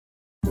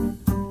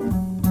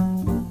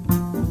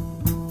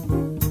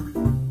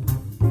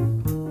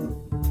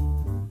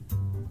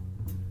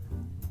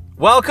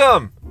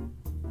Welcome,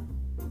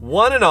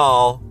 one and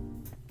all,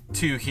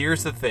 to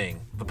Here's the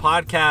Thing, the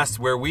podcast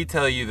where we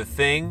tell you the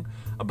thing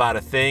about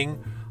a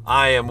thing.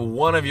 I am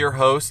one of your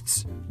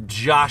hosts,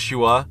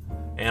 Joshua,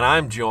 and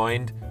I'm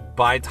joined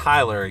by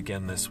Tyler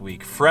again this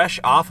week, fresh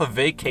off of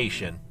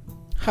vacation.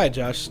 Hi,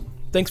 Josh.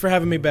 Thanks for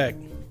having me back.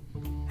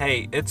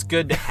 Hey, it's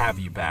good to have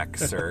you back,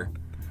 sir,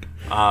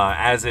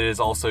 as it is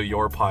also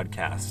your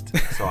podcast,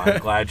 so I'm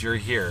glad you're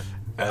here.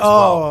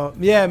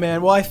 Yeah,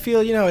 man. Well, I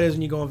feel, you know how it is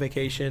when you go on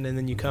vacation and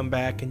then you come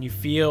back and you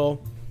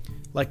feel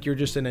like you're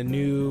just in a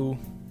new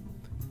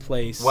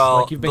place.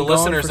 Well, like you've been the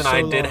listeners and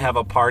I did long. have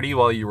a party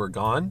while you were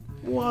gone.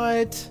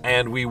 What?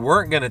 And we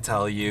weren't going to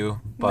tell you,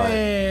 but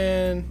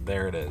Man.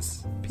 there it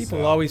is.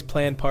 People always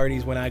plan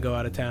parties when I go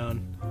out of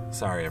town.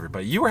 Sorry,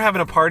 everybody. You were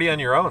having a party on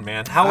your own,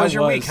 man. How was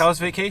your week? How was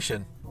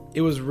vacation?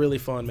 It was really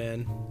fun,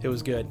 man. It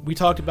was good. We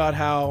talked about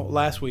how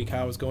last week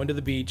how I was going to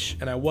the beach,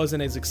 and I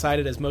wasn't as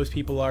excited as most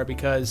people are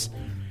because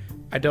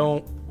I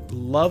don't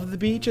love the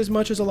beach as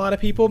much as a lot of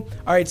people.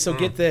 All right, so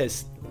get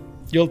this.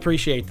 You'll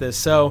appreciate this.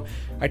 So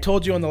I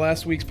told you on the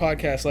last week's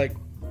podcast, like,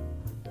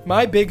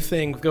 my big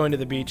thing with going to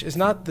the beach is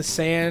not the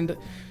sand,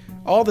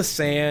 all the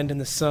sand and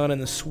the sun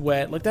and the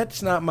sweat. Like,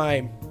 that's not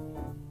my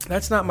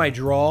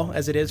draw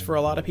as it is for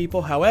a lot of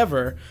people.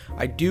 However,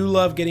 I do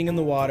love getting in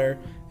the water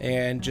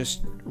and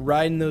just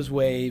riding those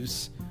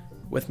waves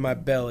with my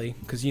belly.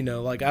 Because, you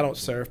know, like, I don't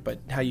surf, but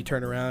how you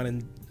turn around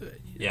and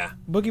yeah,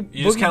 you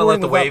just kind of let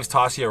the waves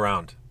toss you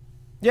around.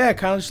 Yeah,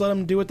 kind of just let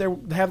them do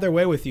have their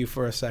way with you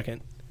for a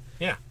second.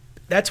 Yeah.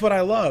 That's what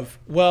I love.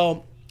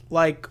 Well,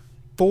 like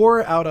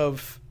 4 out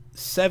of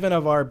 7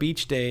 of our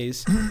beach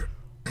days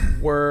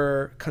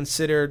were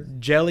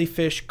considered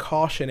jellyfish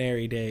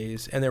cautionary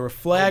days, and there were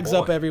flags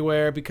up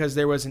everywhere because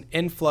there was an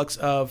influx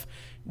of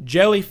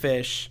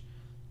jellyfish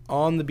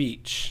on the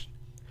beach.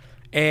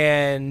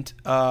 And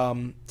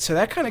so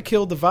that kind of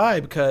killed the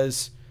vibe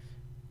because,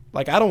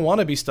 like, I don't want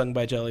to be stung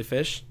by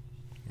jellyfish.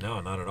 No,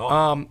 not at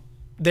all.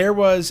 There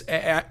was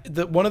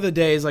one of the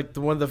days, like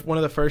one of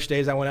the first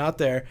days I went out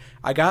there,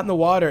 I got in the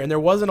water and there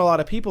wasn't a lot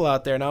of people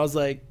out there, and I was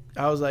like,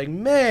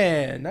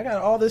 man, I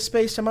got all this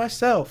space to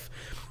myself.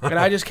 And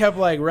I just kept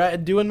like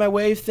doing my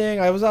wave thing.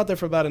 I was out there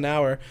for about an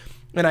hour,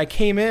 and I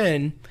came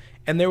in,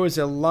 and there was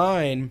a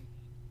line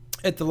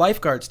at the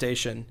lifeguard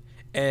station,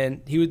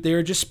 and they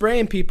were just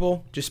spraying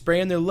people, just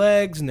spraying their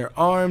legs and their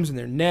arms and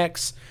their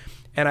necks.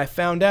 And I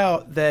found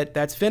out that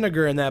that's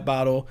vinegar in that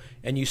bottle,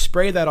 and you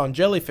spray that on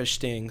jellyfish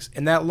stings.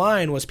 And that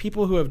line was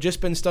people who have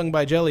just been stung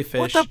by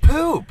jellyfish. What the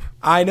poop?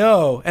 I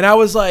know. And I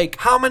was like,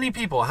 How many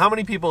people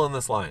in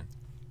this line?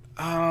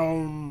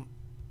 I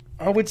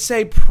would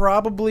say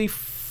probably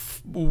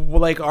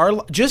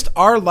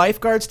our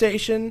lifeguard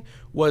station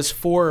was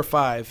 4 or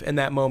 5 in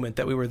that moment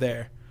that we were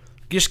there,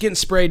 just getting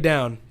sprayed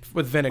down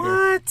with vinegar.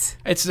 What?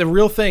 It's a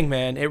real thing,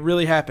 man. It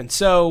really happened.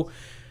 So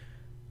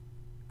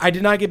I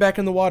did not get back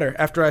in the water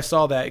after I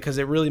saw that because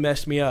it really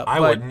messed me up. I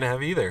wouldn't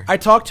have either. I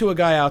talked to a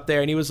guy out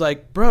there, and he was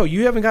like, bro,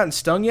 you haven't gotten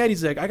stung yet?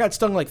 He's like, I got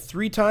stung like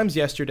 3 times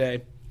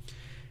yesterday.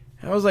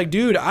 I was like,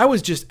 dude, I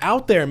was just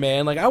out there,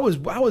 man. Like, I was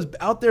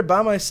out there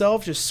by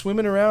myself just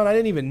swimming around. I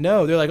didn't even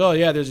know. They're like, oh,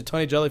 yeah, there's a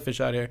ton of jellyfish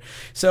out here.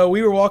 So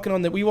we walked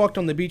on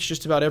the beach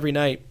just about every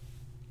night.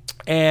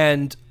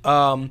 And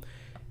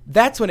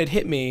that's when it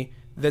hit me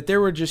that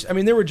there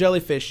were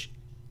jellyfish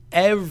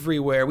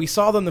everywhere. We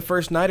saw them the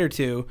first night or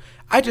two.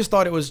 I just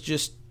thought it was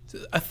just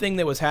a thing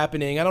that was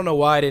happening. I don't know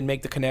why I didn't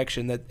make the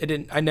connection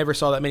I never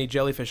saw that many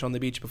jellyfish on the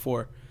beach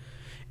before.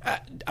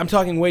 I'm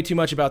talking way too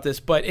much about this,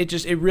 but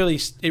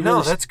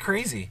that's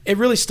crazy. It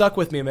really stuck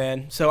with me,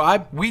 man.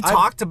 So we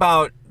talked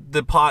about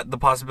the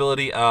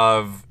possibility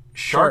of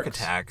shark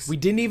attacks. We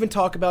didn't even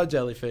talk about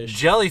jellyfish.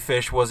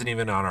 Jellyfish wasn't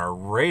even on our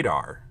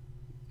radar.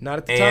 Not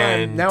at the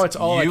time. Now it's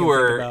all I can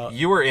think about.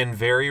 You were in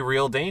very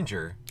real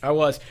danger. I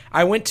was.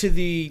 I went to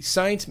the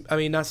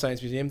not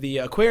Science Museum, the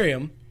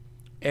aquarium,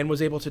 and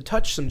was able to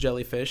touch some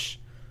jellyfish.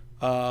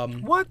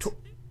 What?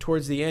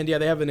 Towards the end, yeah,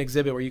 they have an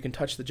exhibit where you can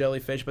touch the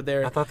jellyfish, but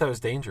I thought that was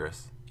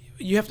dangerous.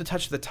 You have to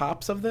touch the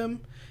tops of them,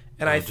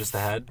 and just the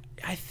head.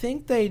 I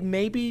think they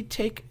maybe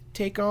take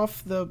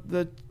off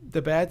the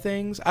bad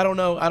things. I don't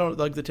know. I don't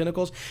like the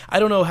tentacles. I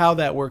don't know how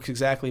that works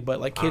exactly,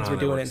 but like kids were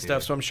doing it and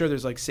stuff, so I'm sure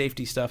there's like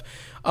safety stuff.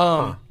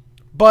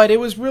 But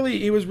it was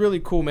really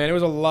cool, man. It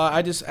was a lot.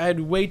 I had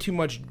way too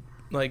much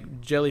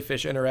like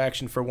jellyfish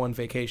interaction for one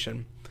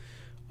vacation.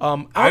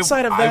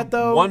 Outside of that,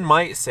 though, one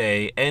might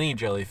say any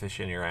jellyfish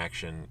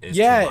interaction is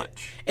too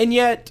much. And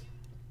yet,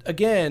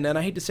 again, and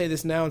I hate to say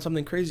this now, and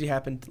something crazy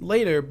happened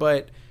later,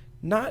 but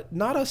not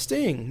a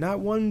sting, not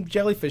one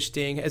jellyfish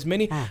sting. As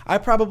many, I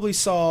probably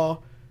saw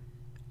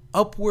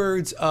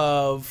upwards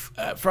of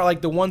for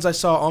like the ones I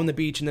saw on the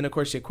beach, and then of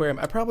course the aquarium.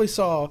 I probably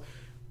saw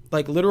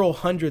like literal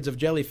hundreds of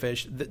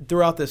jellyfish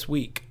throughout this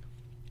week.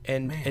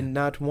 And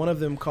not one of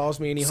them caused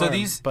me any harm.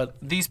 So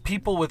these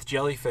people with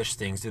jellyfish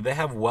stings, did they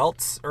have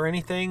welts or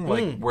anything?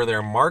 Like, were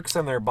there marks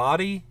on their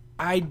body?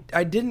 I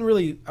wasn't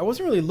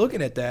really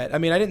looking at that. I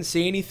mean, I didn't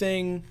see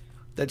anything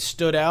that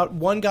stood out.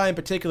 One guy in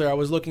particular, I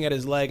was looking at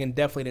his leg and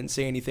definitely didn't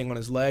see anything on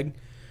his leg.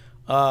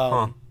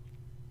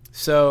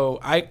 So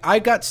I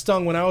got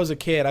stung when I was a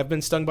kid. I've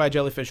been stung by a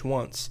jellyfish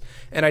once,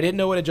 and I didn't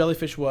know what a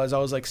jellyfish was. I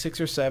was like 6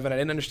 or 7. I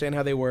didn't understand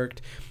how they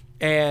worked.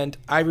 And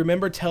I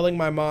remember telling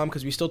my mom,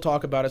 because we still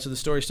talk about it, so the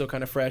story's still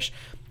kind of fresh,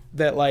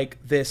 that like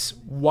this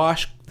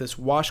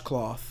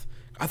washcloth,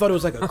 I thought it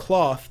was like a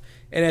cloth.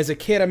 And as a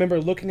kid, I remember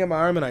looking at my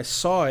arm and I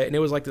saw it, and it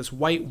was like this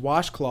white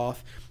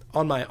washcloth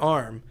on my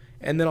arm.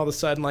 And then all of a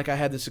sudden, like I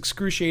had this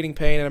excruciating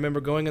pain, and I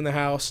remember going in the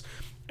house,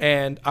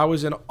 and I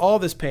was in all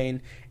this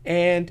pain.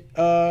 And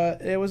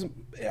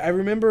I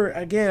remember,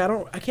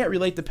 again, I can't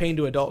relate the pain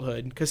to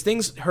adulthood, because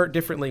things hurt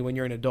differently when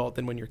you're an adult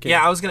than when you're a kid.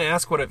 Yeah, I was going to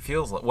ask what it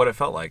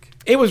felt like.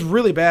 It was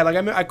really bad. Like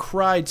I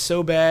cried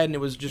so bad, and it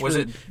was just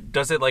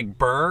does it like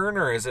burn,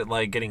 or is it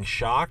like getting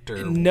shocked,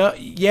 or? No,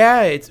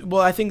 yeah,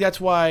 I think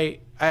that's why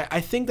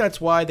I think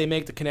that's why they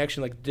make the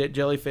connection, like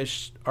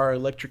jellyfish are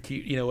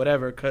electrocute,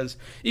 whatever, because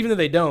even though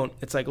they don't,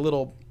 it's like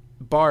little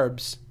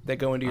barbs that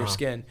go into your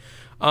skin.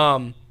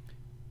 I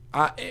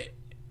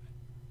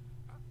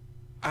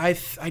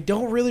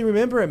don't really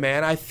remember it,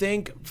 man. I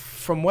think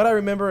from what I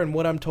remember and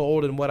what I'm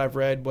told and what I've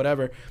read,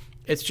 whatever,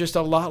 it's just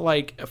a lot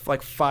like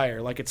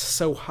fire. Like it's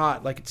so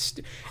hot. Like it's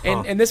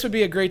and this would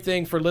be a great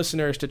thing for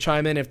listeners to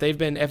chime in if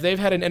they've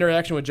had an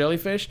interaction with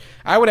jellyfish.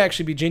 I would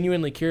actually be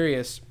genuinely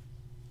curious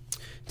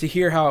to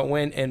hear how it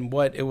went and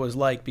what it was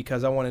like,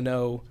 because I want to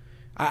know.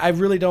 I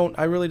really don't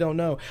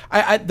know.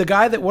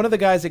 One of the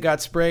guys that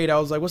got sprayed, I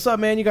was like, "What's up,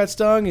 man? You got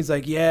stung?" He's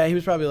like, "Yeah." He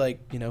was probably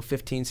like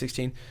 15,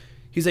 16.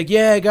 He's like,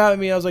 "Yeah, it got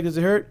me." I was like, "Does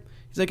it hurt?"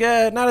 He's like,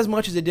 "Yeah, not as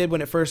much as it did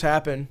when it first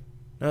happened."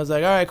 And I was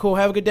like, "All right, cool.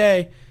 Have a good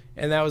day."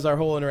 And that was our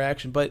whole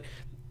interaction. But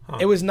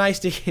it was nice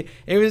to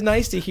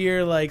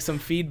hear like some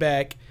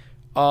feedback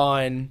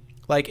on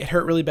like it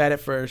hurt really bad at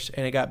first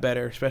and it got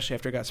better, especially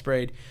after it got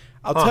sprayed.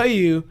 I'll tell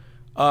you,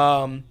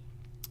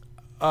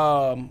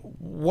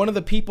 one of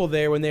the people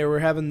there, when they were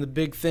having the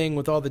big thing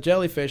with all the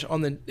jellyfish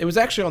it was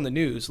actually on the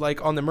news,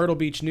 like on the Myrtle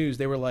Beach news,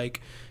 they were like,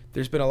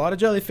 "There's been a lot of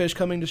jellyfish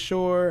coming to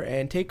shore,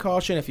 and take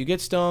caution if you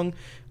get stung."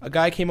 A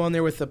guy came on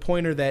there with a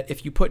pointer that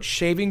if you put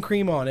shaving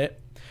cream on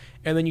it,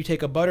 and then you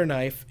take a butter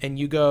knife and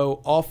you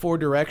go all 4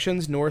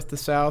 directions, north to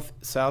south,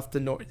 south to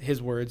north, his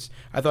words.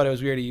 I thought it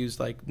was weird to use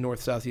like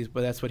north, south, east,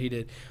 but that's what he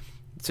did.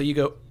 So you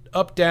go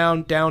up,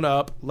 down, down,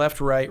 up, left,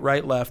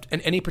 right, left,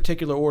 in any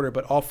particular order,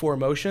 but all 4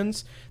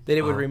 motions, that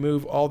it would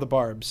remove all the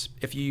barbs.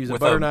 If you use a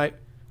butter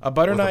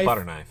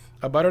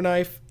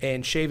knife,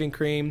 and shaving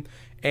cream,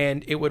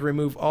 and it would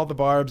remove all the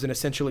barbs and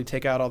essentially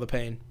take out all the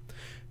pain.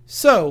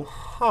 So,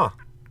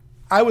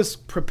 I was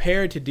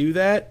prepared to do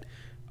that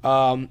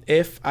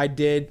if I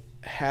did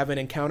have an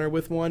encounter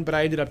with one, but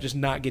I ended up just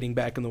not getting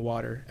back in the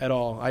water at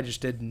all. I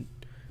just didn't.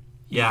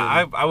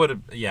 Yeah, I would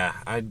have. Yeah,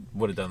 I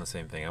would have done the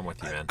same thing. I'm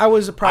with you, man.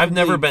 I've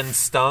never been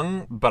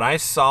stung, but I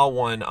saw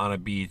one on a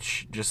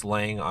beach, just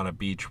laying on a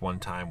beach one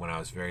time when I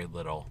was very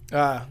little.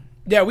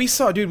 Yeah, we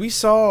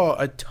saw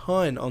a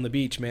ton on the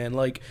beach, man.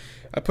 Like,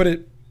 I put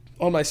it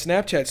on my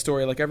Snapchat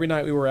story. Like every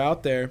night we were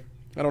out there.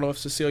 I don't know if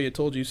Cecilia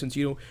told you, since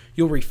you'll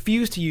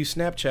refuse to use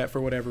Snapchat for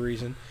whatever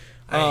reason.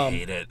 I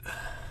hate it.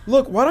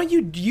 Look, why don't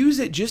you use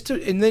it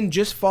and then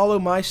just follow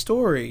my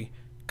story?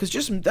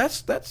 Because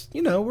that's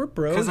we're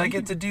bros. Because I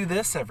get to do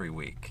this every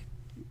week.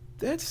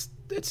 That's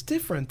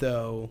different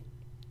though.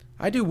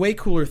 I do way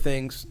cooler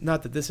things.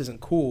 Not that this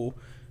isn't cool,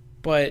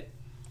 but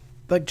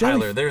like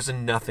Tyler, there's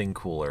nothing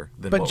cooler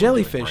than. But what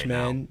jellyfish, we're doing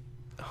right man,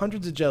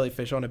 hundreds of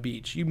jellyfish on a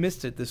beach. You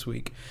missed it this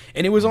week,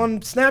 and it was on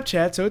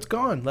Snapchat, so it's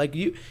gone. Like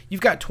you've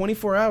got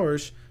 24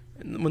 hours,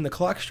 and when the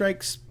clock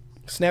strikes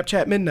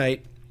Snapchat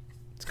midnight,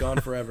 it's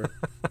gone forever.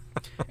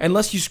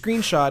 Unless you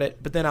screenshot it,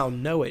 but then I'll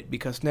know it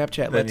because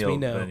Snapchat lets me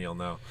know. Then you'll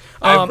know.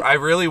 I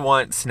really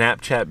want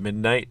Snapchat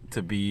midnight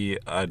to be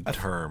a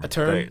term. A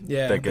term?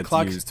 That gets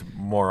used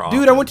more often.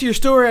 Dude, I went to your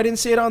story. I didn't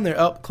see it on there.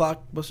 Oh,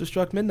 clock must have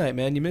struck midnight,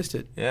 man. You missed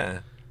it.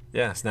 Yeah.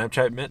 Yeah,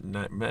 Snapchat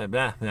midnight.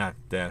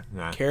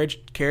 Yeah.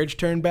 Carriage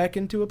turned back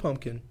into a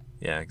pumpkin.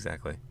 Yeah,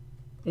 exactly.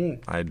 I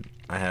had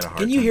a hard time.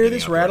 Can you hear getting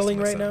this out the rest of rattling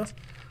my right now?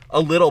 sentence. A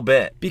little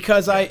bit.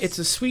 Because it's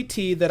a sweet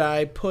tea that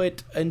I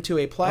put into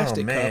a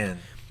plastic cup.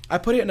 I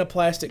put it in a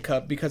plastic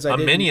cup because I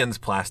didn't... Minions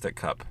plastic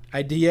cup.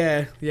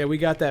 Yeah, we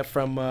got that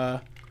from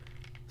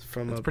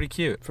It's pretty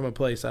cute. From a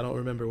place I don't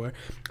remember where.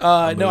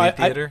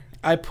 Theater?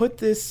 I put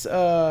this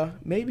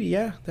maybe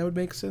that would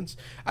make sense.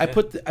 I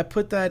put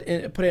it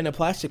in a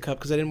plastic cup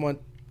because I didn't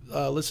want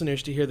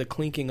listeners to hear the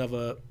clinking of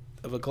a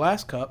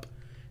glass cup.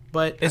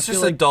 But it's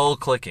just a dull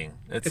clicking.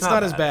 It's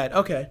not as bad.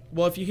 Okay.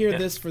 Well, if you hear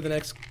this for the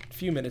next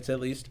few minutes at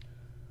least.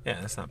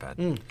 Yeah, that's not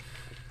bad.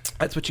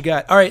 That's what you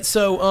got. All right,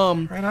 so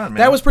right on, man.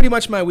 That was pretty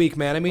much my week,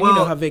 man. I mean, you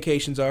know how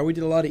vacations are. We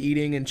did a lot of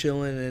eating and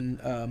chilling,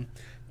 and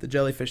the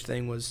jellyfish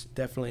thing was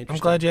definitely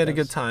interesting. I'm glad you had a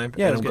good time,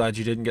 yeah, and I'm glad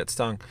you didn't get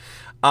stung.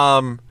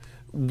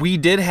 We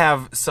did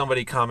have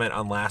somebody comment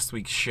on last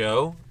week's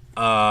show,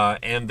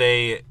 and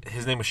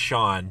his name was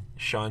Sean.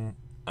 Sean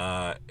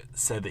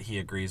said that he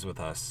agrees with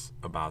us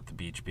about the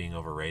beach being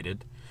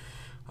overrated.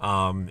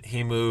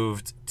 He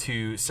moved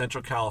to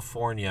Central Coast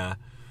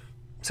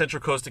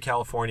of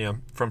California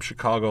from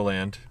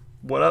Chicagoland.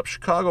 What up,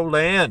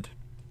 Chicagoland?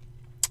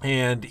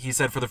 And he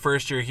said for the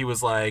first year he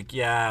was like,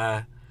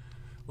 yeah,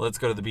 let's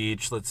go to the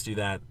beach, let's do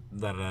that,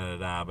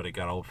 but it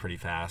got old pretty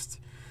fast.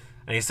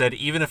 And he said,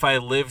 even if I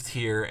lived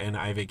here and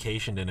I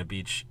vacationed in a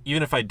beach,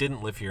 even if I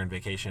didn't live here and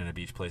vacation in a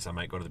beach place, I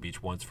might go to the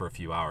beach once for a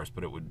few hours,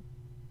 but it would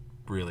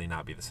really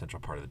not be the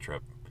central part of the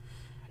trip.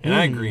 And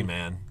I agree,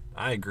 man.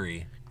 I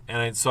agree.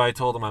 And so I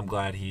told him I'm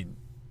glad he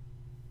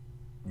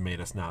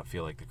made us not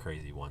feel like the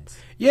crazy ones.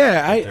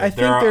 Yeah, I think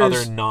there are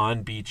there's other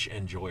non-beach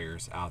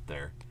enjoyers out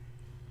there.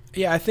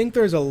 Yeah, I think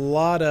there's a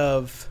lot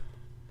of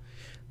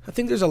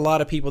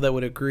people that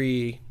would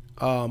agree.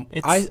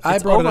 I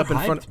brought it up in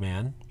front.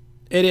 Man.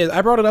 It is.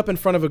 I brought it up in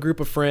front of a group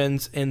of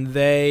friends, and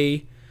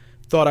they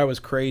thought I was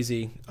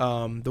crazy.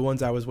 The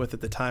ones I was with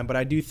at the time, but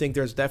I do think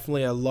there's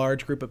definitely a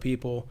large group of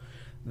people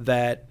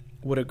that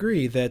would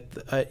agree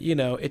that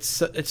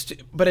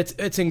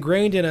it's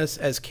ingrained in us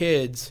as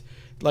kids.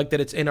 Like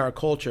that it's in our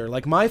culture.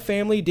 Like my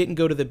family didn't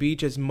go to the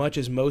beach as much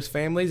as most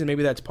families, and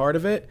maybe that's part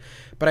of it.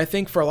 But I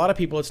think for a lot of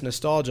people it's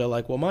nostalgia.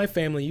 Like, well, my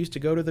family used to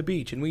go to the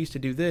beach, and we used to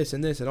do this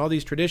and this and all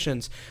these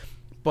traditions.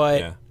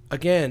 But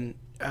again,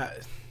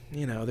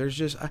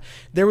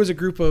 there was a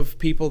group of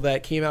people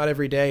that came out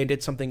every day and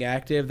did something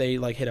active. They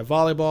like hit a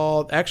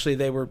volleyball. Actually,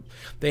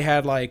 they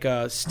had like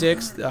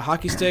sticks,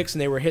 hockey sticks,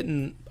 and they were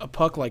hitting a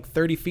puck like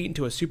 30 feet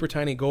into a super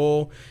tiny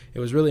goal.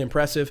 It was really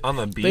impressive. On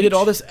the beach? They did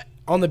all this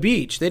on the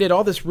beach. They did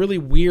all this really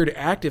weird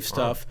active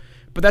stuff,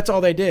 but that's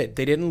all they did.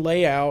 They didn't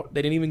lay out.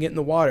 They didn't even get in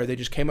the water. They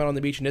just came out on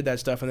the beach and did that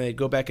stuff, and they'd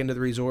go back into the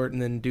resort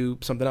and then do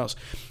something else.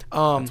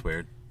 That's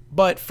weird.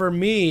 But for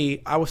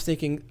me, I was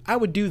thinking I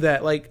would do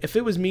that. Like if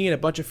it was me and a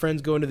bunch of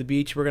friends going to the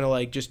beach, we're going to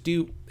like just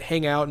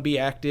hang out and be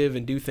active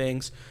and do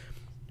things.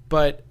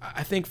 But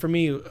I think for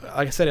me,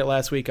 like I said it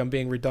last week, I'm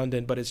being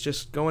redundant, but it's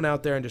just going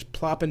out there and just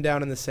plopping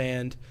down in the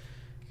sand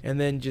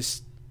and then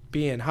just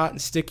being hot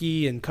and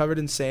sticky and covered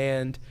in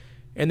sand.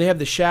 And they have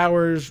the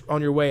showers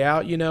on your way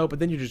out, but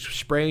then you're just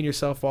spraying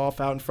yourself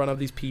off out in front of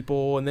these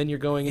people, and then you're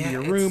going into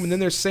your room, and then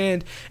there's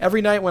sand. Every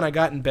night when I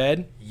got in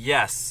bed,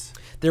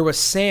 there was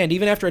sand.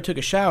 Even after I took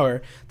a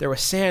shower, there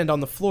was sand on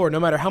the floor, no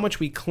matter how much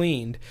we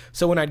cleaned.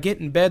 So when I'd get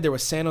in bed, there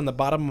was sand on the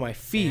bottom of my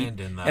feet. And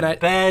in the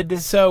bed.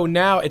 So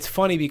now it's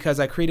funny because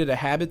I created a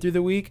habit through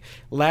the week.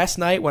 Last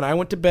night when I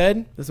went to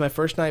bed, this is my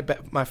first night,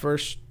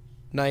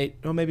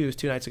 well, maybe it was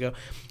 2 nights ago,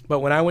 but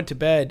when I went to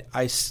bed,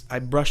 I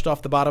brushed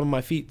off the bottom of my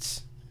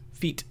feet.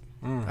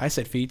 I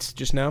said feet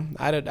just now.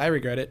 I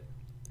regret it.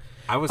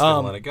 I was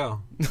going to let it go.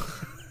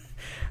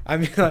 I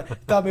mean, I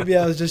thought maybe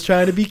I was just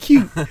trying to be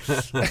cute.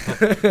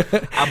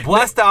 I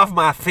brushed off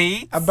my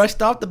feet. I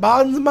brushed off the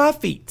bottoms of my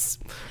feet.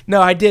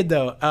 No, I did,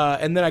 though.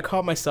 And then I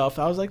caught myself.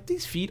 I was like,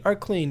 these feet are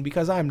clean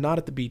because I'm not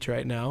at the beach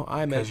right now.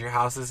 Because your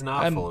house is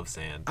not full of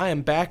sand. I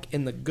am back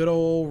in the good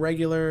old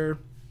regular...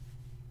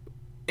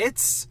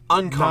 It's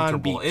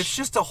uncomfortable. Non-beach it's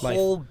just a life.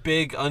 whole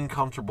big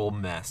uncomfortable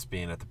mess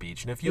being at the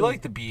beach. And if you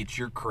like the beach,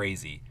 you're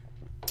crazy.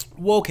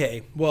 Well,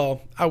 okay.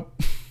 Well, I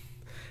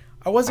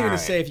wasn't going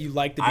to say if you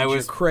like the beach,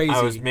 you're crazy.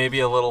 I was maybe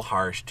a little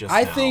harsh just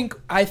I now.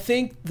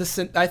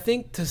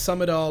 think to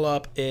sum it all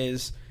up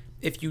is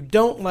if you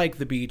don't like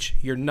the beach,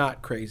 you're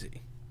not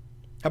crazy.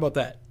 How about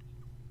that?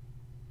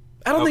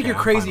 I don't think you're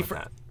crazy for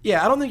that.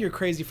 Yeah, I don't think you're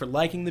crazy for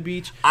liking the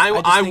beach.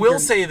 I will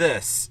say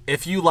this.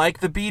 If you like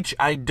the beach,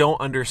 I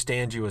don't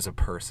understand you as a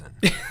person.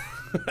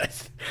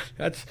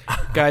 that's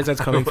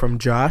coming from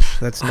Josh.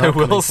 That's not I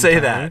will say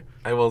that.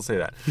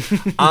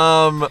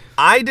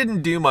 I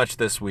didn't do much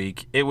this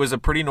week. It was a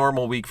pretty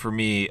normal week for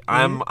me.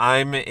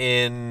 I'm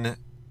in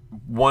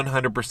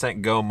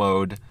 100% go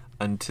mode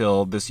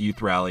until this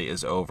youth rally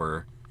is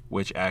over,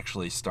 which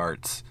actually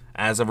starts,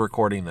 as of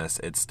recording this,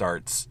 it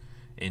starts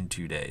in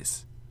 2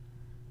 days.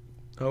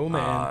 Oh,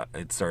 man.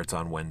 It starts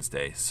on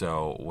Wednesday.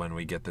 So when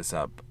we get this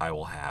up, I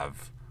will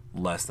have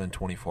less than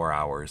 24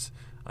 hours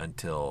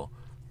until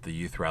the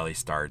youth rally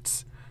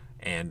starts,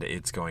 and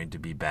it's going to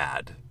be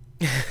bad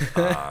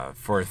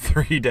for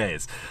 3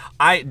 days.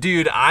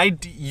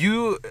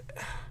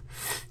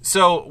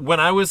 So when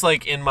I was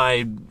like in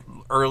my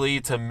early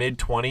to mid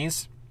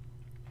 20s,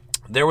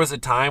 there was a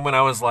time when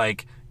I was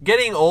like,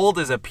 getting old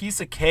is a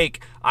piece of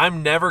cake.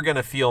 I'm never going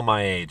to feel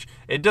my age.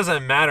 It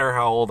doesn't matter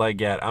how old I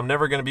get. I'm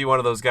never going to be one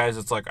of those guys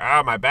that's like,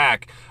 my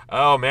back.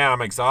 Oh, man,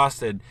 I'm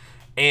exhausted.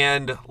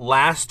 And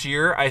last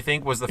year, I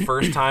think, was the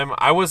first time.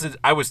 I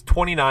was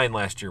 29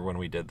 last year when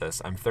we did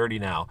this. I'm 30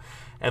 now.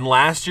 And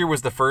last year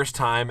was the first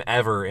time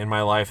ever in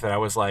my life that I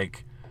was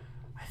like,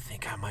 I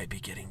think I might be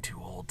getting too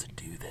old to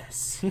do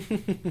this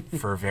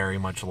for very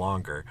much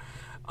longer.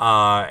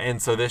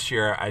 And so this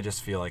year, I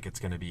just feel like it's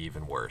going to be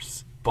even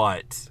worse.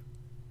 But...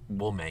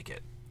 we'll make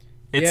it.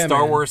 It's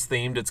Star Wars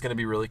themed. It's going to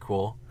be really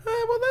cool.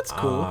 Well, that's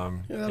cool.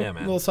 Man.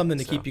 A little something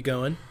to keep you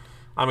going.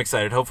 I'm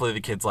excited. Hopefully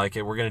the kids like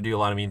it. We're going to do a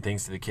lot of mean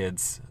things to the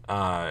kids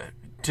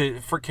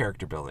for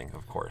character building,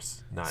 of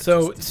course.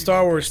 So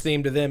Star Wars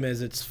themed to them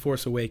is it's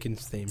Force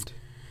Awakens themed.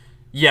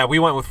 Yeah, we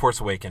went with Force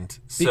Awakens.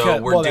 So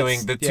we're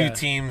doing the two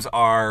teams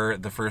are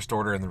the First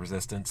Order and the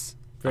Resistance.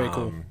 Very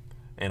cool.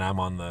 And I'm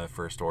on the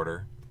First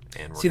Order.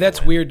 And see,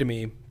 that's weird to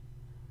me.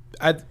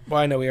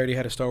 I know we already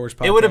had a Star Wars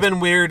podcast. It would have been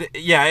weird.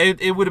 Yeah,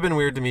 it would have been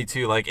weird to me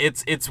too. Like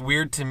it's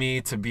weird to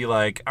me to be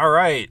like, all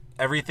right,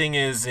 everything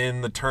is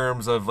in the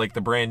terms of like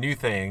the brand new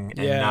thing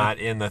and not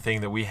in the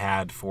thing that we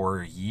had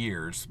for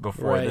years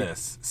before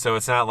this. So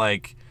it's not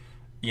like,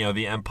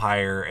 the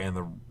Empire and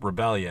the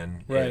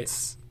Rebellion. Right.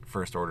 It's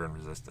First Order and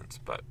Resistance.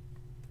 But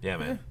yeah,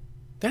 man.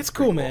 That's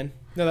cool, man.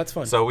 No, that's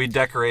fun. So we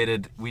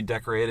decorated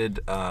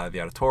the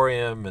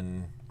auditorium,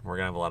 and we're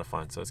gonna have a lot of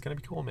fun. So it's gonna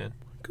be cool, man.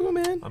 Cool,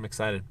 man. I'm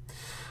excited.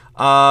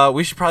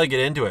 We should probably get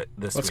into it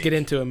this week. Let's get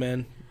into it,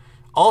 man.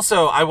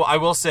 Also, I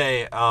will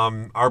say,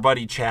 our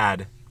buddy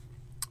Chad,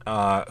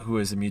 who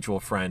is a mutual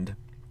friend,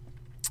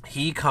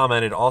 he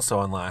commented also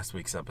on last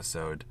week's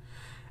episode,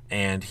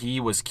 and he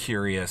was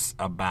curious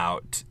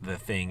about the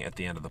thing at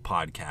the end of the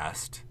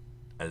podcast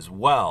as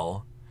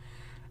well.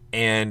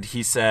 And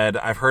he said,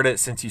 I've heard it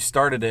since you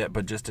started it,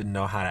 but just didn't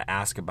know how to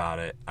ask about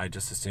it. I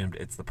just assumed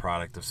it's the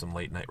product of some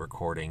late night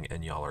recording,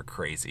 and y'all are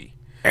crazy.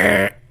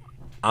 It's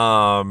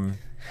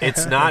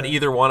not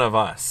either one of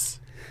us.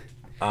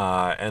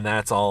 And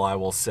that's all I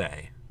will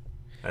say.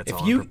 That's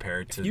all I'm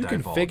prepared to divulge. If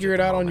you can figure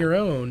it out on your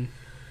own,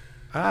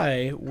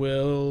 I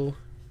will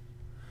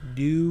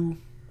do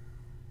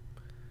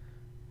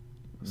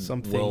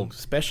something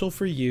special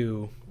for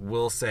you.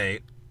 We'll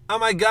say, oh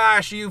my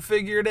gosh, you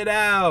figured it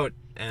out.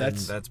 And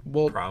that's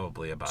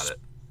probably about it.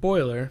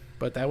 Spoiler,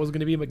 but that was going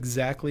to be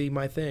exactly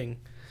my thing.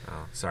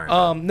 Oh, sorry.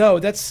 No,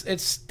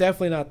 it's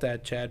definitely not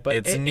that, Chad. But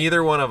it's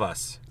neither one of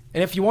us.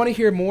 And if you want to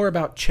hear more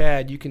about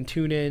Chad, you can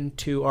tune in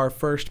to our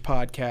first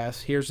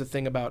podcast, Here's the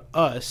Thing About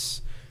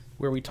Us,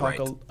 where we talk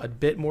a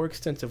bit more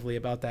extensively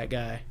about that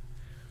guy.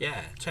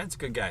 Yeah, Chad's a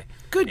good guy.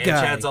 Good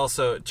guy. Chad's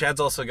also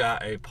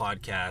got a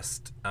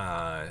podcast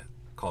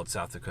called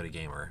South Dakota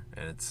Gamer,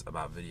 and it's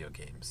about video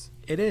games.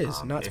 It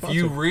is, not sponsored. If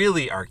you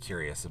really are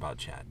curious about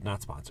Chad,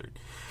 not sponsored.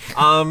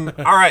 All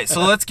right,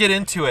 so let's get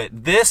into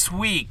it. This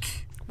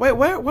week... Wait,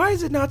 why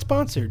is it not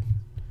sponsored?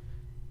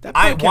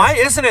 Why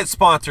isn't it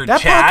sponsored,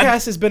 That Chad?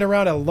 podcast has been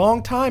around a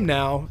long time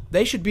now.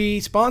 They should be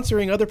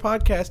sponsoring other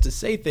podcasts to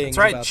say things.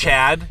 That's right, about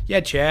Chad. That.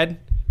 Yeah, Chad.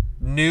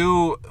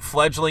 New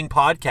fledgling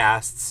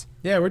podcasts.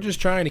 Yeah, we're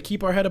just trying to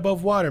keep our head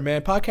above water,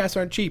 man. Podcasts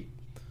aren't cheap.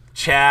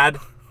 Chad.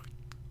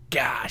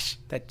 Gosh,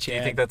 that Chad. Do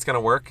you think that's going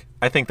to work?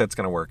 I think that's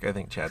going to work. I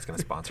think Chad's going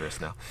to sponsor us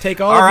now. Take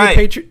all of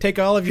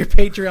your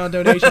Patreon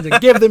donations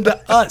and give them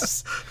to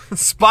us.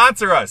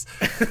 Sponsor us.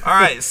 All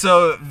right,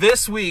 so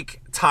this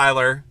week,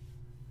 Tyler,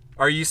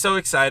 are you so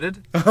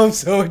excited? I'm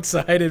so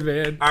excited,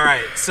 man. All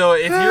right, so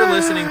if you're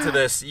listening to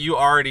this, you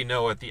already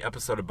know what the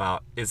episode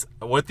about.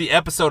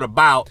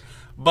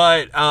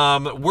 But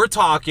we're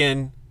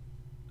talking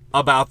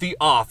about The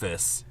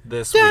Office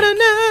this week.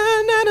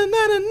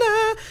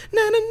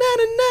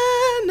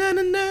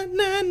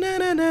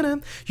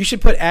 You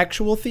should put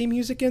actual theme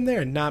music in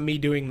there and not me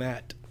doing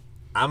that.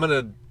 I'm going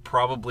to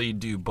probably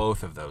do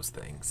both of those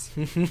things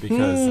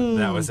because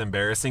that was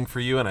embarrassing for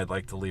you, and I'd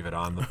like to leave it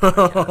on the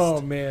podcast.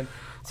 Oh, man.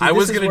 See, I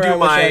was going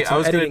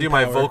to do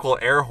my power. vocal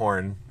air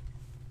horn,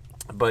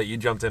 but you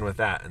jumped in with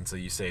that, and so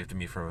you saved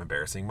me from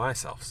embarrassing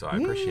myself, so I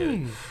appreciate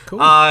it. Cool.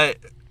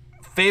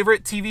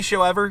 Favorite TV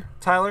show ever,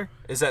 Tyler?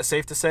 Is that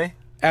safe to say?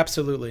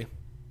 Absolutely.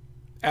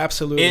 I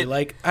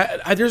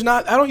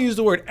don't use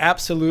the word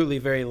absolutely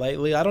very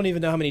lightly. I don't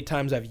even know how many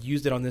times I've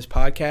used it on this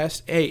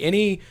podcast. Hey,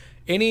 any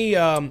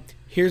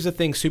Here's the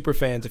Thing super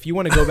fans, if you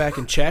want to go back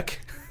and check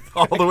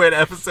all the way to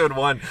episode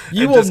 1,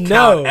 you will just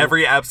know count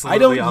every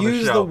absolutely I don't on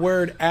use the show. The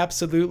word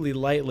absolutely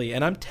lightly,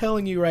 and I'm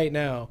telling you right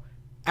now,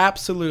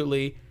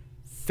 absolutely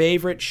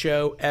favorite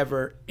show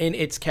ever in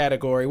its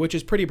category, which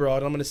is pretty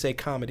broad. I'm going to say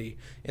comedy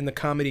in the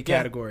comedy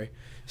category.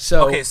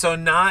 So okay, so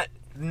not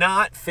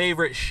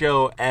favorite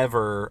show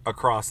ever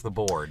across the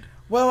board.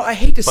 Well, I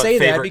hate to say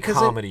that because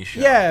comedy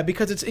show. Yeah,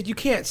 because you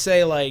can't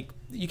say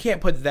you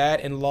can't put that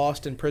and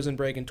Lost and Prison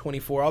Break and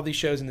 24, all these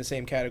shows in the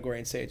same category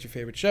and say it's your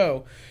favorite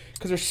show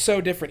because they're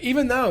so different.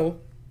 Even though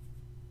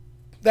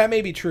that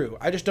may be true,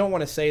 I just don't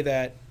want to say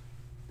that.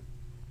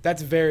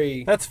 That's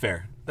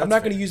fair. I'm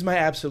not going to use my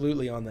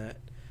absolutely on that.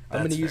 I'm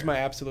going to use my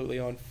absolutely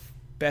on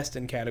best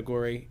in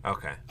category.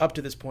 Okay. Up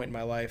to this point in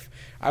my life,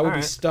 I would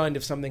be stunned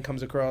if something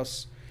comes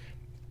across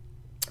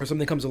or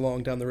something comes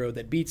along down the road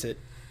that beats it.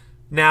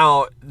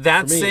 Now,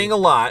 that's saying a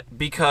lot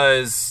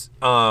because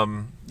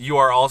you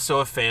are also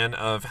a fan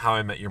of How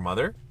I Met Your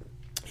Mother.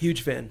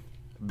 Huge fan.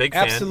 Big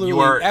fan. Absolutely. You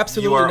are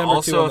number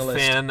also 2 on the a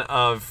fan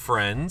of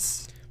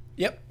Friends.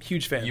 Yep,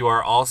 huge fan. You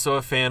are also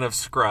a fan of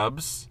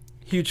Scrubs.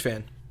 Huge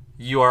fan.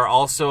 You are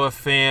also a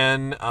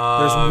fan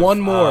of... There's one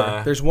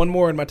more. There's one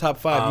more in my top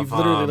 5. You've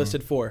literally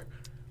listed 4.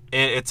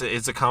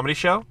 It's a comedy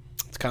show?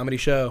 It's a comedy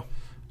show.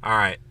 All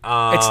right.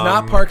 It's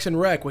not Parks and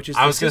Rec, which is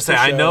the sister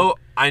show.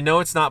 I know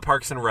it's not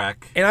Parks and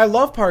Rec. And I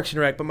love Parks and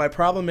Rec, but my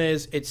problem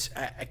is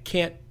I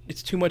can't.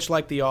 It's too much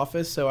like The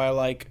Office, so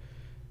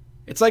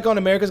it's like on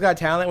America's Got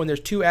Talent when there's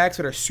 2 acts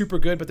that are super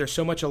good, but they're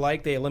so much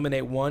alike they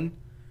eliminate one.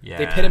 Yeah.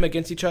 They pit them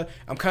against each other.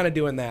 I'm kind of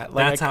doing that.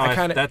 That's how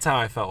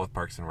I felt with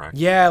Parks and Rec.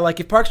 Yeah,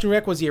 like if Parks and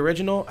Rec was the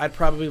original, I'd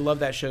probably love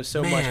that show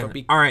so much.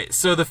 All right,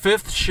 so the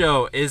 5th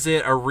show, is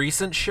it a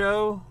recent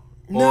show?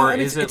 or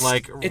is it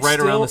like right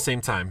around the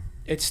same time?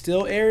 It's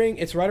still airing.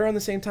 It's right around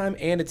the same time,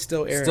 and it's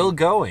still airing. Still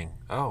going.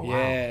 Oh,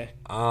 yeah.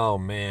 Wow. Oh,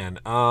 man.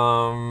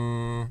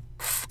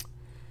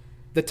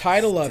 The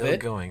title of it.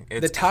 Going.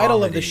 It's the title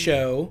comedy. of the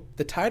show.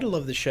 The title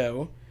of the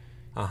show.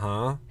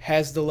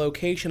 Has the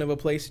location of a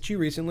place that you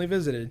recently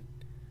visited.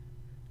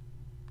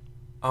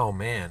 Oh,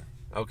 man.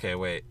 Okay,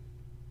 wait.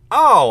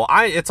 Oh,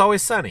 It's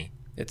Always Sunny.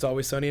 It's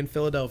Always Sunny in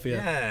Philadelphia.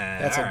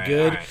 Yeah, that's all a right,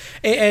 good. all right.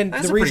 And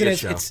That's the a pretty reason good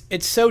is show.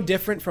 it's so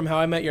different from How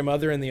I Met Your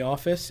Mother and The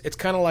Office. It's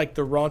kind of like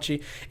the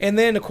raunchy, and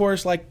then of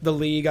course like The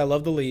League. I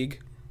love The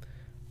League.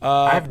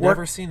 I've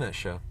never seen that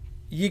show.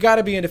 You got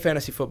to be into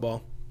fantasy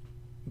football.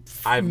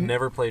 I've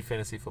never played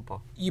fantasy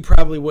football. You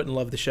probably wouldn't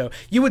love the show.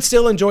 You would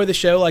still enjoy the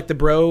show, like the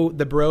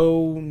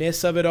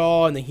bro-ness of it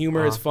all, and the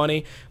humor is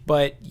funny.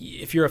 But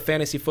if you're a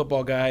fantasy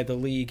football guy, The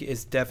League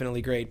is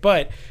definitely great.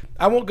 But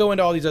I won't go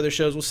into all these other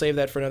shows. We'll save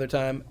that for another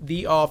time.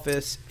 The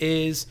Office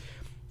is,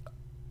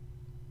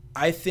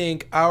 I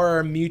think,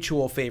 our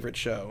mutual favorite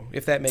show,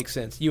 if that makes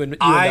sense. You and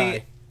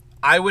I.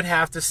 I would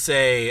have to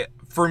say,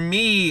 for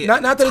me,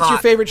 not that it's your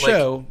favorite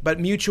show, but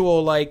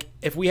mutual. Like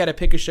if we had to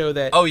pick a show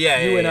that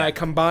you and I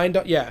combined,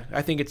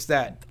 I think it's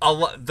that.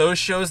 Those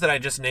shows that I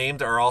just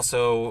named are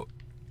also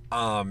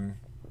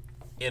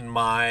in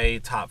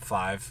my top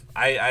 5.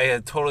 I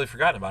had totally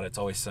forgotten about It's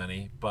Always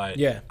Sunny, but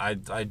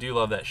I do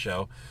love that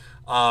show.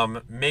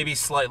 Maybe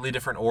slightly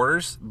different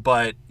orders,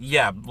 but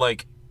yeah,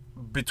 like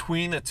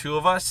between the two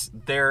of us,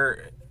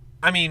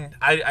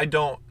 I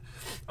don't.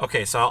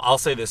 Okay, so I'll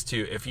say this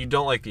too. If you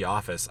don't like The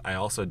Office, I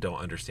also don't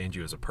understand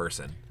you as a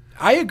person.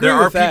 I agree with that. There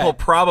are people that.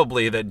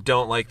 Probably that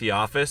don't like The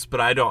Office, but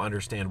I don't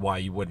understand why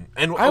you wouldn't.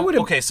 And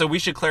okay, so we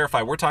should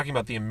clarify. We're talking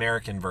about the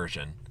American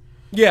version.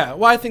 Yeah,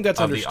 well, I think that's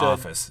of understood. The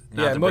Office,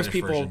 not the most British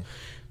people version.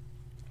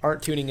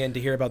 aren't tuning in to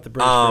hear about the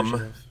British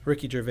version of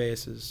Ricky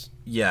Gervais's.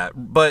 Yeah,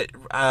 but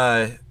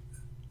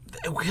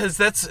because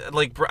that's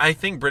like I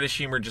think British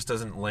humor just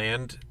doesn't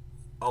land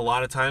a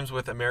lot of times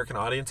with American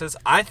audiences.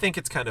 I think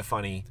it's kind of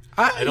funny.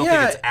 I don't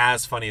think it's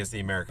as funny as the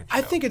American show.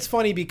 I think it's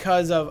funny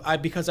because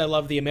I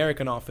love the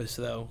American Office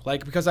though.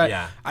 Like because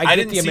I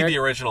didn't see the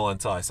original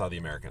until I saw the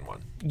American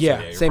one.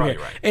 Yeah, you're same here.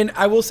 Right. And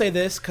I will say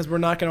this because we're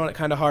knocking on it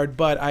kind of hard,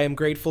 but I am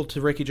grateful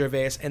to Ricky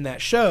Gervais and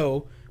that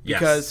show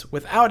because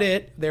without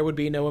it there would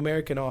be no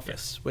American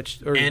Office,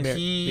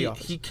 he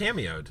Office. He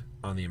cameoed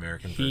on the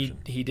American version.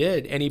 He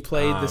did, and he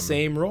played the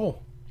same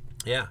role.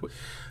 Yeah.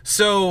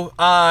 So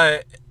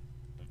I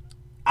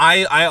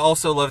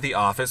also love The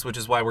Office, which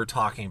is why we're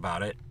talking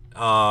about it.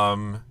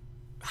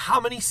 How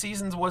many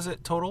seasons was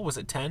it total? Was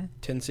it 10?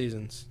 10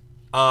 seasons.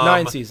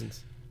 9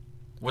 seasons.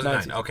 Was it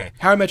 9? Okay.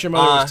 How I Met Your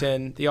Mother was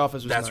 10. The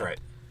Office was 9. That's right.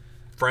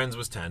 Friends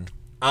was 10.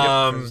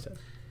 Friends was 10.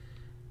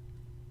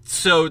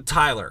 So,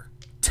 Tyler,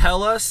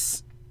 tell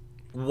us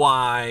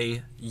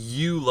why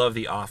you love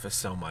The Office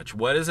so much.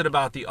 What is it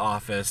about The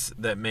Office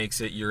that makes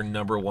it your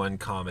number one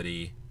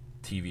comedy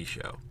TV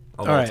show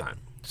of all time?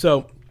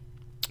 So,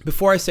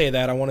 before I say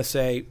that, I want to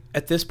say,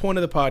 at this point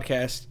of the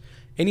podcast,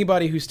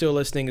 anybody who's still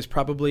listening is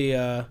probably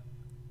a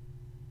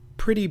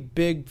pretty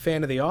big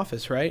fan of The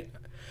Office, right?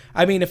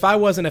 I mean, if I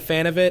wasn't a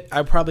fan of it,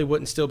 I probably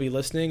wouldn't still be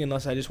listening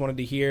unless I just wanted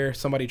to hear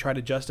somebody try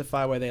to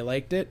justify why they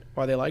liked it,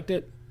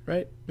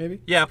 right?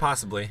 Maybe? Yeah,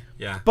 possibly.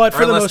 Yeah. But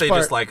for the most they part,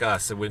 just like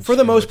us. For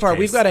the most part,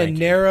 we've got a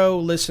narrow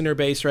listener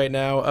base right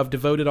now of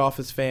devoted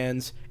Office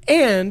fans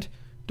and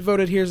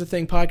devoted Here's the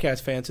Thing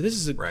podcast fans. So this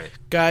is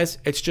guys,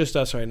 it's just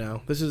us right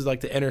now. This is like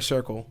the inner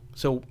circle.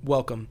 So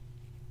welcome.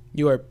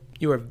 You are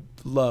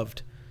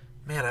loved.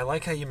 Man, I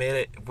like how you made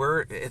it.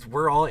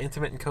 We're all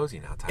intimate and cozy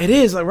now, Tyler. It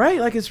is, right?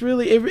 Like it's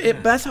really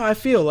that's how I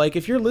feel. Like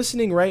if you're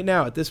listening right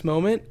now at this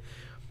moment,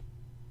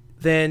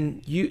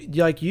 then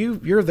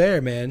you're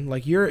there, man.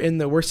 Like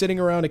we're sitting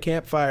around a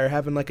campfire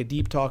having like a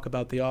deep talk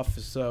about The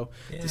Office. So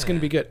it's going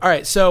to be good. All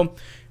right, so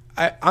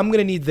I'm going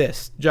to need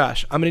this,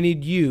 Josh. I'm going to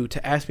need you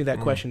to ask me that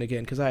question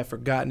again because I have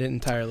forgotten it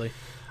entirely.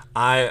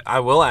 I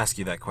will ask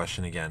you that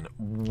question again.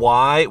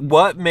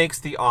 What makes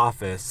The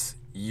Office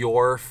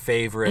your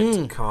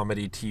favorite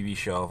comedy TV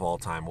show of all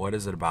time? What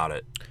is it about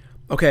it?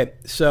 Okay,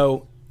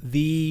 so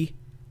the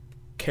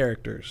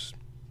characters.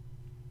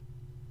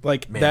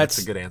 That's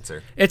a good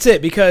answer. It's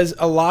it, because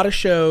a lot of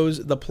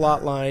shows, the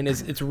plot line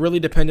it's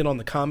really dependent on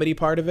the comedy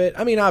part of it.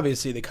 I mean,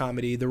 obviously the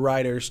comedy, the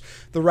writers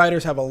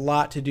have a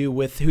lot to do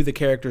with who the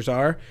characters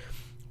are,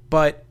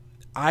 but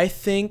I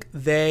think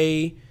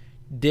they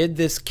did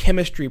this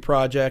chemistry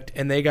project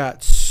and they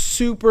got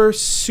super,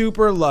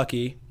 super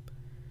lucky,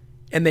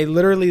 and they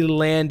literally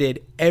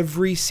landed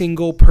every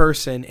single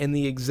person in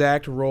the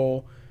exact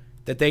role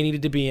that they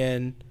needed to be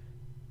in.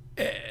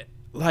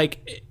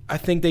 Like, I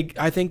think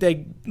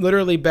they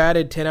literally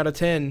batted 10 out of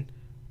 10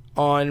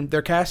 on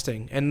their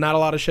casting, and not a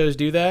lot of shows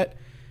do that.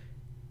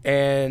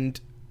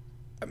 And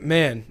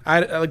man,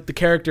 I like the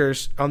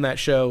characters on that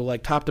show,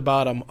 like top to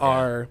bottom,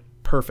 are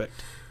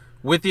perfect.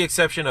 With the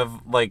exception of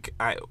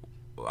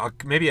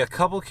maybe a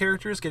couple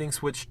characters getting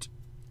switched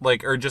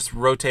like, or just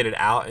rotated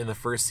out in the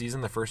first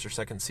season, the first or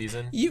second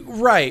season.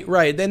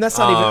 Right. Then that's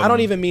not even. I don't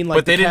even mean like.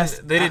 But they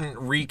didn't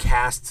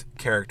recast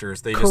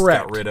characters. They just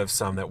got rid of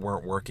some that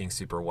weren't working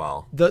super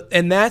well.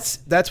 And that's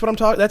what I'm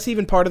talking. That's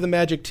even part of the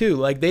magic too.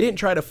 Like they didn't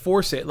try to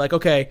force it. Like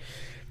okay,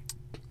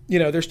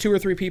 there's 2 or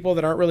 3 people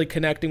that aren't really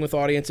connecting with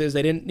audiences.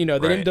 They didn't, they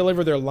didn't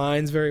deliver their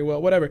lines very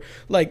well. Whatever.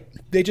 Like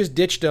they just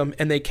ditched them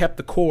and they kept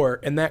the core.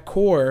 And that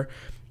core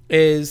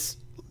is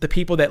the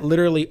people that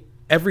literally.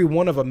 Every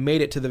one of them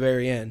made it to the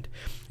very end.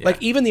 Yeah.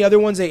 Like, even the other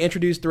ones they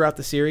introduced throughout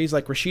the series,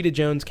 like Rashida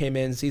Jones came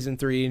in season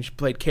 3 and she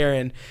played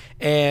Karen.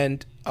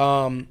 And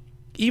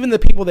even the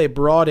people they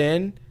brought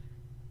in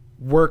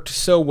worked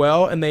so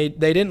well, and they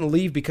didn't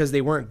leave because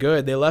they weren't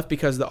good. They left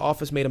because The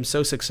Office made them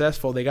so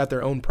successful, they got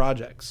their own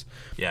projects.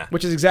 Yeah.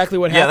 Which is exactly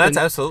what happened. Yeah, that's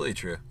absolutely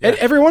true. Yeah. And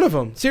every one of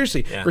them.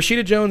 Seriously. Yeah.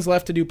 Rashida Jones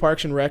left to do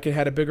Parks and Rec and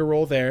had a bigger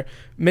role there.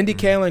 Mindy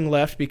Kaling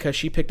left because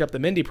she picked up the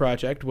Mindy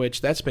Project, which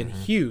that's been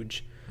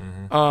huge.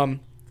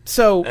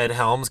 So Ed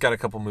Helms got a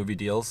couple movie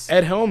deals.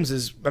 Ed Helms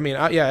is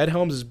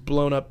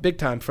blown up big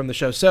time from the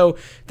show. So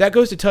that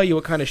goes to tell you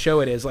what kind of show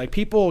it is. Like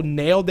people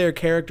nailed their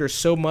characters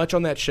so much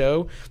on that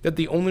show that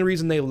the only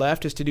reason they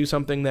left is to do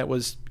something that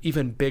was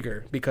even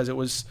bigger because it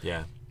was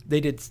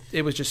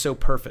it was just so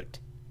perfect.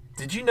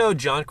 Did you know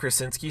John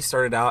Krasinski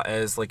started out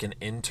as like an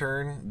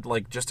intern,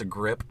 like just a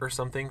grip or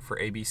something for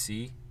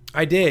ABC?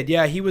 I did.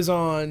 Yeah, he was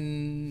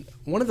on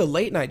one of the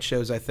late night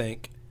shows, I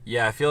think.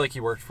 Yeah, I feel like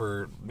he worked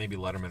for maybe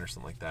Letterman or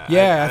something like that.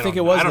 Yeah, I think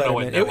it was Letterman. I don't know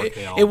what network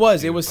they all it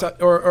was do,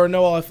 or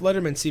no,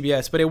 Letterman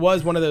CBS, but it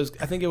was one of those.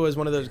 I think it was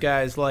one of those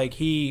guys. Like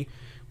he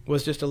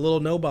was just a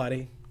little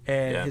nobody,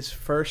 and his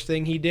first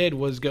thing he did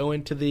was go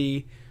into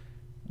the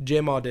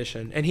gym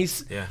audition, and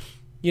he's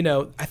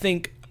I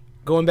think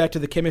going back to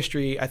the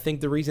chemistry, I think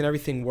the reason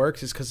everything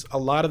works is because a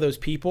lot of those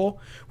people,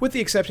 with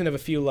the exception of a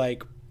few,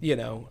 like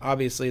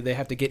obviously they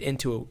have to get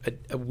into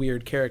a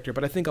weird character,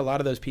 but I think a lot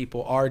of those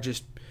people are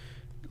just.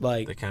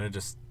 Like they kind of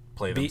just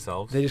play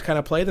themselves. They just kind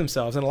of play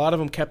themselves, and a lot of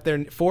them kept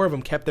 4 of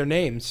them kept their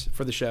names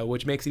for the show,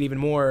 which makes it even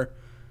more,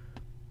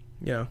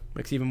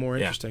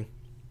 interesting.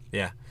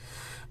 Yeah,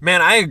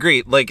 man, I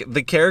agree. Like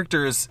the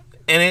characters,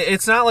 and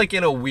it's not like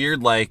in a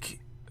weird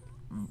like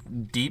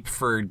deep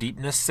for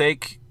deepness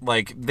sake.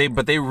 Like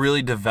they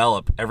really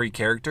develop every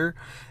character,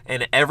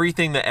 and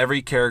everything that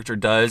every character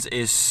does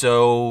is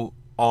so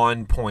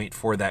on point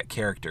for that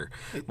character.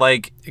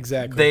 Like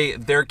exactly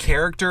their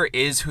character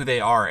is who they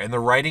are, and the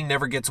writing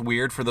never gets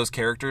weird for those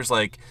characters.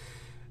 Like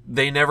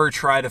they never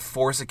try to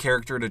force a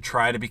character to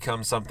try to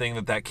become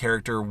something that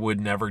character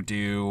would never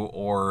do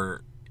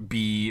or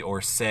be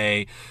or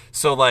say.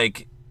 So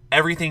like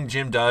everything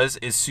Jim does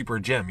is super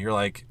Jim. You're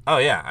like, oh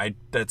yeah,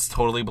 that's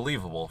totally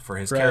believable for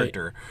his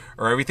character.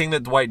 Or everything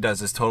that Dwight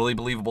does is totally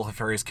believable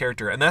for his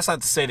character. And that's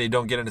not to say they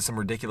don't get into some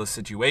ridiculous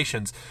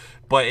situations,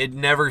 but it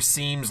never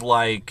seems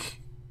like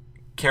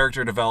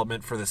character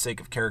development for the sake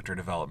of character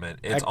development.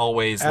 It's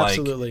always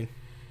absolutely.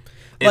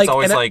 It's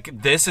always like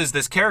this is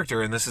this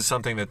character and this is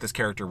something that this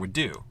character would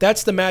do.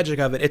 That's the magic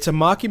of it. It's a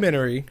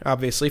mockumentary,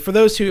 obviously. For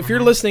those who, if you're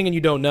listening and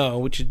you don't know,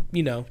 which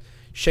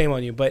shame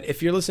on you, but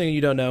if you're listening and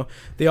you don't know,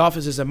 The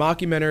Office is a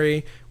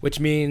mockumentary, which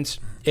means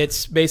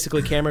it's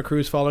basically camera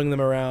crews following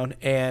them around,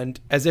 and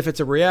as if it's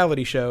a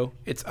reality show.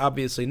 It's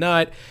obviously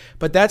not,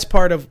 but that's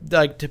part of,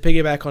 like, to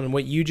piggyback on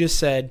what you just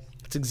said,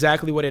 it's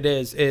exactly what it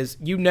is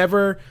you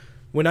never.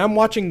 When I'm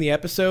watching the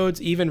episodes,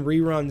 even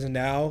reruns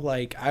now,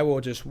 like I will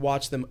just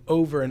watch them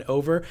over and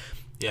over.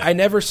 Yeah. I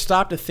never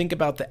stop to think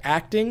about the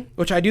acting,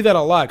 which I do that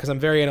a lot because I'm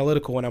very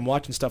analytical when I'm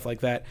watching stuff like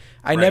that.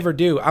 I never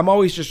do. I'm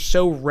always just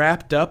so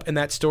wrapped up in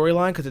that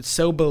storyline because it's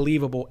so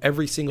believable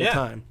every single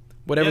time,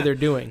 whatever they're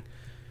doing.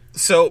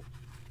 So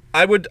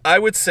I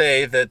would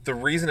say that the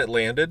reason it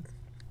landed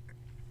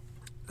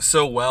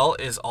so well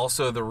is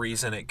also the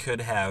reason it could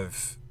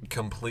have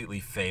completely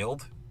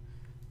failed.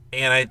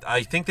 And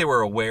I think they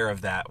were aware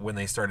of that when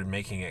they started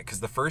making it,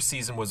 because the first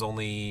season was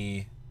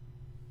only...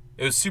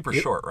 It was super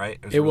short, right?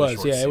 It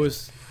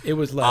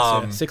was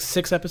less.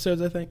 Six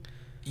episodes, I think.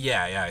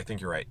 Yeah, I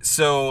think you're right.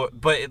 So,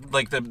 but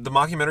the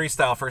mockumentary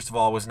style, first of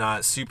all, was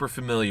not super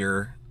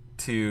familiar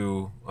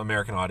to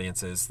American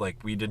audiences. Like,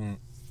 we didn't...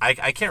 I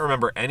can't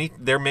remember any...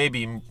 There may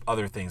be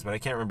other things, but I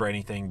can't remember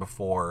anything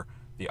before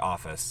The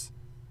Office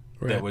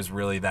that was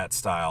really that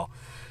style.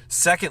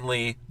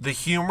 Secondly, the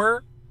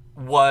humor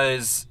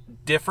was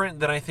different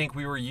than I think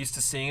we were used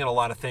to seeing in a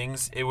lot of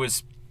things.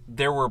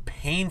 There were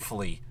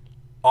painfully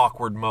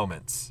awkward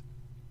moments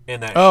in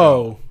that show.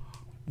 Oh,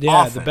 yeah,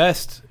 often.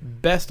 The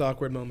best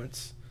awkward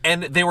moments.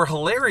 And they were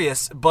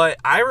hilarious, but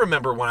I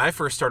remember when I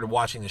first started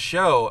watching the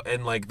show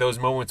and like those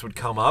moments would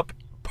come up,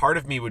 part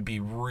of me would be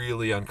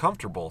really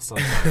uncomfortable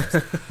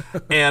sometimes.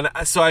 And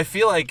so I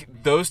feel like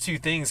those two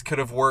things could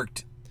have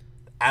worked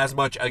as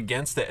much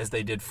against it as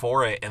they did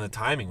for it, and the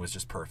timing was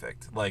just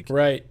perfect. Like,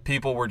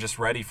 people were just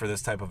ready for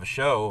this type of a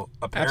show,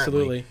 apparently.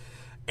 Absolutely.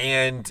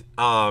 And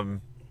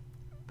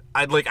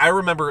I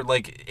remember,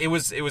 like, it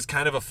was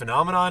kind of a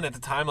phenomenon at the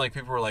time. Like,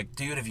 people were like,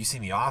 dude, have you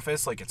seen The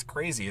Office? Like, it's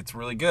crazy. It's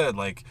really good.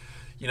 Like,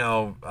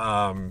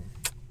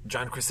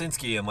 John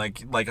Krasinski and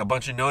like a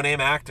bunch of no-name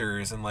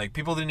actors, and like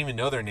people didn't even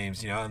know their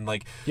names, and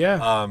like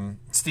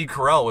Steve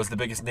Carell was the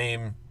biggest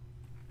name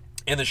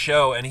in the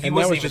show, and he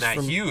wasn't even that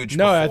huge.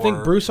 No, before. I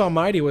think Bruce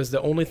Almighty was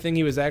the only thing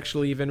he was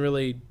actually even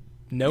really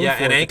known for. Yeah,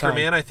 and at the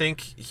Anchorman, time. I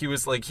think he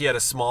was like he had a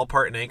small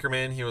part in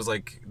Anchorman. He was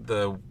like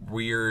the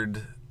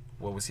weird.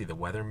 What was he? The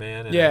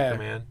weatherman in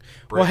Anchorman.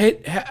 Well,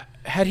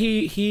 had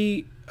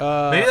he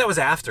maybe that was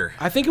after.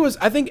 I think it was.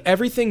 I think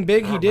everything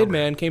big he did,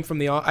 man, came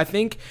from I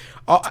think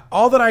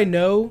all that I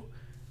know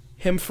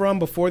him from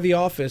before The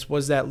Office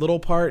was that little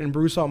part in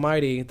Bruce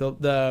Almighty, the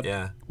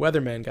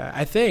weatherman guy.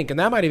 I think, and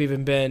that might have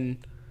even been.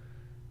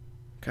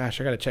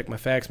 Gosh, I gotta check my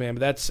facts, man. But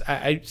that's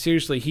I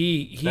seriously,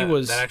 he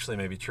was. That actually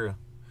may be true.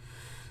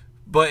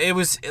 But it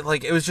was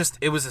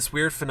this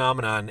weird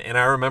phenomenon, and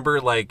I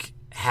remember like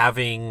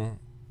having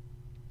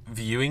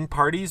viewing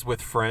parties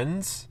with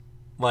friends.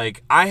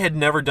 Like, I had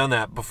never done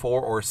that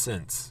before or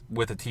since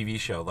with a TV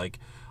show. Like,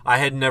 I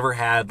had never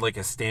had like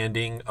a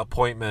standing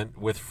appointment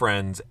with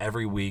friends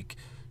every week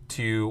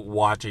to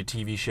watch a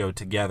TV show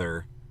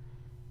together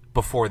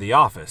before The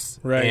Office.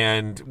 Right.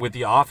 And with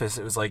The Office,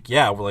 it was like,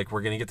 we're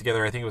going to get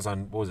together. I think it was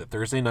on, what was it,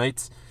 Thursday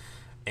nights?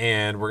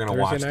 And we're going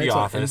to watch The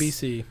Office. On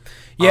NBC.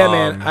 Yeah,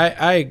 man.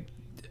 I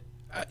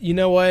you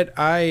know what?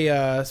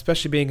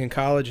 Especially being in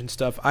college and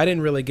stuff, I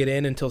didn't really get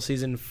in until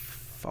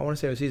I want to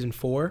say it was season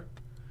 4.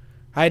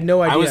 I had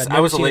no idea. I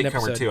was a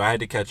latecomer too. I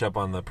had to catch up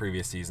on the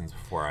previous seasons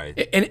before I.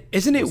 And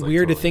isn't it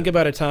weird to think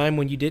about a time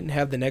when you didn't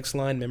have the next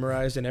line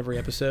memorized in every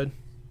episode?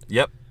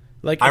 Yep.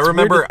 Like I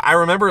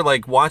remember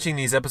like watching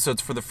these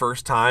episodes for the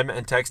first time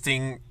and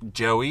texting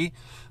Joey,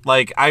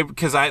 like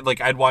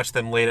I'd watch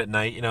them late at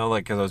night,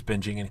 like because I was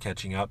binging and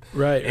catching up.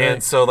 Right.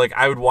 And so like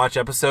I would watch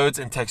episodes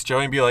and text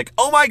Joey and be like,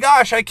 "Oh my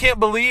gosh, I can't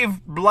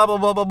believe blah blah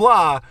blah blah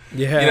blah."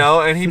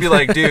 Yeah. And he'd be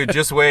like, "Dude,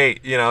 just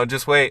wait,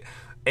 just wait."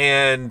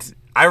 And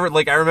I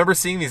remember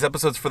seeing these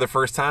episodes for the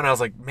first time, and I was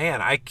like,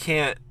 "Man, I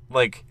can't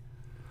like."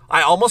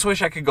 I almost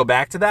wish I could go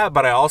back to that,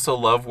 but I also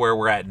love where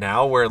we're at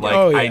now, where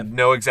like I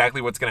know exactly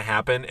what's going to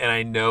happen, and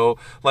I know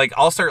like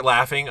I'll start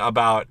laughing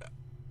about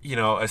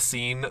a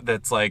scene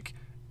that's like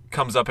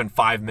comes up in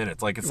 5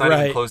 minutes, like it's not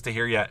even close to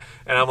here yet,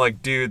 and I'm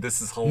like, dude,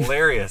 this is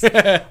hilarious. You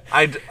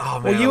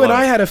and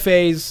I had a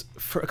phase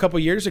for a couple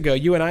years ago.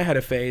 You and I had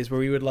a phase where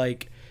we would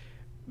like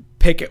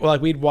pick it,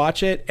 like we'd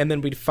watch it, and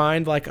then we'd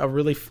find like a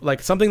really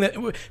like something that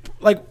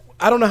like.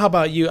 I don't know how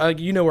about you.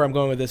 You know where I'm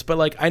going with this, but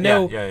like I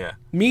know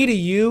me to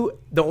you,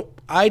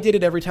 I did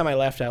it every time I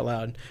laughed out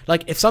loud.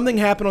 Like if something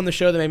happened on the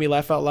show that made me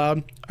laugh out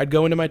loud, I'd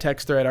go into my our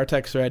text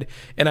thread,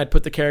 and I'd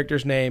put the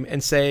character's name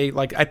and say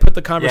like I'd put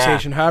the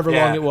conversation however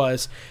long it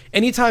was.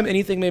 Anytime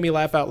anything made me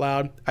laugh out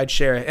loud, I'd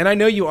share it. And I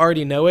know you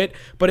already know it,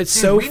 but it's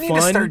so fun. We need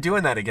to start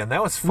doing that again.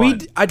 That was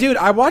fun.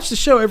 I watch the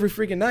show every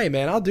freaking night,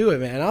 man. I'll do it,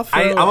 man.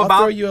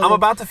 I'm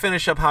about to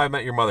finish up How I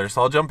Met Your Mother,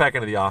 so I'll jump back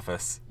into The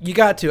Office. You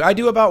got to. I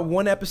do about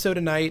one episode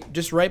a night,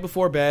 just right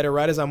before bed or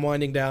right as I'm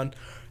winding down.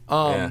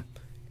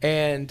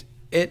 And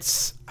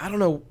it's I don't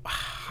know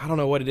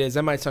what it is.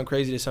 That might sound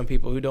crazy to some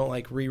people who don't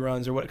like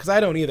reruns or what, because I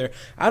don't either.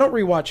 I don't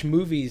rewatch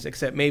movies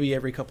except maybe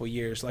every couple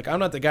years. Like I'm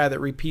not the guy that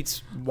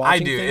repeats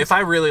watching things. If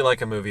I really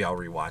like a movie, I'll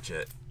rewatch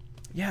it.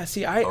 Yeah,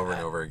 see, over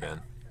and over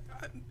again.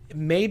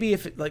 Maybe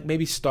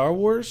maybe Star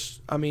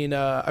Wars.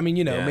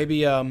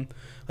 Maybe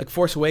like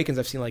Force Awakens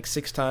I've seen like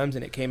 6 times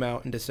and it came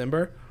out in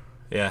December.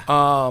 Yeah.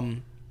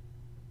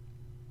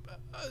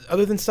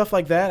 Other than stuff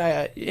like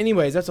that,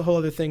 anyways, that's a whole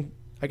other thing,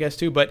 I guess,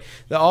 too. But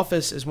The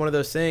Office is one of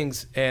those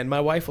things, and my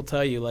wife will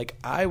tell you, like,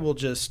 I will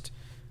just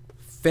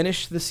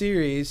finish the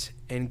series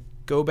and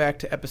go back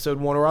to episode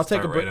 1, or I'll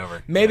take a break.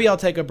 Maybe I'll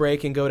take a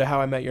break and go to How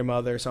I Met Your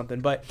Mother or something.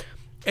 But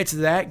it's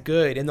that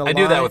good. I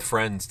do that with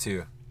Friends,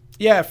 too.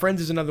 Yeah,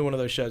 Friends is another one of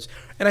those shows.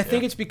 And I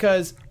think it's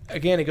because,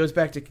 again, it goes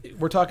back to,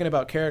 we're talking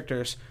about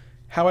characters.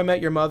 How I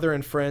Met Your Mother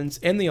and Friends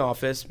and The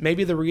Office,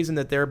 maybe the reason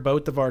that they're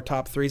both of our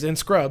top 3s, and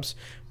Scrubs,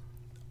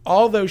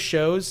 all those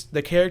shows,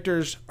 the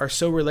characters are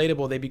so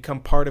relatable, they become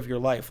part of your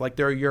life. Like,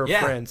 they're your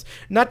friends.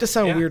 Not to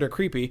sound weird or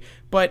creepy,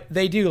 but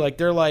they do. Like,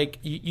 they're like,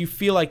 you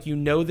feel like you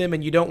know them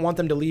and you don't want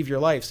them to leave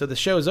your life. So the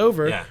show's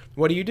over. Yeah.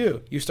 What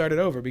do? You start it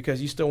over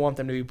because you still want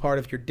them to be part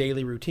of your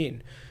daily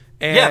routine.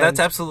 And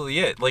that's absolutely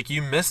it. Like,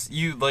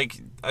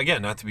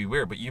 again, not to be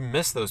weird, but you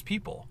miss those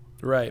people.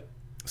 Right.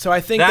 So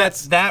I think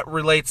that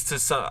relates to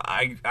some.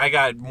 I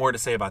got more to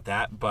say about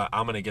that, but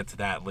I'm going to get to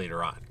that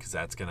later on because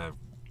that's going to.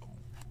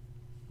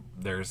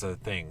 There's a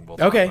thing we'll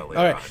talk about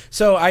later on.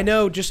 So I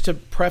know, just to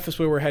preface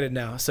where we're headed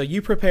now. So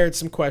you prepared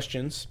some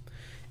questions,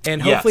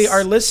 and hopefully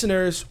our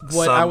listeners,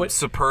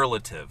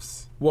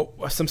 superlatives.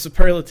 Some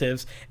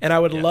superlatives, and I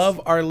would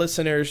love our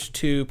listeners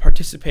to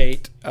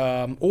participate.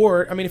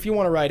 Or if you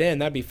want to write in,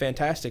 that'd be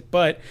fantastic.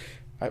 But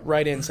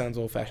write in sounds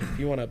old-fashioned. If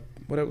you want to,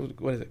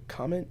 what is it?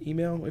 Comment,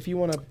 email. If you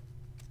want to.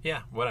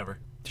 Yeah, whatever.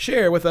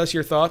 Share with us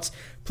your thoughts,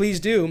 please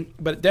do.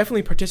 But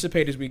definitely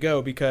participate as we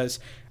go, because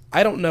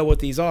I don't know what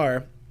these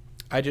are.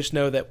 I just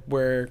know that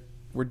we're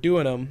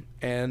doing them,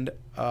 and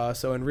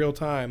so in real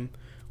time,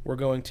 we're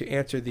going to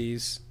answer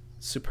these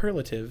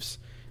superlatives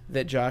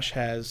that Josh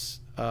has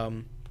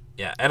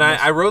Yeah, and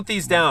I wrote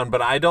these down,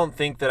 but I don't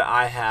think that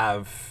I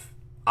have,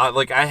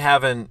 I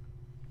haven't,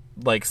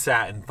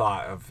 sat and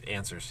thought of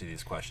answers to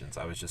these questions.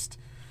 I was just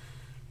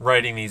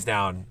writing these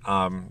down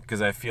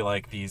because I feel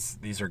like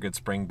these are good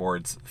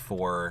springboards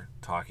for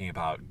talking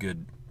about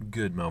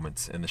good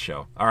moments in the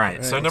show. All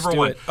right, so number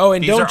one. Oh,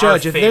 and don't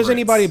judge. If there's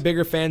anybody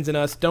bigger fans than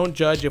us, don't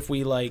judge if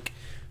we,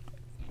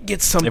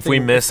 get something. If we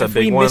miss a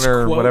big one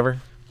or whatever.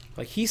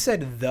 Like, he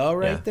said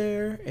right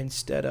there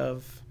instead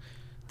of...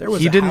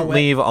 He didn't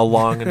leave a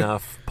long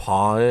enough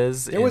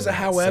pause. There was a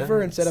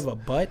however instead of a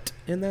but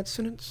in that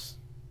sentence.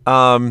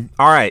 All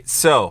right,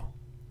 so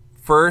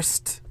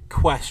first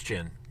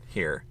question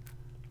here.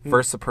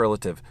 First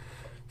superlative.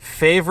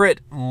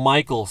 Favorite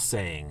Michael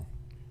saying.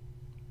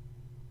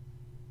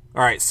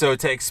 All right, so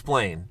to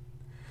explain,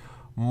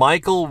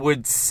 Michael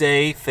would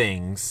say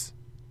things.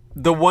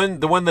 The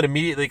one that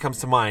immediately comes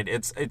to mind,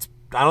 it's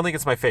I don't think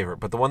it's my favorite,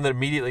 but the one that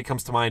immediately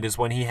comes to mind is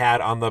when he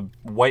had on the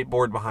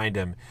whiteboard behind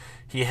him,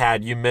 he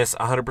had, you miss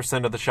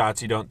 100% of the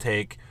shots you don't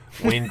take,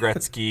 Wayne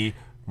Gretzky,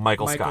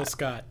 Michael Scott.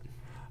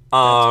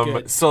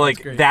 So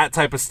that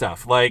type of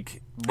stuff,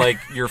 like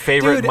your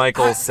favorite Dude,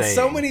 Michael saying.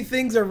 So many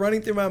things are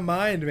running through my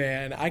mind,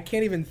 man. I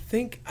can't even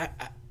think.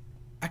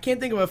 I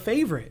can't think of a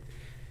favorite.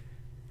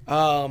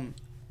 I'm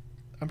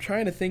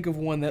trying to think of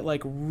one that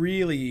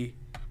really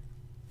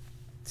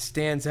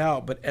stands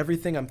out, but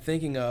everything I'm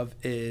thinking of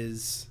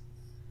is,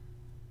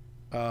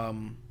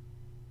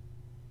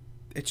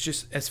 it's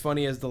just as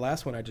funny as the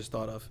last one I just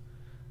thought of.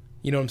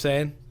 You know what I'm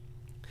saying?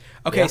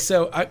 Okay,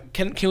 so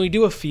can we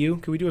do a few?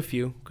 Can we do a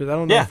few? Because I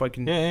don't know if I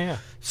can. Yeah.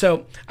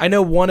 So I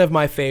know one of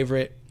my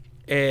favorite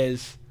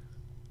is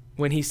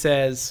when he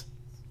says,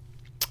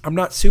 "I'm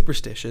not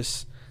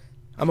superstitious.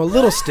 I'm a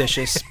little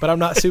stitious, but I'm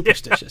not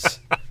superstitious."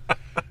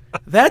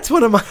 That's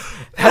one of my.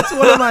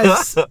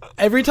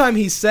 Every time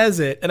he says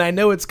it, and I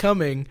know it's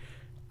coming,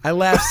 I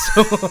laugh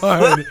so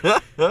hard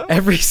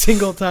every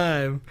single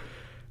time.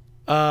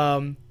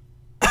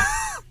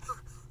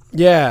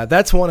 Yeah,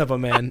 that's one of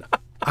them, man.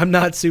 I'm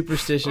not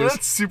superstitious. I'm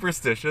not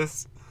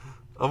superstitious.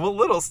 I'm a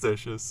little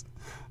stitious.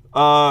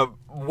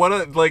 One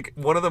of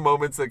the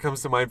moments that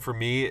comes to mind for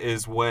me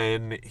is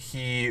when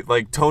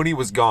Tony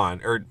was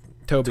gone, or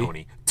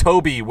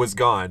Toby was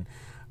gone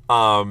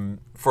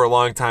for a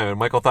long time, and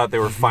Michael thought they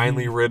were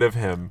finally rid of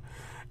him,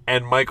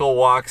 and Michael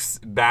walks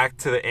back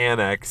to the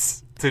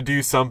annex to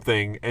do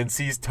something and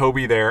sees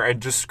Toby there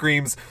and just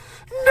screams,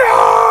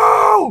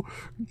 "No!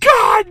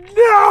 God,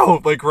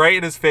 no!" right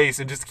in his face,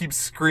 and just keeps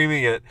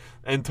screaming it,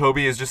 and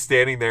Toby is just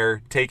standing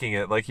there taking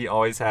it like he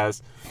always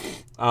has.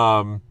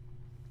 I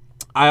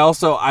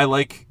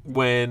like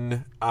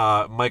when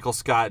Michael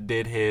Scott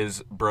did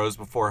his Bros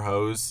Before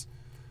Hoes.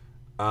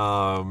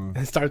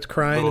 And starts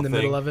crying in the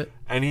middle of it.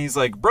 And he's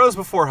like, bros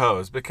before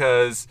hoes,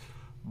 because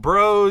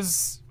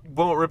bros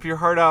won't rip your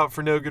heart out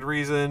for no good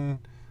reason.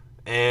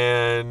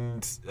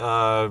 And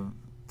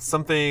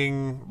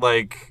something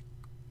like,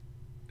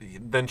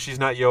 then she's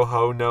not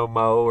yo-ho, no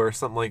mo, or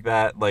something like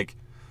that. Man,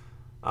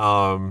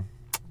 now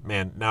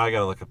I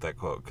gotta look up that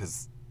quote,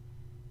 because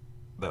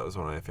that was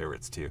one of my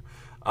favorites too.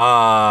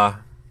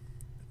 Man,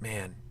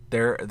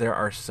 there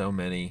are so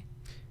many.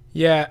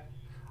 Yeah.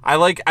 I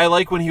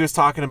like when he was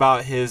talking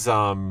about his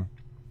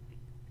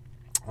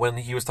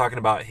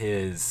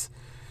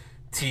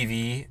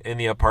TV in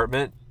the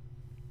apartment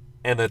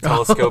and the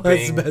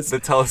telescoping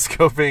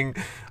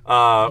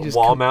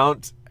wall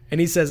mount. And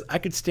he says, "I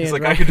could stand." He's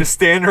like, I could just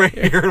stand right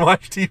here and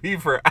watch TV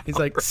for hours. He's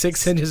like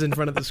 6 inches in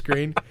front of the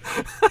screen.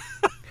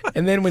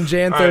 And then when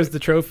Jan throws the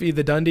trophy,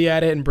 the Dundee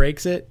at it and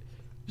breaks it,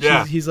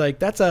 he's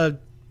like, I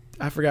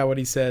forgot what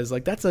he says.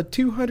 That's a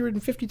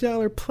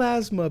 $250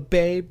 plasma,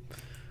 babe.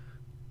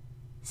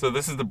 So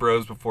this is the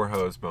Bros Before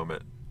Hoes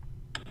moment.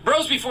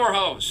 Bros Before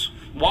Hoes.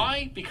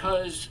 Why?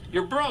 Because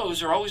your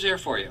bros are always there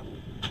for you.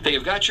 They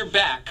have got your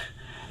back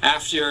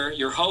after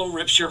your hoe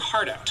rips your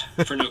heart out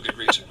for no good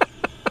reason.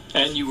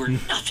 And you were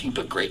nothing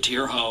but great to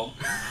your hoe.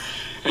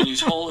 And you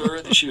told her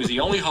that she was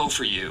the only hoe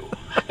for you.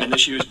 And that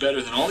she was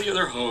better than all the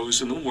other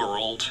hoes in the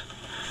world.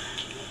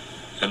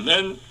 And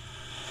then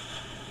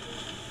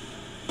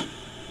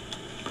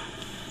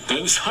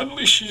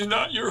suddenly she's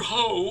not your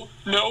hoe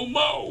no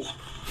mo.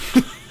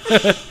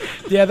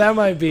 Yeah,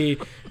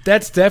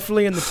 that's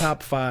definitely in the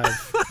top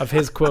 5 of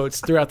his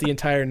quotes throughout the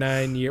entire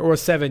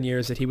 7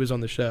 years that he was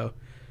on the show.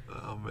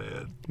 Oh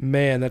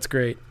man, that's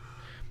great.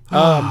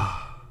 All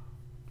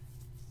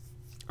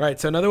right,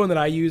 so another one that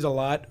I use a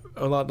lot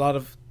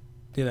of,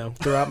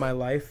 throughout my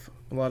life,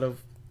 a lot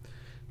of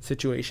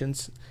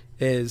situations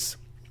is,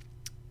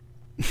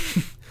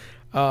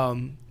 I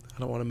don't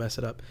want to mess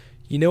it up.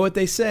 You know what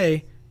they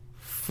say?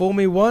 Fool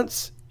me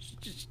once,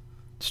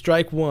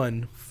 strike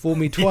one. Fool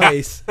me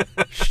twice,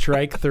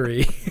 strike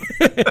 3.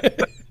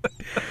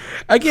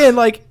 Again,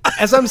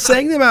 as I'm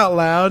saying them out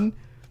loud,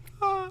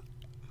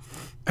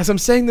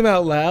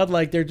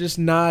 they're just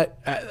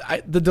not.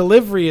 The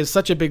delivery is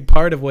such a big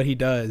part of what he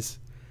does.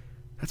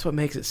 That's what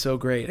makes it so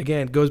great.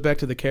 Again, it goes back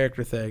to the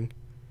character thing.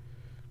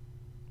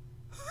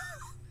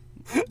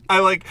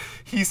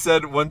 he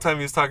said one time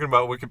he was talking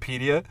about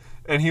Wikipedia,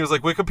 and he was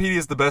like, Wikipedia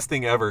is the best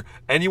thing ever.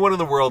 Anyone in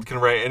the world can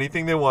write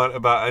anything they want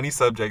about any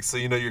subject, so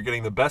you know you're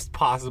getting the best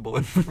possible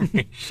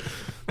information.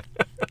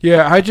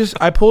 Yeah,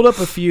 I pulled up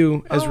a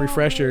few as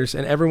refreshers,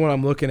 and everyone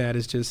I'm looking at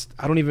is just,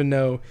 I don't even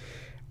know.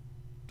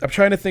 I'm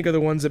trying to think of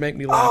the ones that make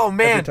me laugh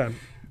every time.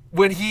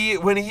 When he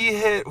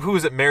hit, who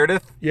was it,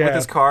 Meredith? Yeah. With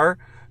his car?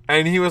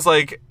 And he was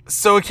like,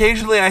 so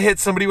occasionally I hit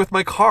somebody with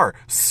my car.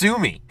 Sue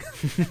me.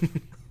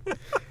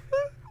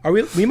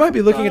 We might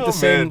be looking at the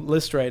same man.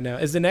 list right now.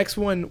 Is the next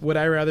one, would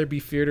I rather be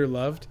feared or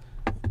loved?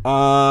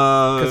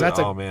 I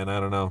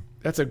don't know.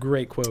 That's a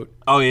great quote.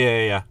 Oh,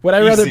 yeah. Would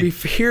I rather Easy. be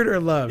feared or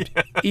loved?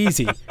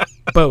 Easy.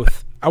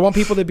 Both. I want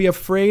people to be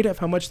afraid of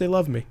how much they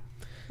love me.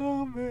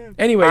 Oh, man.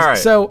 Anyways, All right.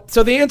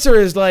 so the answer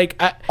is like...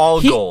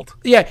 Gold.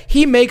 Yeah,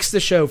 he makes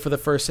the show for the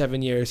first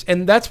 7 years.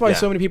 And that's why Yeah.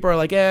 so many people are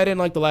like, I didn't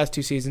like the last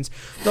 2 seasons.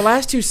 The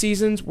last 2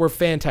 seasons were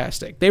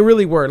fantastic. They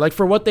really were. Like,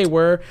 for what they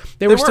were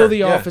still The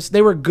yeah. Office.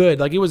 They were good.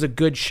 Like, it was a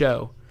good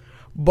show.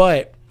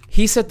 But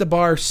he set the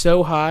bar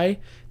so high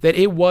that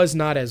it was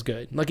not as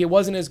good. Like, it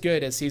wasn't as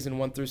good as season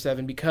 1 through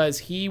 7 because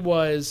he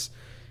was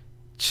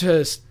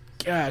just...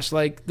 Gosh,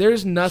 like,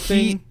 there's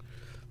nothing...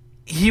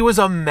 He was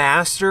a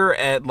master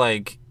at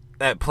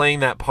playing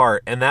that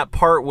part, and that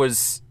part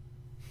was,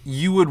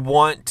 you would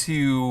want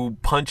to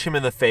punch him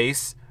in the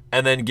face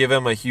and then give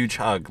him a huge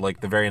hug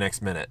like the very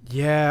next minute.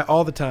 Yeah,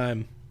 all the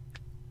time.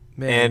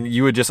 Man. And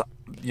you would just,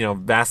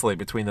 vacillate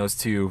between those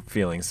two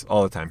feelings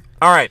all the time.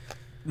 All right,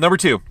 number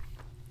 2.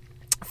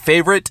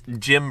 Favorite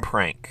Jim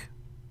prank.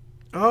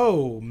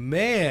 Oh,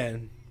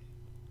 man.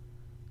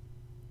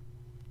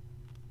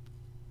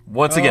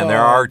 Once again,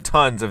 there are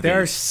tons of There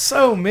are these.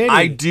 so many.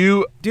 I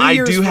do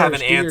yours have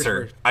first. an Do yours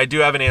answer. first. I do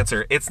have an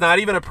answer. It's not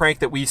even a prank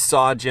that we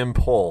saw Jim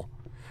pull.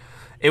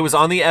 It was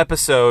on the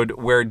episode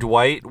where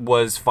Dwight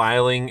was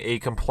filing a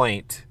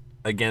complaint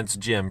against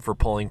Jim for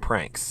pulling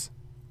pranks.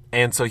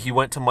 And so he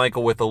went to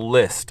Michael with a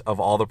list of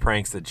all the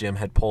pranks that Jim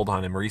had pulled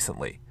on him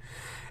recently.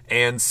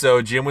 And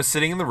so Jim was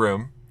sitting in the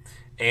room,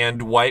 and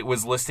Dwight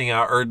was listing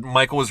out, or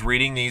Michael was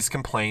reading these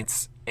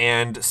complaints.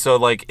 And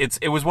so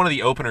it was one of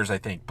the openers, I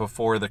think,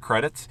 before the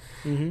credits.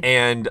 Mm-hmm.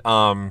 And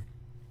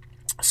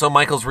so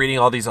Michael's reading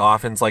all these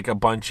off, and it's like a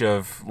bunch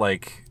of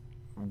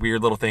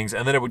weird little things,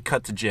 and then it would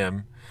cut to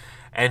Jim,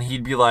 and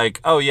he'd be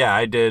like, oh yeah,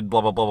 I did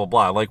blah blah blah blah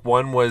blah. Like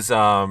one was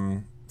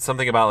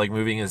something about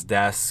moving his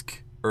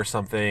desk or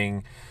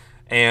something.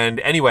 And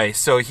anyway,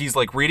 so he's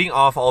reading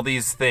off all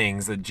these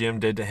things that Jim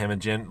did to him,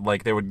 and Jim,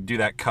 they would do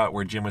that cut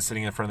where Jim was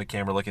sitting in front of the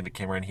camera looking at the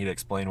camera, and he'd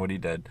explain what he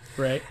did.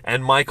 Right.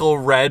 And Michael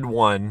read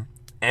one,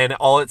 and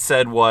all it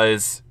said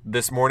was,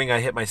 "This morning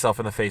I hit myself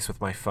in the face with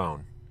my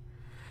phone."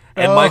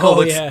 And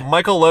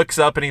Michael looks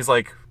up, and he's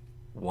like,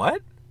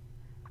 "What?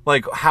 Why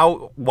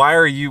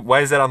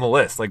is that on the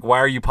list? Why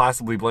are you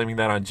possibly blaming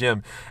that on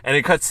Jim?" And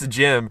it cuts to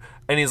Jim,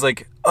 and he's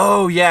like,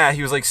 "Oh yeah."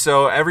 He was like,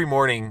 "So every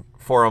morning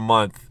for a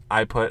month,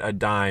 I put a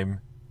dime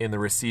in the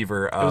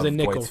receiver of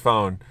Dwight's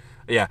phone."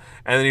 Yeah.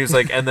 And then he was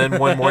like, "And then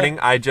one morning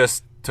I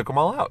just took them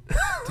all out."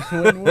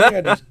 One morning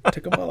I just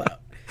took them all out.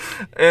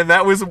 And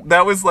that was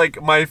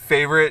my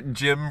favorite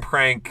Jim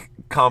prank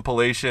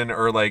compilation,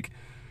 or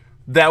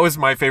that was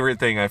my favorite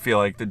thing, I feel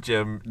like, that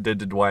Jim did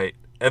to Dwight.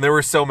 And there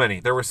were so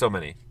many.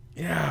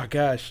 Yeah,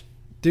 gosh.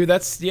 Dude,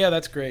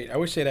 that's great. I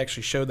wish they'd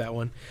actually showed that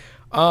one.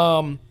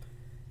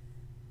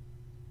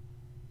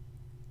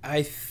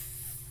 I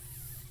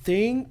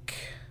think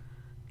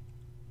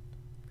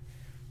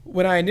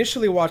when I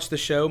initially watched the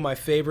show, my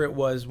favorite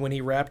was when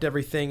he wrapped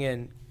everything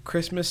in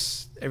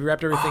Christmas. He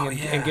wrapped everything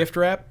in gift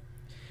wrap.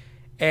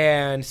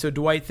 And so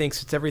Dwight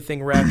thinks it's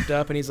everything wrapped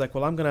up, and he's like,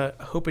 well, I'm going to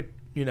hope it,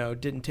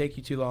 didn't take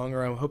you too long,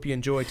 or I hope you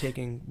enjoy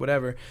taking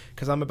whatever,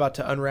 because I'm about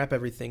to unwrap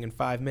everything in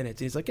 5 minutes.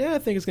 And he's like, yeah, I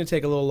think it's going to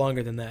take a little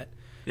longer than that.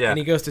 Yeah. And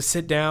he goes to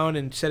sit down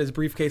and set his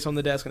briefcase on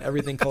the desk, and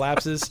everything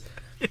collapses.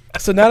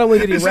 So not only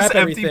did he wrap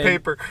everything, empty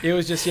paper. It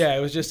was just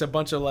a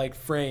bunch of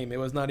frame. It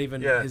was not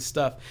even his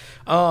stuff.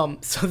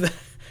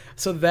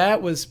 So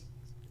that was,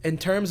 in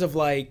terms of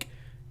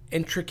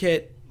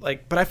intricate,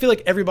 but I feel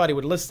like everybody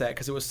would list that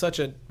because it was such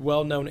a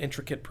well-known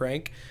intricate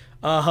prank.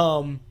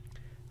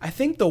 I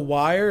think The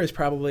Wire is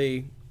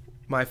probably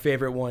my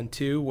favorite one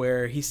too,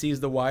 where he sees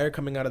the wire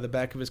coming out of the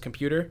back of his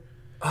computer.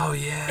 Oh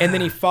yeah. And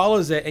then he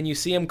follows it, and you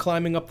see him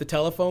climbing up the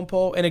telephone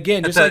pole. And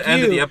again, just at like the end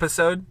you, of the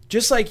episode.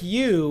 Just like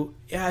you,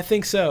 yeah, I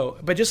think so.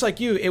 But just like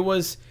you, it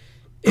wasn't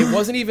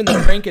even the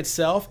prank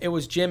itself. It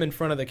was Jim in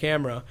front of the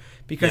camera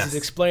because he's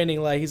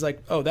explaining, he's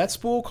like, oh, that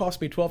spool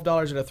cost me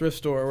 $12 at a thrift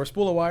store, or a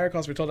spool of wire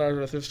cost me $12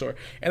 at a thrift store.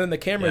 And then the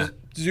camera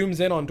zooms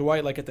in on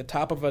Dwight at the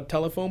top of a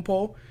telephone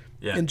pole.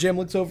 Yeah. And Jim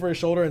looks over his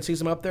shoulder and sees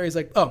him up there. He's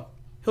like, oh,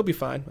 he'll be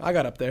fine. I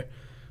got up there.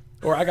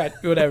 Or I got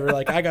whatever.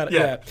 I got it.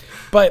 Yeah.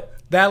 But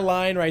that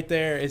line right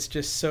there is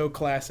just so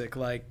classic.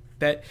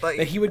 That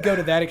he would go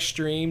to that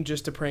extreme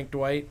just to prank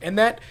Dwight. And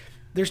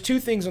there's two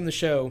things on the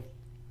show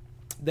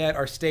that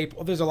are staple.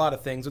 Well, there's a lot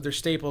of things, but they're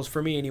staples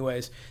for me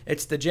anyways.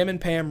 It's the Jim and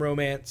Pam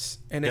romance,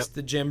 and it's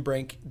the Jim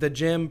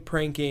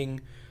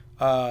pranking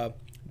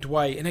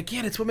Dwight. And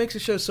again, it's what makes the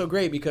show so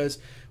great, because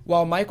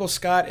while Michael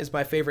Scott is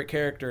my favorite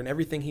character and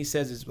everything he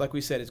says is, like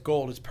we said, is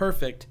gold, is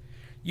perfect,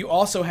 you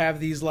also have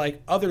these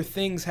like other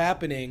things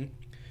happening,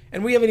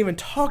 and we haven't even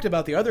talked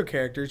about the other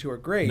characters who are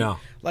great. No.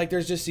 Like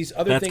there's just these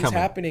other things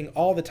happening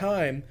all the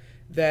time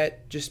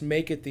that just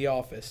make it The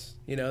Office.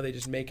 You know, they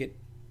just make it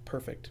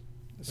perfect.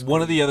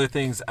 One of the other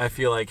things I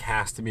feel like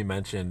has to be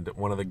mentioned,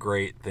 one of the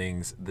great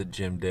things that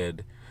Jim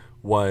did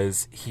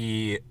was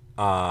he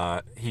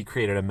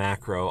created a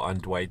macro on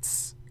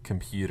Dwight's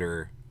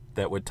computer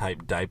that would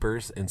type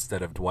diapers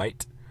instead of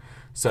Dwight.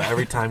 So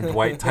every time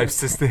Dwight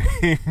types his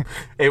name,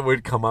 it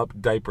would come up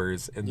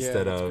diapers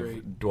instead of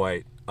great.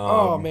 Dwight.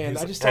 Oh man,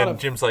 I just thought of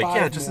Jim's like,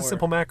 five just more. a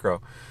simple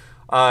macro.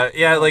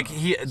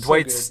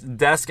 Dwight's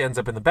desk ends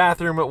up in the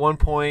bathroom at one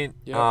point.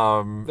 Yep.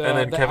 And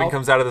then Kevin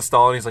comes out of the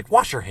stall and he's like,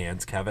 "Wash your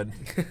hands, Kevin."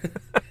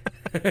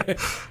 The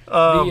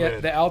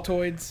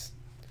Altoids.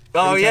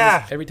 Oh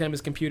yeah. Every time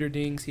his computer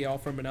dings, he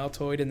from an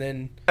Altoid, and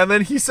then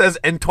he says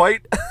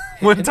 "Entwite"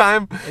 one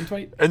time.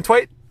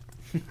 Entwite.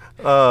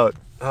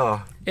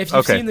 If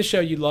you've seen the show,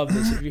 you love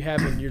this. If you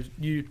haven't, you've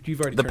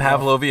already the turned it off.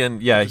 Pavlovian.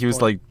 Yeah, he was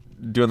point.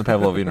 like doing the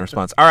Pavlovian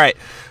response. All right.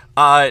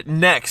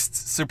 Next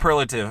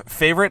superlative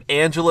favorite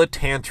Angela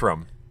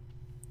tantrum.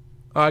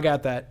 Oh, I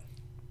got that.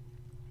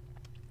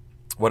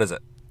 What is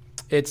it?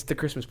 It's the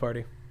Christmas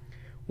party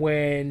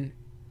when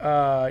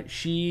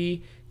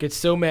she gets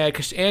so mad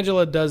because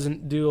Angela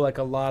doesn't do like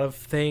a lot of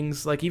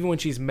things. Like even when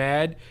she's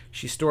mad,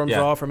 she storms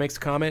off or makes a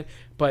comment,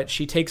 but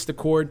she takes the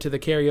cord to the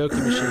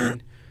karaoke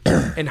machine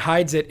and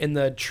hides it in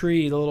the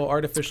tree, the little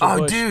artificial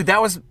bush. Oh, dude,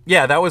 that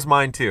was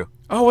mine too.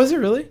 Oh, was it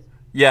really?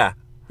 Yeah.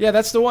 Yeah,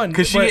 that's the one.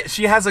 Because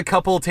she has a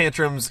couple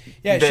tantrums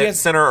that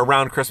center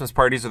around Christmas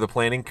parties or the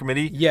planning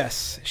committee.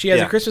 Yes. She has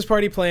a Christmas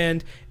party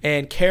planned,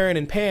 and Karen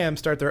and Pam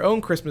start their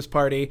own Christmas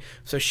party.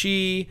 So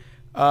they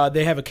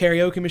have a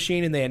karaoke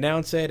machine, and they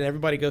announce it, and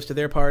everybody goes to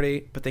their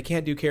party, but they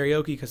can't do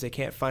karaoke because they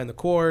can't find the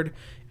cord.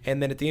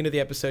 And then at the end of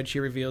the episode,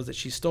 she reveals that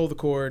she stole the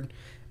cord,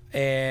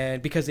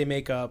 and because they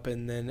make up.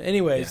 And then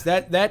anyways,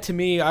 that to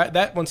me,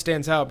 that one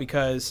stands out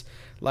because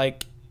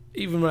like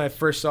even when I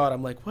first saw it,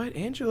 I'm like, what?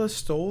 Angela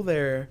stole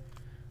their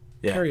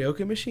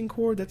karaoke machine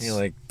cord? That's you're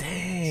like,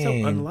 dang, so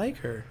unlike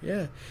her.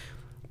 Yeah,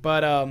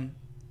 but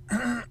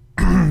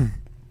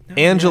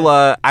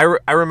Angela, I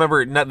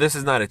remember. This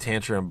is not a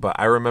tantrum, but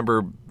I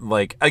remember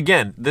like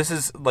again, this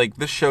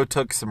show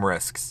took some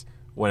risks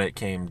when it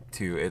came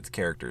to its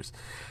characters,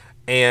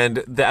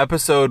 and the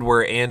episode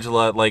where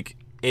Angela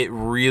it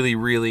really,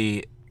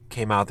 really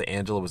came out that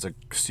Angela was a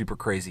super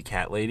crazy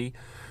cat lady.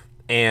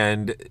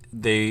 And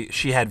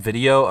she had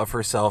video of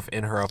herself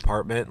in her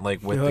apartment,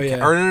 like with the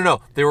cat. Or no,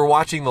 they were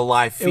watching the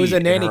live feed. It was a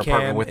nanny in her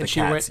apartment cam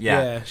with the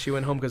cats. She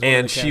went home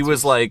because she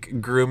was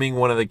like grooming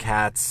one of the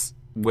cats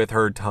with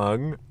her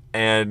tongue,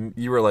 and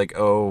you were like,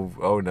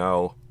 oh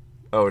no,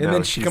 and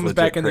then she comes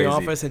back in the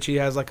office and she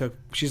has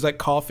she's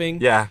coughing.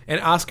 Yeah. And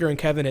Oscar and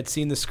Kevin had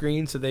seen the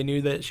screen, so they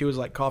knew that she was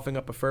like coughing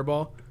up a fur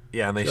ball.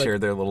 Yeah, and they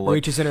shared their little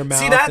reaches in her mouth.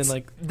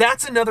 See,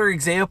 that's another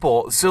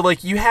example. So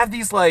you have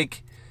these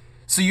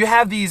So you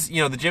have these,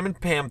 the Jim and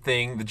Pam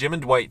thing, the Jim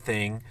and Dwight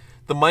thing,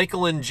 the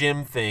Michael and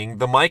Jim thing,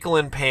 the Michael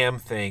and Pam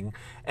thing,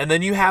 and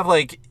then you have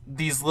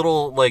these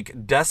little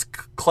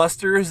desk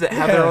clusters that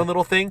have their own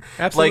little thing.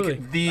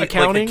 Absolutely. The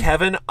accounting. The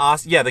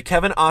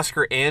Kevin,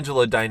 Oscar,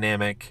 Angela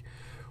dynamic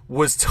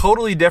was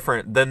totally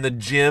different than the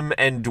Jim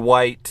and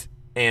Dwight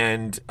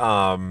and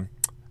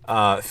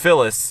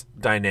Phyllis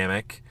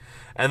dynamic.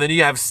 And then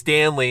you have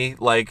Stanley,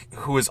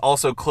 who is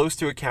also close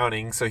to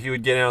accounting, so he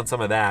would get in on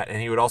some of that,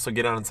 and he would also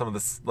get on some of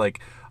this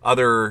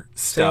other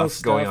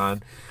stuff going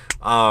on.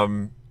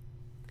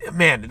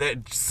 Man,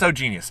 that's so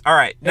genius. All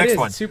right, next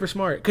one. It's super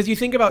smart because you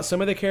think about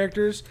some of the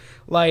characters,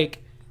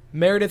 like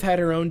Meredith had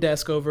her own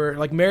desk over.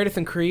 Like Meredith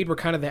and Creed were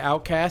kind of the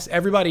outcasts.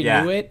 Everybody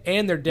knew it,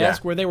 and their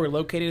desk where they were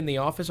located in the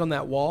office on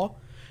that wall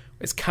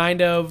is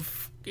kind of.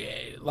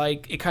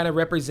 It kind of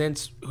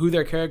represents who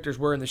their characters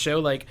were in the show.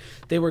 Like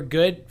they were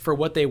good for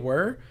what they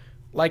were.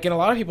 And a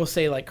lot of people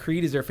say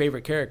Creed is their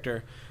favorite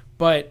character,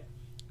 but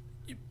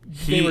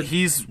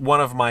he's one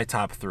of my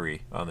top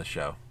 3 on the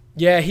show.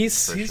 Yeah,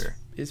 he's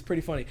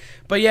pretty funny.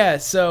 But yeah,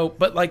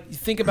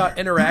 think about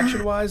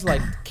interaction wise,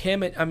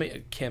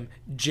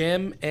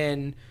 Jim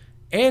and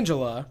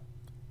Angela.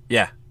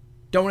 Yeah.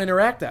 Don't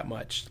interact that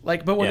much.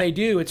 But when they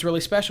do, it's really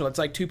special. It's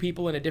like 2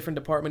 people in a different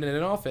department in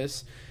an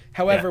office.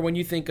 However, when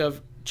you think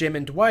of Jim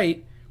and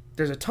Dwight,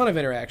 there's a ton of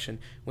interaction.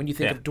 When you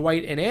think of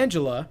Dwight and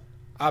Angela,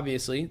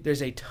 obviously,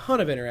 there's a ton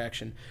of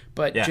interaction.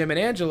 But Jim and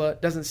Angela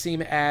doesn't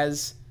seem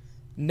as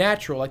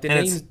natural. The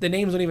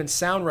names don't even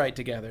sound right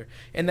together.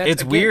 And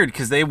that's weird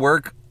because they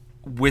work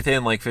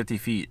within 50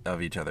 feet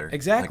of each other.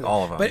 Exactly.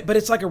 All of them. But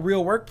it's like a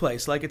real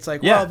workplace.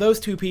 Well, those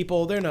 2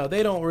 people, they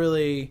don't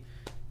really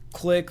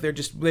click.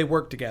 They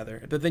work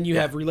together. But then you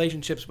have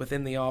relationships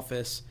within the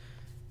office.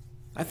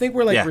 I think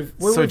we're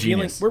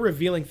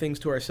revealing things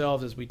to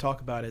ourselves as we talk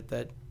about it.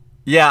 I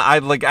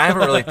haven't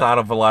really thought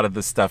of a lot of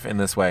this stuff in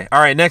this way. All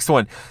right, next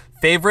one,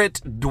 favorite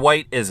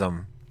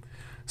Dwightism.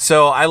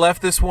 So I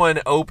left this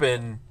one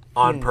open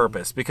on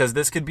purpose, because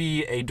this could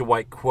be a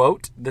Dwight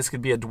quote, this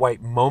could be a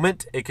Dwight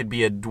moment, it could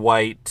be a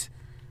Dwight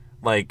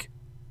like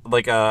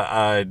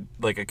a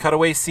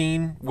cutaway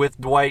scene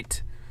with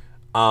Dwight,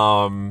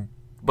 but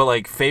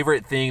like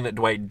favorite thing that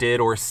Dwight did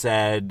or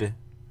said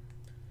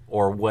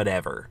or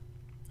whatever.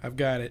 I've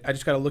got it. I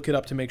just got to look it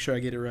up to make sure I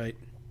get it right.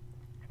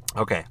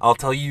 Okay, I'll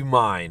tell you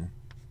mine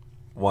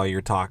while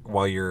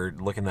you're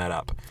looking that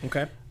up.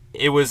 Okay.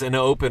 It was an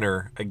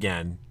opener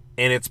again,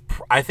 and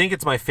I think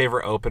it's my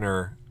favorite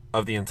opener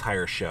of the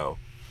entire show.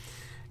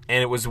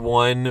 And it was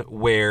one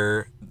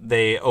where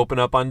they open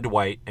up on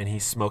Dwight and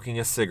he's smoking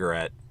a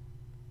cigarette,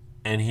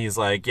 and he's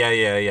like,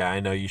 yeah, I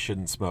know you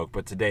shouldn't smoke,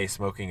 but today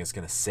smoking is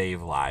going to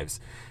save lives.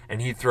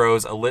 And he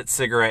throws a lit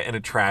cigarette in a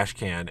trash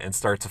can and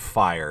starts a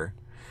fire.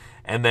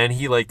 And then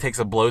he like takes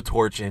a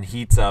blowtorch and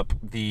heats up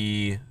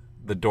the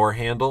door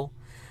handle.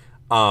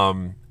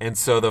 And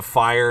so the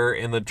fire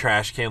in the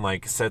trash can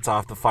like sets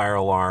off the fire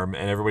alarm,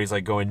 and everybody's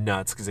like going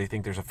nuts because they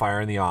think there's a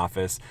fire in the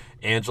office.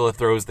 Angela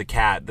throws the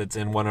cat that's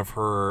in one of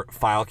her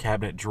file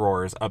cabinet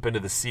drawers up into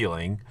the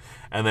ceiling,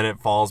 and then it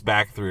falls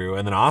back through.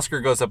 And then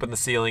Oscar goes up in the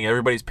ceiling.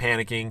 Everybody's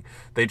panicking.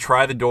 They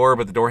try the door,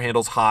 but the door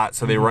handle's hot,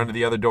 so they run to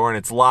the other door and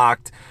it's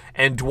locked.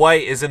 And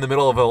Dwight is in the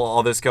middle of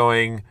all this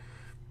going,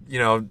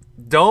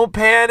 don't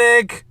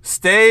panic,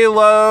 stay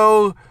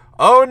low.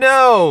 Oh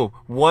no,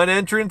 one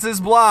entrance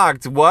is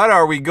blocked. What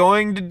are we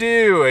going to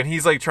do? And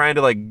he's like trying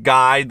to like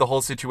guide the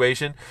whole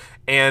situation.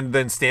 And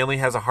then Stanley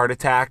has a heart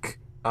attack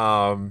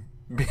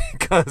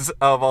because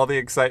of all the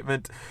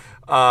excitement.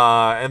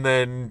 And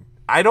then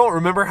I don't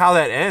remember how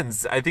that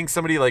ends. I think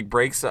somebody like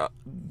breaks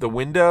the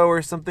window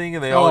or something,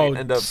 and they all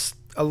end up.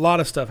 A lot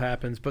of stuff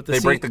happens, but they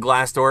break the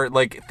glass door.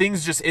 Like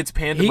things just, it's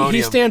pandemonium.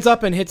 He stands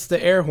up and hits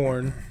the air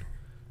horn.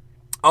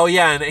 Oh,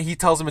 yeah, and he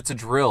tells him it's a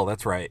drill.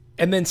 That's right.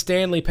 And then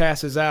Stanley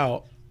passes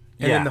out,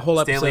 and then the whole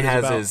episode Stanley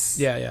has is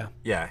about...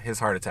 Yeah, his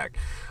heart attack.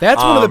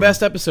 That's one of the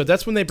best episodes.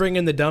 That's when they bring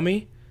in the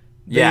dummy.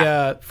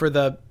 For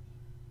the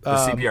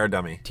CPR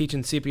dummy.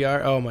 Teaching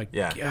CPR. Oh, my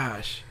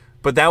gosh.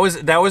 But that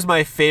was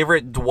my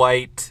favorite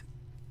Dwight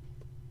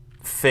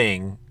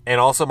thing, and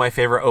also my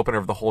favorite opener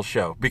of the whole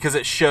show, because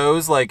it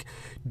shows, like,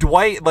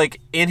 Dwight, like,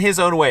 in his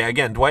own way.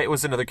 Again, Dwight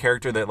was another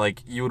character that,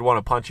 like, you would want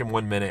to punch him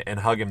 1 minute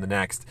and hug him the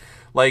next.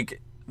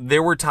 Like...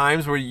 There were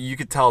times where you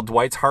could tell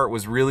Dwight's heart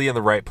was really in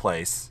the right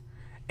place,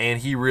 and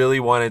he really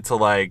wanted to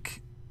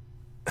like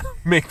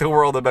make the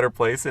world a better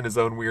place in his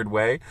own weird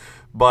way,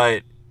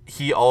 but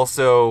he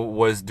also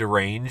was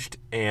deranged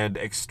and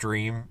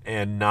extreme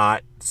and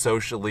not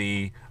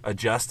socially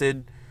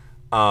adjusted,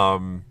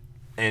 and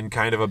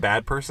kind of a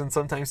bad person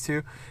sometimes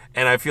too.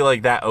 And I feel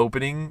like that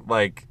opening,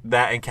 like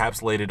that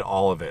encapsulated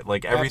all of it.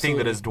 Like everything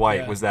that is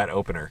Dwight was that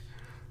opener.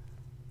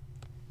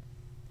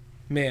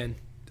 Man.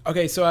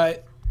 Okay, so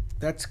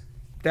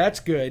That's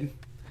good.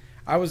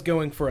 I was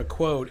going for a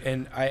quote,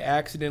 and I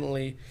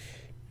accidentally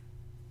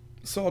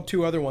saw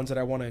two other ones that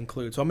I want to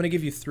include. So I'm going to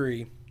give you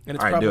three, and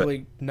it's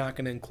probably not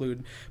going to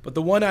include. But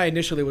the one I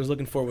initially was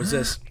looking for was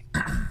this.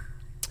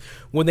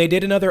 When they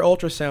did another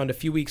ultrasound a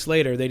few weeks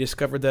later, they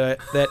discovered that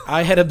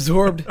I had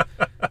absorbed...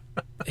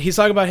 He's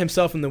talking about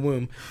himself in the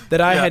womb. That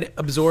I had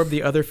absorbed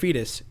the other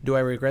fetus. Do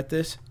I regret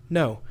this?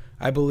 No.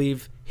 I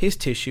believe his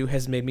tissue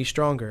has made me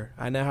stronger.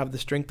 I now have the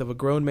strength of a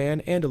grown man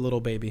and a little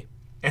baby.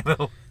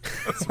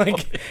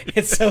 Like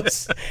it's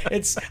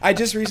I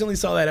just recently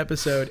saw that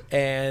episode,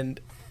 and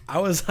I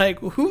was like,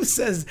 who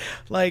says,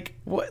 like,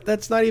 what?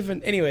 That's not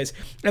even... Anyways.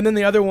 And then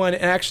the other one,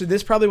 and actually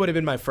this probably would have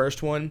been my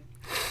first one,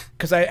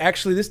 because I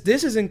actually,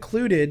 this is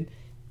included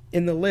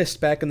in the list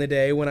back in the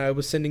day when I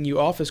was sending you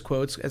Office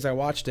quotes as I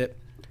watched it.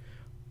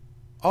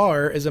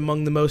 R is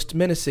among the most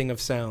menacing of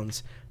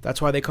sounds.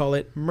 That's why they call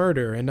it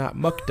murder and not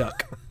muck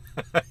duck.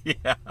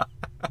 Yeah.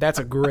 That's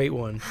a great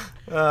one.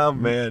 Oh,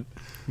 man.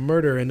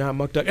 Murder and not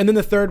muck duck. And then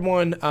the third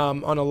one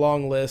on a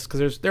long list,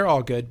 because they're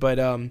all good, but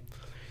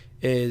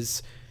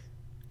is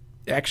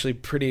actually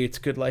it's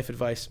good life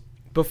advice.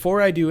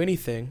 Before I do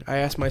anything, I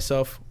ask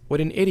myself,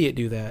 would an idiot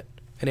do that?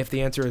 And if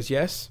the answer is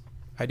yes,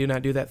 I do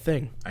not do that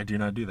thing. I do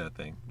not do that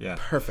thing. Yeah.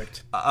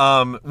 Perfect.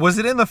 Was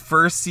it in the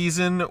first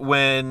season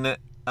when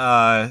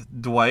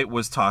Dwight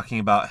was talking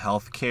about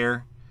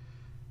healthcare?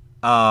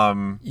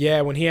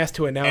 Yeah, when he has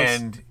to announce...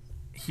 And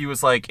he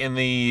was like, in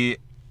the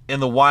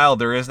wild,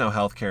 there is no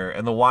healthcare.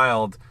 In the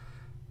wild,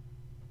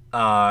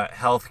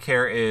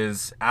 healthcare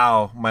is,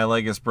 ow, my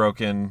leg is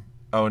broken.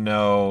 Oh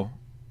no,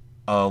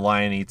 a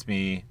lion eats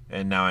me,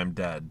 and now I'm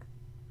dead.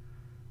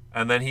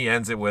 And then he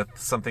ends it with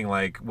something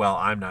like, well,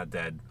 I'm not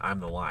dead.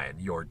 I'm the lion.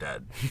 You're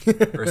dead.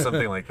 Or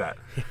something like that.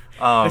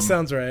 That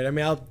sounds right. I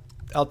mean,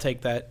 I'll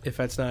take that if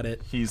that's not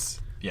it.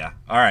 Yeah.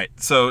 All right.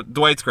 So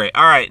Dwight's great.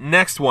 All right.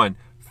 Next one.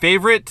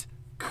 Favorite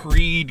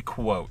Creed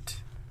quote.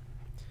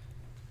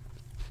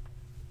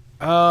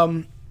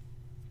 There's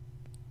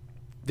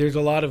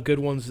a lot of good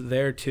ones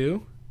there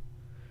too.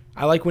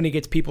 I like when he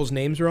gets people's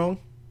names wrong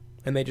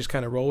and they just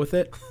kind of roll with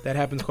it. That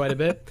happens quite a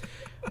bit.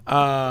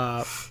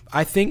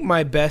 I think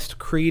my best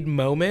Creed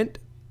moment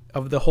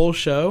of the whole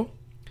show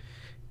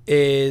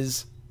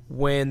is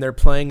when they're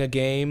playing a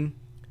game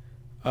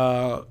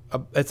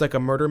It's like a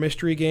murder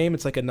mystery game.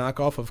 It's like a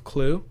knockoff of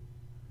Clue.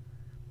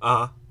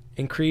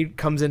 And Creed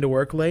comes into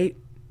work late,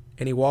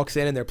 and he walks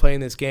in, and they're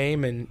playing this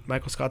game, and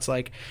Michael Scott's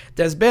like,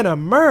 "There's been a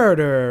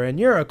murder, and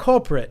you're a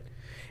culprit."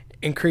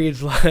 And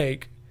Creed's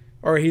like,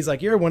 or he's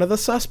like, "You're one of the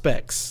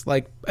suspects,"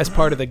 like as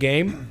part of the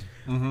game.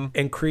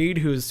 And Creed,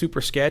 who's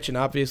super sketch and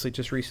obviously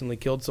just recently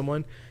killed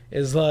someone,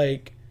 is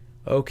like,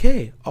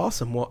 "Okay,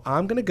 awesome. Well,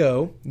 I'm gonna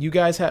go. You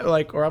guys have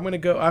or I'm gonna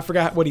go." I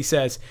forgot what he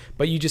says,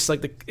 but you just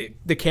like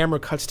the camera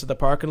cuts to the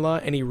parking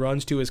lot, and he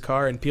runs to his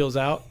car and peels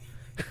out.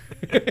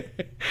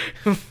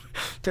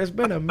 "There's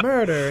been a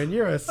murder, and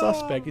you're a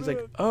suspect." He's like,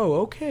 "Oh,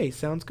 okay,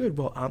 sounds good.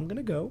 Well, I'm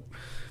gonna go."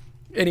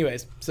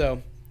 Anyways,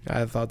 so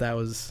I thought that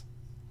one's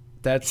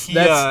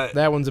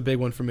a big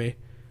one for me.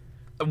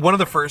 One of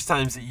the first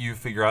times that you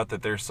figure out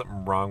that there's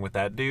something wrong with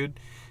that dude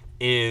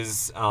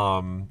is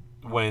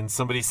when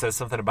somebody says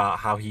something about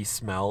how he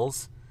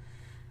smells.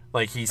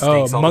 Like he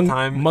stinks all the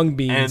time. Mung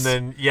beans.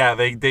 And then,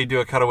 they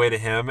do a cutaway to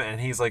him, and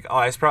he's like, "Oh,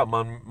 I sprout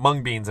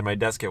mung beans in my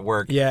desk at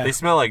work. Yeah. They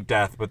smell like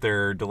death, but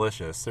they're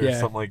delicious," or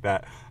something like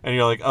that. And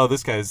you're like, "Oh,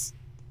 this guy's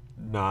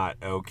not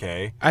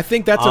okay." I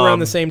think that's around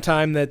the same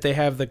time that they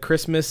have the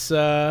Christmas,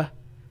 they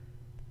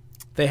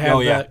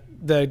have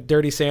the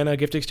Dirty Santa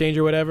gift exchange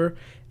or whatever.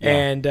 Yeah.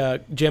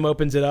 And Jim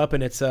opens it up,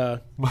 and it's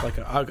like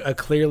a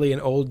clearly an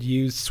old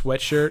used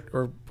sweatshirt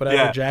or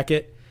whatever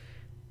jacket.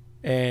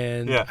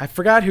 And I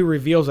forgot who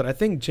reveals it. I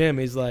think Jim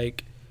is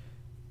like,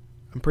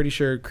 "I'm pretty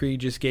sure Creed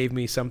just gave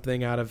me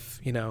something out of,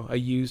 a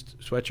used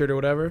sweatshirt or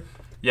whatever."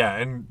 Yeah,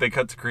 and they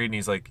cut to Creed, and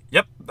he's like,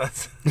 "Yep,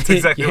 that's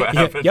exactly what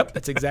happened." Yep,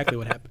 that's exactly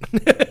what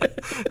happened.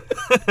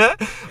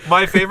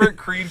 My favorite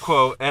Creed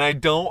quote, and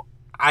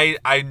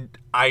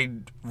I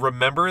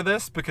remember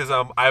this because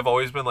I've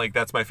always been like,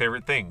 that's my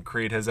favorite thing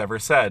Creed has ever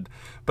said,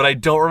 but I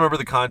don't remember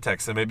the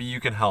context, and maybe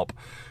you can help.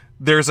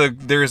 There's a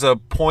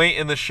point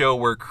in the show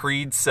where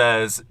Creed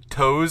says,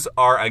 "Toes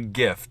are a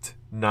gift,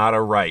 not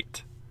a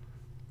right,"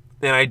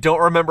 and I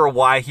don't remember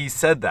why he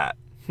said that.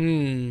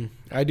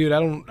 I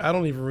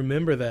don't even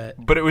remember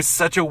that. But it was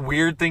such a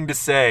weird thing to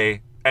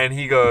say, and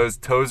he goes,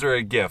 "Toes are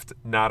a gift,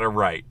 not a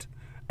right,"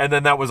 and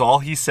then that was all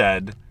he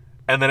said.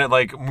 And then it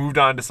moved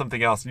on to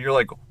something else, and you're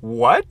like,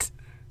 "What?"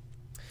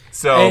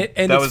 So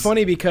and it's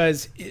funny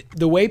because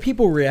the way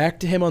people react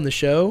to him on the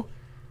show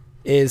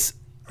is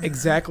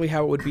exactly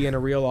how it would be in a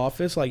real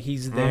office. Like,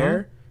 he's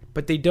there,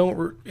 but they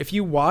don't. If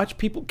you watch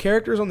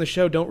characters on the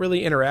show don't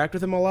really interact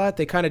with him a lot.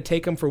 They kind of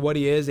take him for what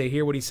he is. They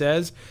hear what he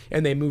says,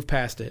 and they move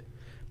past it.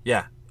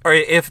 Yeah. Or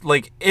if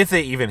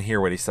they even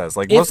hear what he says,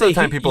 most of the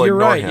time people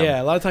ignore him.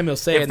 Yeah, a lot of time he'll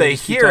say it. If they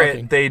hear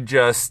it, they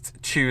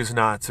just choose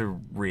not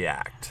to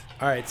react.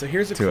 All right, so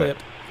here's a clip.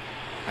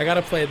 I got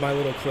to play my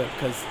little clip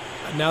because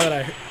now that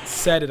I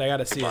said it, I got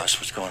to see it. Boss,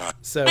 what's going on?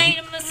 So,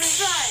 here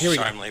we go. Sorry,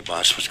 I'm late,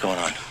 boss. What's going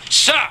on?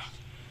 Sir,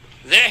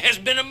 there has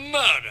been a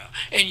murder,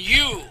 and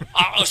you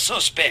are a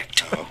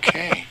suspect.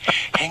 Okay.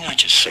 Hang on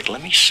just a sec.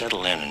 Let me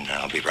settle in, and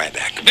I'll be right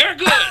back. Very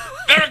good.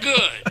 Very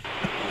good.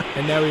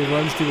 And now he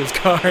runs to his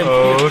car and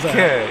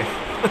Okay.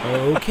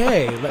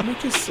 Okay, let me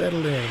just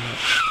settle in.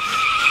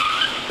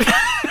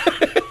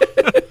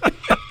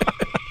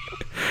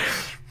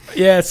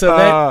 Yeah,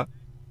 so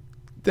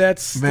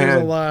there's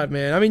a lot,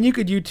 man. I mean, you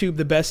could YouTube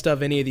the best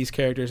of any of these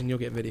characters and you'll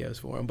get videos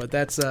for them, but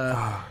that's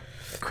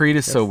Creed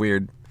is so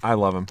weird. I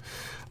love him.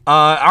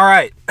 All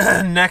right,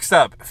 next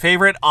up,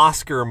 favorite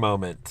Oscar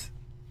moment.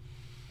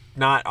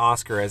 Not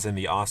Oscar as in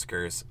the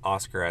Oscars,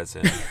 Oscar as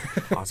in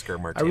Oscar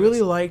Martinez. I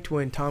really liked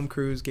when Tom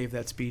Cruise gave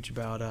that speech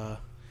about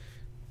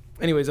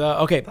anyways,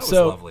 okay, that was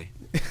lovely.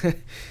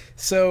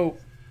 So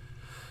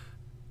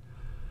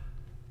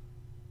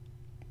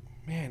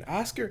man,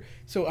 Oscar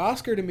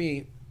to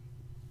me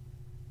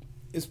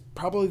is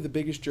probably the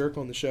biggest jerk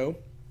on the show.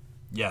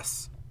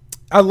 Yes.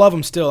 I love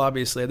him still,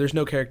 obviously. There's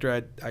no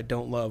character I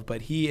don't love,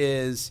 but he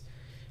is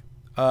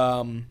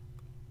by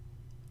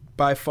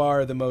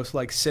far the most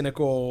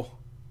cynical.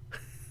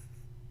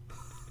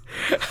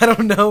 I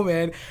don't know,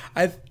 man.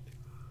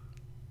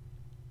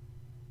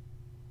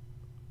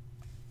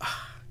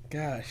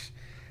 Gosh.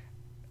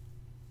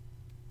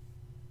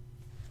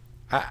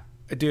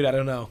 Dude, I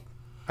don't know.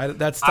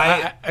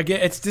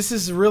 This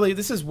is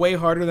way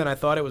harder than I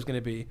thought it was going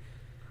to be.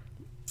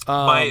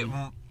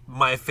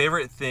 My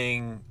favorite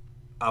thing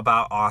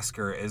about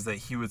Oscar is that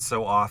he would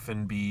so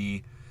often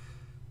be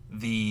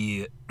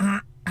the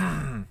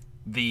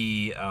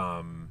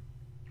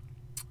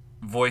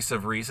voice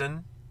of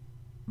reason,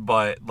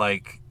 but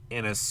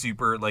in a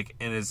super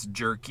in as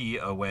jerky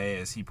a way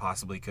as he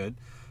possibly could,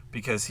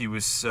 because he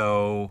was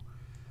so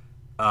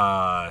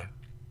snarky.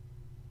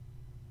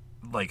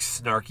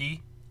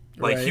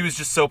 Right. He was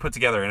just so put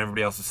together, and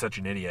everybody else was such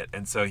an idiot,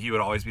 and so he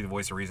would always be the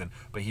voice of reason,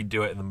 but he'd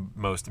do it in the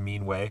most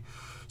mean way.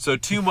 So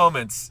 2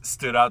 moments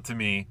stood out to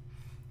me.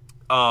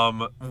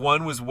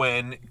 One was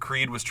when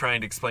Creed was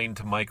trying to explain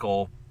to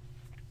Michael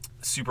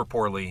super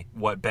poorly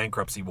what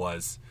bankruptcy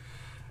was,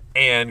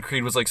 and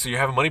Creed was like, "So you're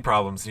having money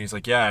problems?" And he's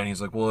like, "Yeah." And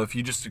he's like, "Well, if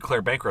you just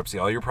declare bankruptcy,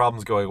 all your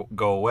problems go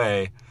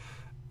away."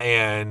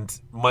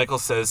 And Michael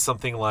says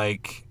something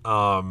like,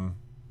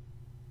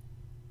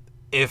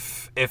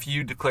 if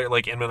you declare,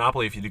 like in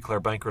Monopoly, if you declare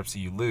bankruptcy,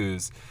 you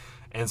lose.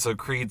 And so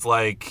Creed's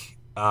like,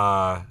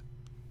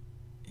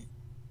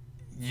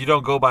 you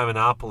don't go by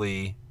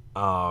Monopoly,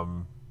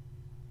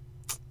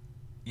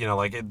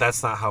 like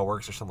that's not how it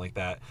works or something like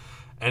that.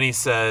 And he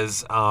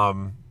says,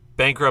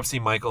 bankruptcy,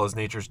 Michael, is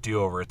nature's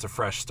do-over. It's a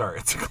fresh start.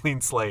 It's a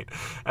clean slate.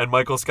 And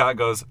Michael Scott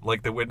goes,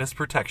 like the witness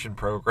protection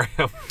program.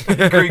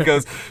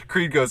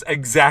 Creed goes,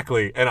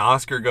 exactly. And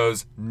Oscar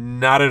goes,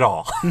 not at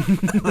all.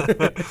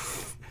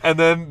 And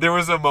then there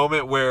was a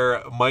moment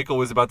where Michael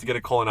was about to get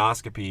a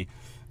colonoscopy.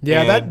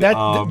 Yeah,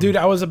 and, dude,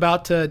 I was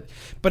about to,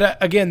 but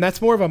again,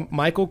 that's more of a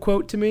Michael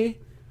quote to me.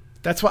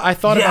 That's what I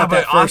thought about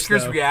that first. Yeah, but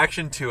Oscar's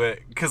reaction to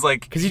it, because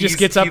he just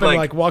gets up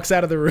and walks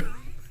out of the room.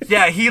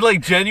 Yeah, he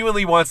like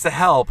genuinely wants to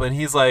help, and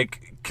he's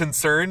like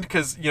concerned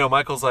because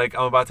Michael's like,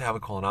 I'm about to have a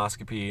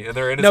colonoscopy, and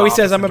they're in his office. He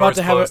says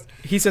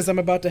I'm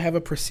about to have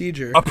a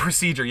procedure. A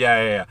procedure,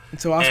 yeah.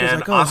 And so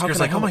Oscar's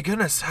like, oh my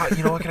goodness,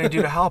 what can I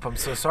do to help? I'm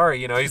so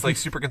sorry. He's like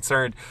super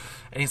concerned,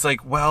 and he's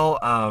like, well,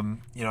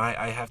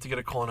 I have to get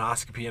a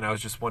colonoscopy, and I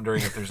was just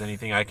wondering if there's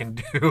anything I can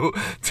do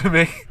to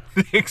make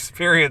the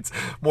experience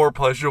more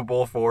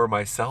pleasurable for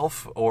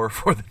myself or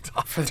for the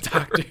doctor. For the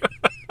doctor.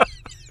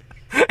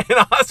 And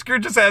Oscar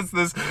just has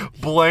this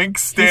blank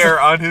stare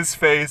on his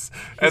face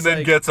and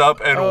then gets up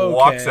and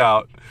walks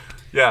out.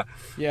 Yeah.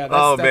 Yeah,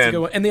 that's a good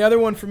one. And the other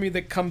one for me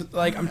that comes,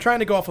 like, I'm trying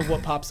to go off of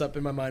what pops up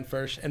in my mind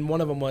first. And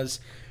one of them was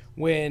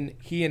when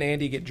he and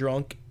Andy get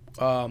drunk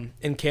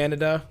in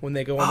Canada when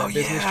they go on that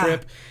business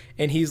trip.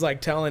 And he's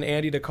like telling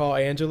Andy to call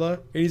Angela.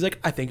 And he's like,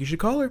 I think you should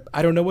call her.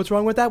 I don't know what's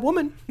wrong with that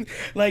woman.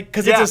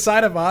 Because it's a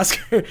side of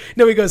Oscar.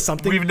 No, he goes,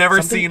 something. We've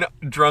never seen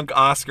drunk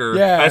Oscar,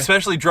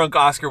 especially drunk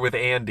Oscar with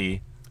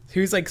Andy. He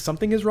was like,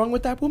 something is wrong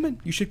with that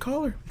woman. You should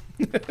call her.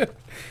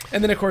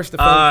 And then, of course, the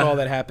phone call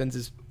that happens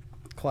is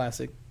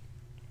classic.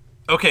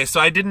 Okay, so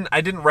I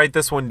didn't write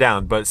this one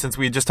down, but since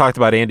we just talked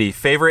about Andy,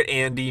 favorite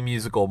Andy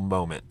musical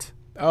moment.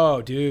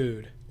 Oh,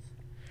 dude.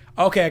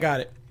 Okay, I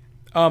got it.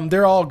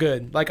 They're all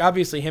good. Like,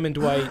 obviously, him and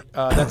Dwight,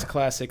 that's a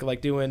classic.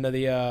 Like, doing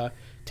the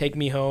Take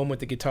Me Home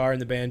with the guitar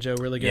and the banjo,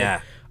 really good.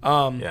 Yeah.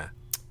 They're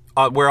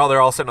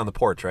all sitting on the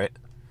porch, right?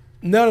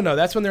 No.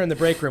 That's when they're in the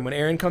break room when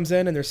Aaron comes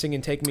in and they're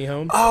singing "Take Me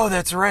Home." Oh,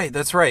 that's right.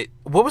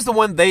 What was the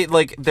one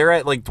they're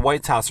at like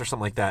Dwight's house or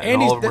something like that?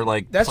 And all of them were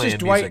like that's playing just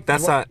Dwight. Music.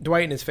 That's not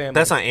Dwight and his family.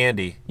 That's not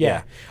Andy.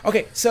 Yeah.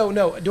 Okay. So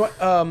no,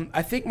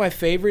 I think my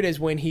favorite is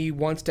when he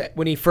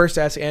first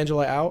asks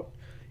Angela out,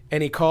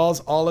 and he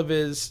calls all of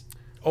his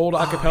old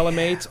acapella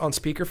mates on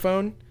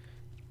speakerphone,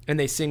 and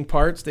they sing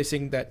parts. They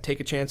sing that "Take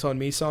a Chance on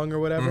Me" song or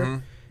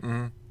whatever.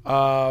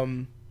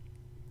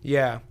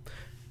 Yeah,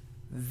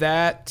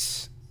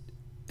 that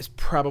is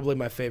probably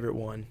my favorite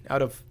one.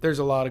 There's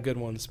a lot of good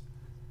ones.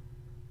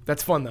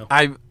 That's fun though.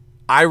 I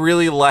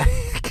really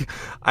like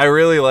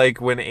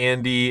when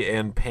Andy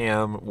and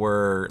Pam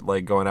were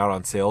like going out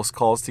on sales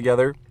calls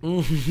together,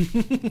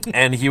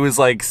 and he was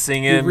like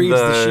singing. He reads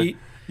the sheet.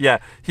 Yeah,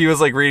 he was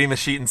like reading the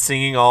sheet and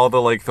singing all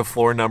the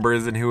floor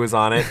numbers and who was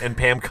on it, and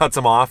Pam cuts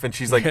him off and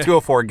she's like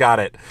 204, got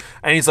it,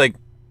 and he's like,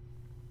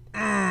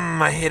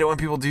 I hate it when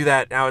people do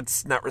that. Now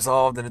it's not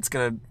resolved and it's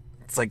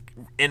like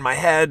in my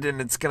head and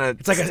it's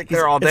stick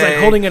there all day. It's like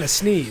holding in a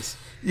sneeze.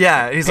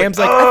 Yeah, he's Pam's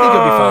like, I think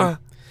it'll be fun.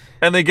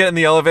 And they get in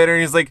the elevator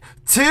and he's like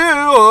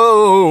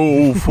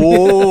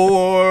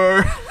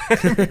 204.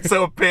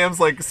 So Pam's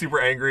like super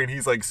angry and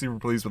he's like super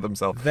pleased with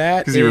himself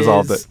because he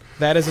resolved it.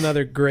 That is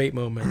another great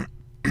moment.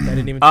 I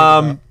didn't even think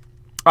about.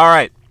 All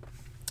right.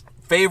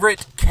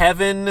 Favorite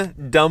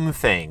Kevin dumb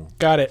thing.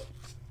 Got it.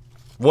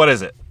 What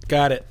is it?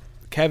 Got it.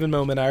 Kevin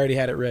moment. I already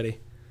had it ready.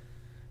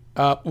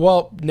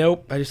 Well,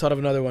 nope. I just thought of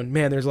another one.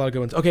 Man, there's a lot of good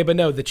ones. Okay, but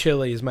no, the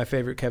chili is my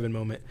favorite Kevin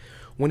moment.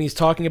 When he's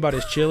talking about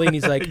his chili and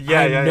he's like,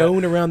 I'm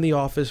known around the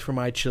office for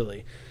my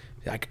chili.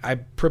 I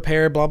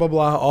prepare blah, blah,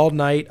 blah all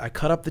night. I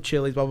cut up the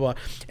chilies, blah, blah,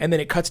 blah. And then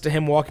it cuts to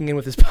him walking in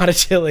with his pot of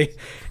chili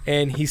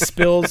and he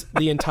spills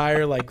the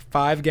entire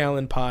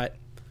 5-gallon pot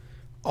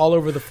all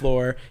over the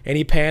floor, and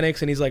he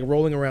panics and he's like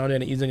rolling around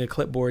in it using a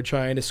clipboard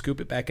trying to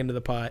scoop it back into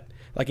the pot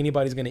like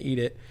anybody's going to eat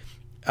it.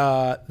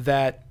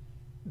 That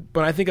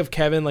when I think of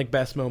Kevin,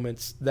 best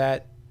moments,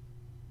 that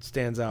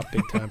stands out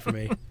big time for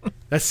me.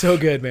 That's so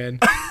good,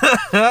 man.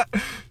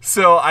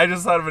 So I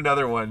just thought of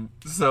another one.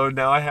 So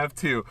now I have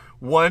two.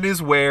 One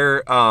is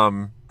where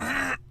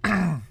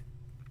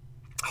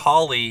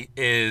Holly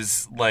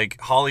is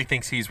Holly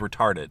thinks he's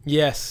retarded.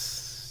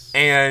 Yes.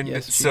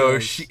 And so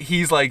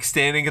he's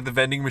standing at the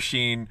vending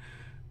machine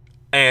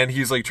and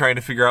he's trying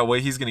to figure out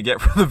what he's going to get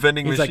from the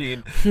vending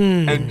machine.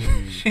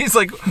 And she's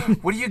like,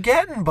 what are you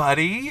getting,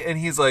 buddy? And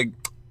he's like,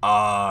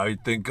 I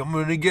think I'm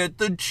going to get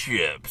the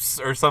chips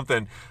or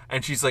something.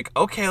 And she's like,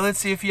 okay, let's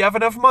see if you have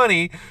enough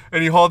money.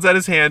 And he holds out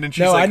his hand and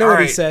she's like, I know all what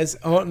right. he says.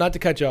 Oh, not to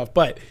cut you off,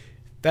 but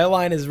that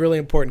line is really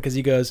important because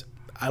he goes,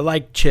 I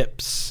like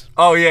chips.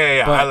 Oh,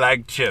 yeah. I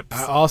like chips.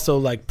 I also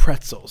like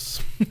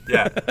pretzels.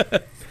 Yeah.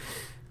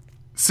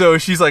 So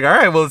she's like, all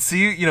right, well, let's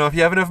see, if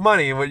you have enough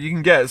money and what you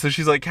can get. So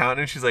she's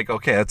counting. She's like,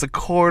 okay, that's a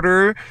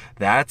quarter.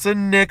 That's a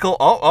nickel.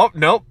 Oh,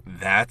 nope.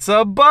 That's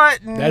a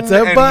button. That's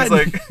a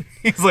button.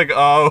 He's like,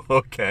 oh,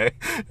 okay.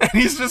 And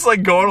he's just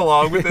like going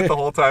along with it the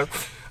whole time.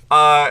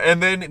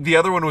 And then the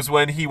other one was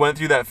when he went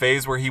through that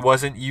phase where he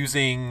wasn't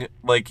using,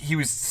 like, he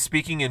was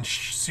speaking in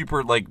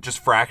super, like,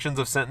 just fractions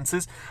of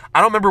sentences. I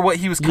don't remember what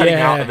he was cutting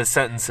out of his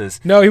sentences.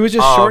 No, he was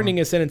just shortening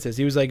his sentences.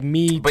 He was like,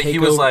 but he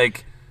was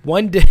like,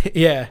 one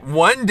day,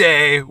 one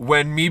day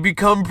when me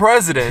become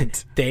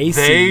president, they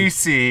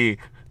see.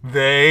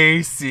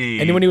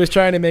 And then when he was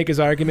trying to make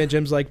his argument,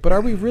 Jim's like, but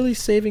are we really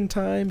saving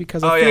time?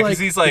 Because I feel like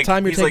he's like, the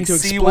time you're taking to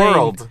explain.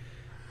 SeaWorld.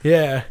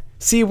 Yeah.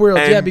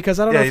 SeaWorld, yeah, because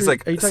I don't know. He's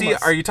like, are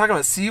you talking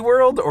about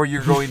SeaWorld, or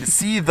you're going to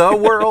see the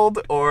world,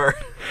 or?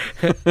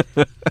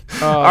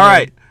 All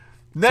right,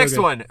 next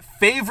one.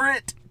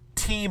 Favorite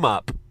team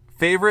up,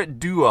 favorite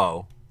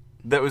duo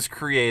that was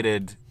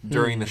created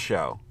during the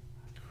show.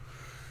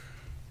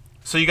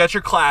 So you got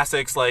your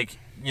classics like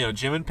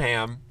Jim and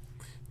Pam,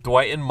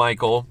 Dwight and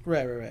Michael.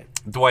 Right.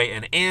 Dwight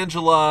and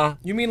Angela.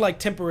 You mean like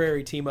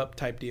temporary team up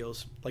type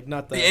deals, like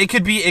not the. It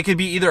could be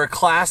either a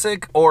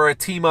classic or a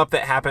team up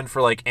that happened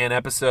for like an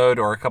episode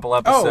or a couple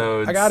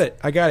episodes. Oh, I got it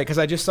because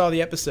I just saw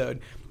the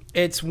episode.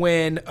 It's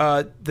when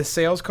the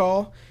sales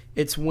call.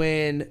 It's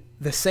when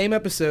the same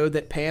episode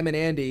that Pam and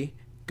Andy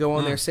go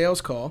on their sales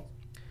call,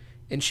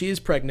 and she is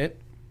pregnant,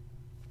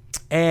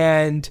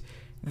 and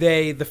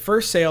the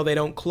first sale they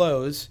don't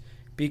close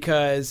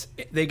because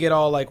they get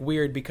all like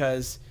weird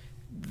because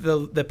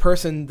the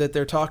person that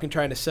they're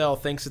trying to sell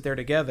thinks that they're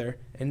together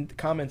and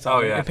comments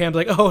on it. And Pam's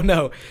like, oh,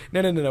 no,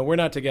 we're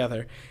not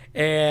together.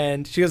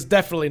 And she goes,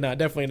 definitely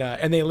not.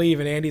 And they leave,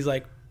 and Andy's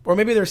like, or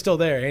maybe they're still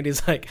there.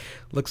 Andy's like,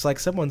 looks like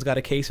someone's got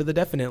a case of the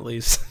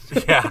definitely's.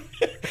 Yeah.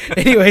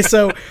 Anyway,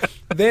 so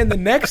then the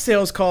next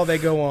sales call they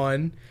go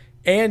on,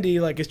 Andy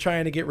like is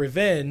trying to get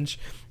revenge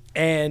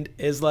and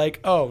is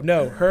like, oh,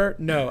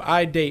 no,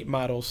 I date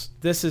models.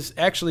 This is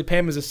actually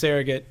Pam is a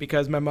surrogate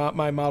because my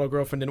model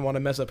girlfriend didn't want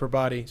to mess up her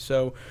body,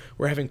 so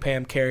we're having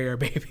Pam carry our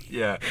baby.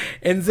 Yeah.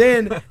 And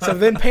then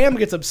Pam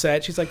gets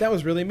upset. She's like, that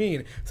was really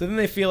mean. So then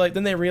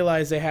they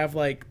realize they have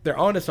like they're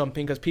onto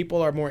something because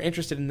people are more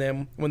interested in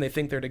them when they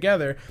think they're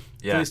together.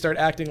 Yeah. So they start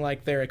acting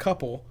like they're a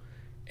couple,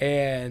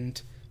 and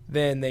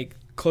then they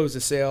close the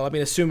sale. I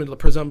mean,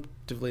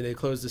 presumptively they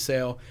closed the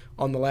sale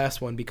on the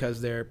last one because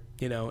they're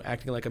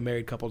acting like a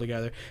married couple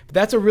together. But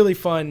that's a really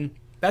fun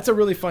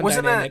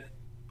dynamic.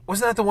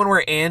 Wasn't that the one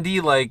where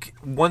Andy, like,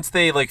 once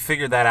they like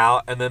figured that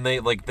out, and then they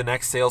like the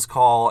next sales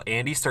call,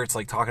 Andy starts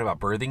like talking about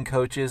birthing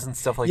coaches and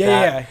stuff like that.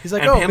 Yeah. He's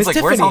like, and oh, Pam's Miss like,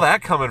 Tiffany. where's all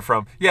that coming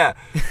from? Yeah.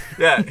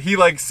 He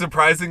like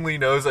surprisingly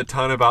knows a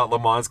ton about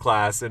Lamont's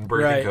class and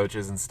birthing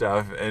coaches and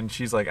stuff, and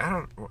she's like, I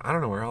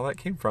don't know where all that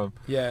came from.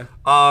 Yeah.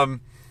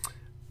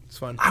 It's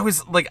fun. I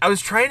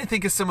was trying to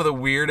think of some of the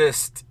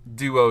weirdest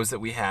duos that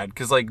we had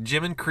because like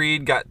Jim and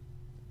Creed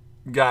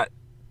got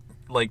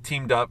like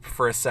teamed up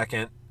for a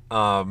second.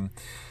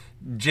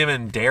 Jim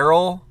and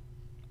Daryl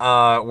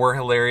were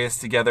hilarious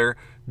together.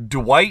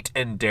 Dwight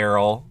and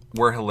Daryl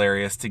were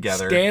hilarious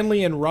together.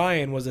 Stanley and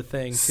Ryan was a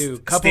thing too.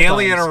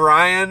 Stanley and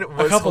Ryan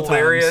was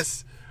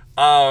hilarious.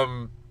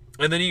 And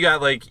then you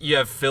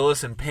have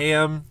Phyllis and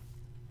Pam.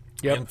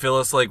 Yep. And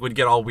Phyllis like would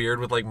get all weird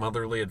with like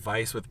motherly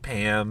advice with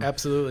Pam.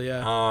 Absolutely,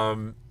 yeah.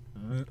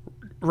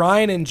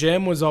 Ryan and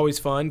Jim was always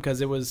fun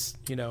because it was,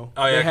 they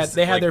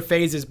had their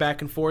phases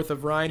back and forth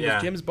of Ryan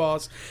was Jim's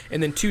boss,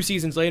 and then 2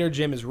 seasons later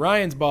Jim is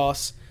Ryan's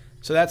boss.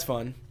 So that's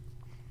fun.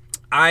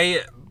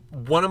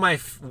 One of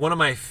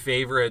my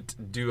favorite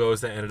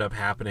duos that ended up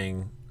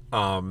happening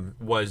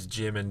was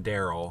Jim and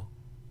Daryl,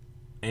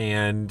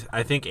 and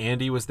I think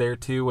Andy was there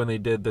too when they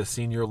did the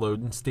Senior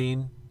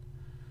Lodenstein.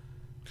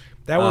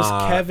 That was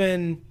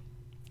Kevin,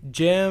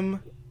 Jim,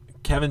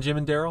 and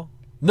Daryl.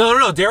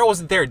 No. Daryl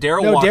wasn't there.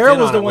 Daryl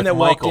was the one that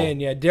walked in.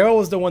 Yeah, Daryl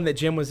was the one that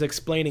Jim was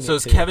explaining. So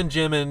it's Kevin,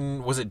 Jim,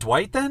 and was it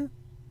Dwight then?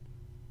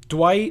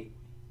 Dwight,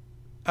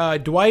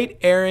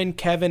 Aaron,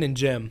 Kevin, and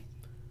Jim.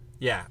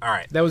 Yeah. All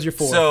right. That was your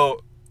 4.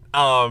 So,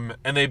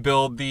 and they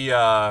build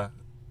the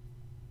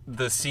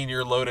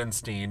Senior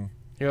Lodenstein.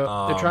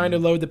 Yeah, they're trying to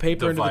load the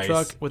paper into the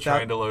truck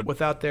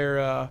without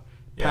their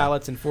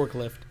pallets and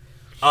forklift.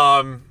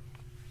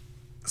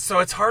 So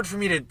it's hard for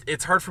me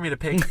to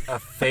pick a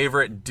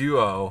favorite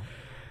duo.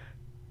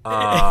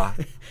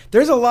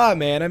 There's a lot,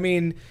 man. I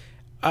mean,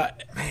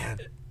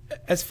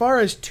 as far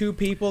as 2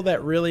 people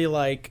that really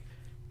like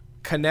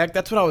connect,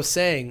 that's what I was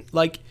saying.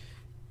 Like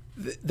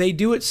they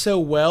do it so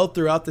well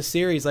throughout the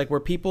series, like where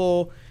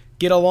people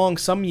get along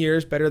some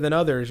years better than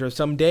others, or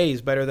some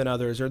days better than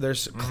others, or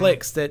there's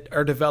cliques that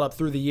are developed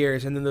through the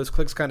years, and then those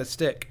cliques kind of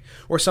stick,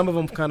 or some of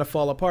them kind of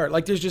fall apart.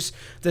 Like there's just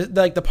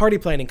like the party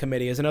planning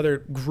committee is another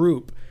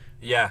group.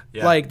 Yeah.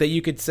 Like that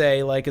you could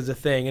say like is a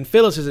thing, and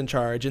Phyllis is in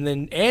charge, and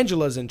then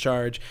Angela's in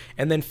charge,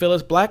 and then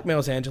Phyllis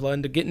blackmails Angela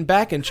into getting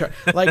back in charge.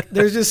 Like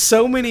there's just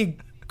so many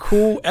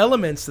cool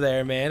elements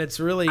there, man. It's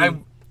really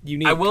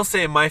unique. I will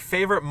say my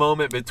favorite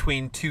moment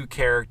between 2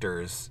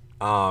 characters,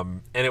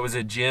 and it was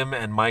a Jim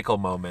and Michael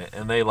moment,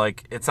 and they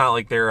like it's not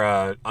like they're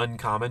a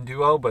uncommon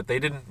duo, but they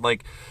didn't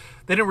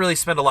really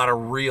spend a lot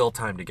of real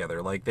time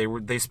together. Like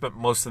they spent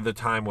most of the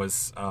time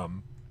was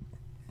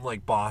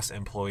like boss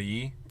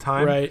employee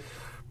time, right?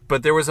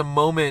 But there was a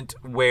moment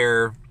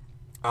where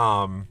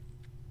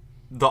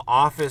the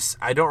office,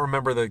 I don't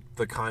remember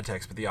the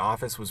context, but the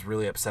office was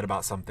really upset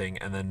about something,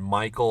 and then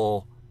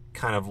Michael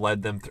kind of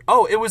led them through.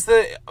 Oh,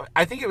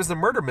 I think it was the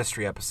murder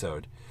mystery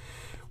episode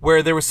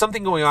where there was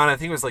something going on. I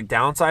think it was like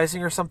downsizing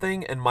or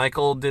something, and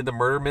Michael did the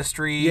murder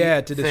mystery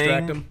to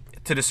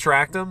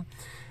distract him.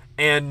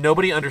 And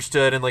nobody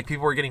understood, and like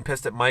people were getting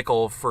pissed at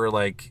Michael for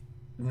like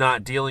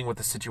not dealing with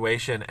the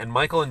situation. And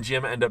Michael and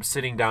Jim end up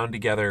sitting down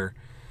together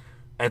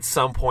at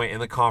some point in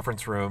the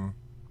conference room,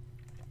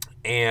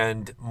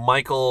 and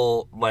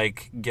Michael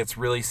like gets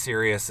really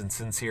serious and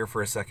sincere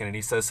for a second, and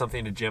he says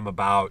something to Jim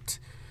about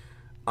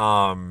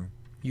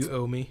you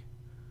owe me.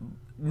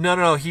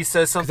 No, he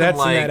says something that's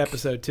like, in that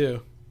episode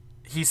too.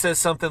 He says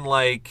something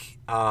like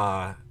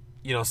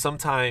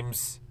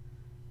sometimes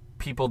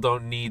people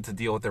don't need to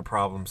deal with their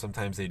problems,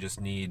 sometimes they just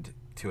need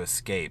to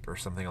escape, or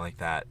something like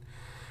that.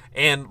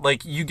 And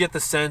like you get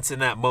the sense in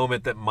that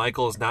moment that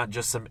Michael is not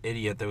just some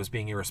idiot that was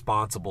being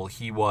irresponsible.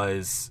 He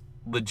was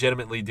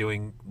legitimately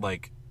doing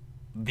like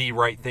the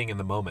right thing in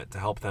the moment to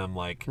help them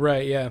like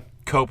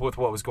cope with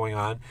what was going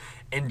on.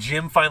 And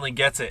Jim finally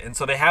gets it. And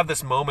so they have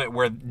this moment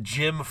where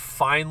Jim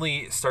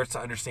finally starts to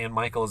understand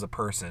Michael as a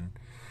person.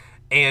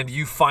 And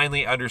you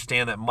finally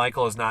understand that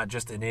Michael is not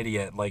just an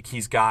idiot. Like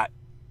he's got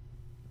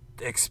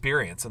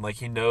experience and like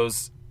he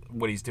knows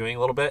what he's doing a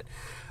little bit.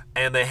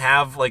 And they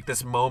have like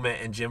this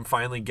moment, and Jim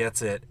finally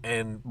gets it,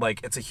 and like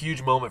it's a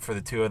huge moment for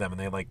the two of them,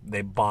 and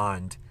they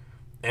bond,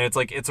 and it's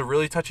like it's a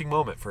really touching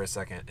moment for a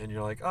second, and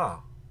you're like,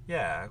 oh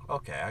yeah,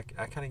 okay,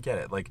 I kind of get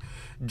it. Like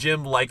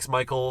Jim likes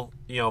Michael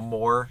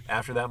more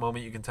after that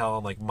moment, you can tell,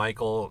 and like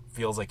Michael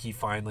feels like he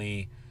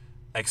finally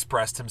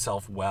expressed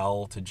himself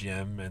well to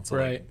Jim, and so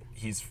like,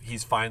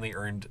 he's finally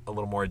earned a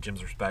little more of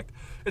Jim's respect.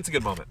 It's a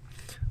good moment.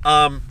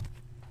 All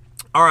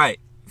right,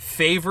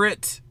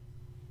 favorite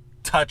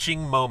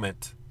touching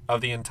moment of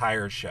the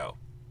entire show.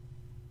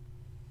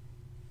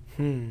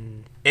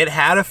 It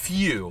had a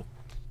few.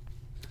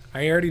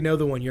 I already know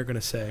the one you're going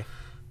to say.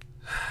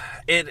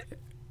 It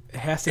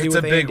has to do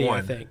with Andy,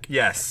 I think.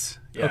 Yes.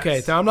 Okay,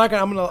 so I'm not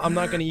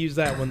gonna use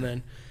that one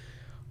then.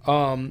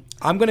 I'm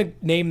gonna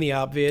name the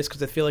obvious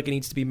because I feel like it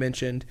needs to be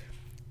mentioned.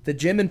 The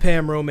Jim and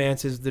Pam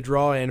romance is the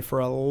draw-in for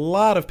a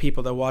lot of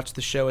people that watch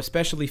the show,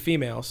 especially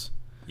females.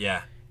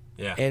 Yeah.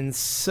 And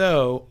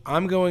so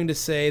I'm going to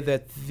say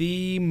that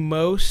the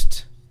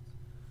most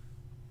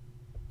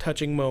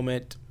touching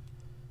moment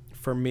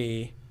for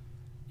me,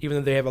 even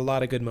though they have a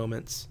lot of good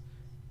moments,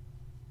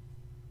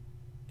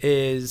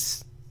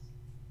 is...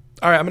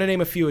 All right, I'm going to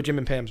name a few of Jim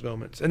and Pam's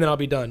moments, and then I'll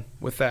be done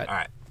with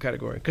that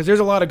category. Because there's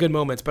a lot of good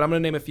moments, but I'm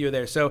going to name a few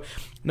there. So,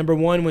 number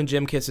one, when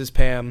Jim kisses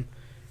Pam,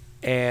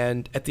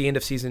 and at the end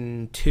of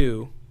season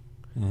 2,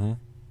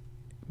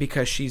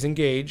 because she's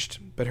engaged,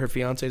 but her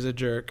fiancé is a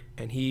jerk,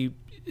 and he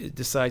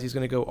decides he's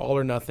going to go all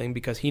or nothing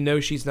because he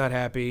knows she's not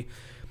happy.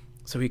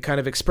 So he kind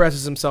of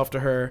expresses himself to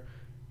her,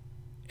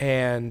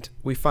 and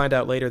we find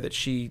out later that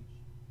she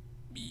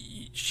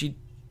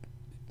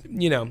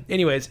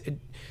anyways,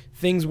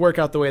 things work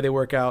out the way they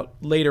work out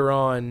later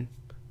on,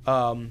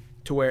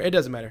 to where it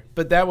doesn't matter.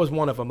 But that was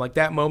one of them. Like,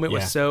 that moment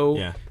was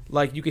so,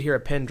 like, you could hear a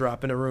pin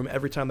drop in a room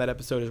every time that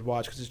episode is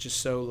watched because it's just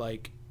so,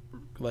 like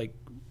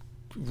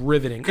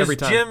riveting every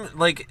time.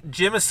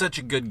 Jim is such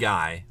a good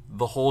guy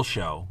the whole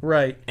show.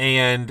 Right.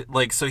 And,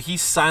 like, so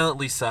he's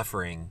silently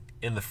suffering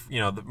in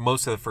the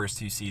most of the first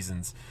 2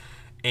 seasons.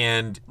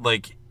 And,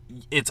 like,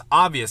 it's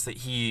obvious that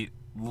he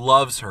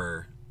loves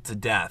her to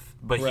death,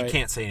 but he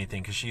can't say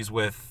anything because she's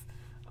with...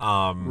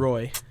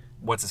 Roy.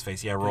 What's his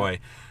face? Yeah, Roy.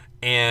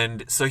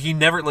 And so he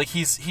never, like,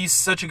 he's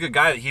such a good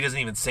guy that he doesn't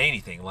even say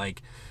anything.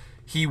 Like,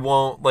 he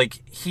won't,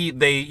 like,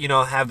 they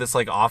have this,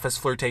 like, office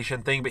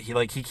flirtation thing, but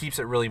he keeps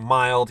it really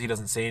mild. He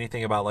doesn't say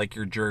anything about, like,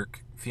 your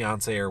jerk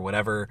fiance or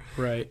whatever.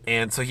 Right.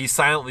 And so he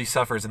silently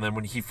suffers, and then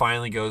when he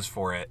finally goes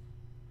for it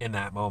in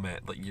that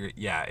moment, like,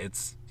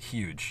 it's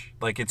huge.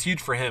 Like, it's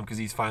huge for him because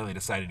he's finally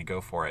decided to go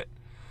for it.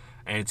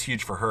 And it's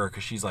huge for her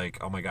because she's like,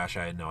 oh my gosh,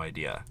 I had no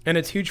idea. And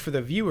it's huge for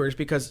the viewers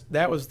because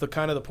that was the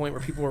kind of the point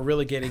where people were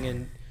really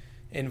getting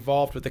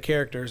involved with the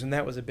characters, and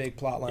that was a big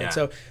plot line. Yeah.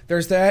 So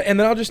there's that. And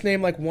then I'll just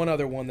name like one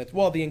other one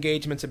the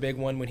engagement's a big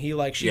one when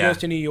she goes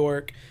to New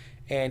York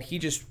and he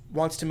just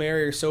wants to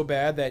marry her so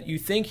bad that you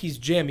think he's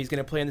Jim. He's going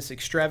to plan this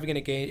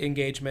extravagant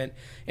engagement.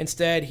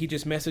 Instead, he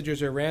just messages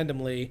her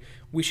randomly,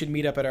 we should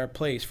meet up at our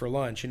place for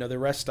lunch, the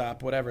rest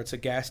stop, whatever. It's a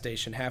gas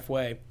station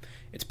halfway.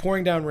 It's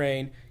pouring down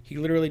rain. He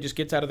literally just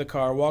gets out of the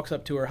car, walks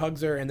up to her,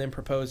 hugs her, and then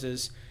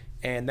proposes,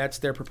 and that's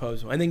their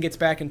proposal. And then gets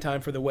back in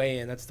time for the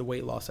weigh-in. That's the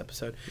weight loss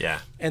episode. Yeah.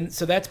 And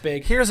so that's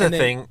big. Here's the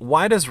thing.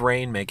 Why does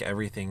rain make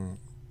everything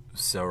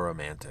so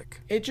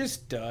romantic? It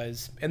just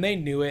does. And they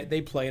knew it.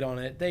 They played on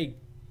it. They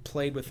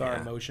played with our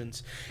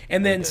emotions.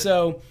 And then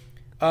so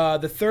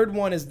the third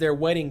one is their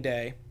wedding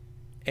day,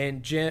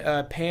 and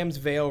Pam's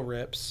veil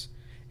rips.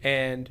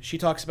 And she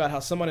talks about how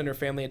someone in her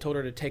family had told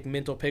her to take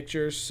mental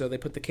pictures, so they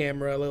put a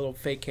little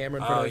fake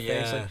camera in front of her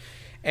face.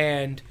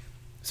 And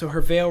so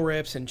her veil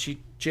rips, and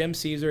Jim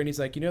sees her, and he's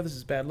like, this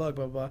is bad luck,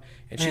 blah, blah, blah.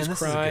 And Man, she's this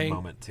crying. is a good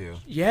moment, too.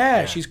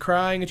 Yeah, she's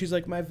crying, and she's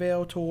like, my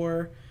veil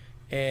tore.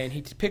 And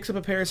he picks up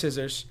a pair of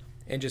scissors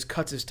and just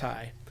cuts his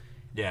tie.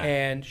 Yeah.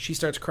 And she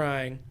starts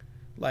crying,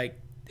 like,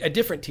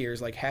 different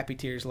tears, like happy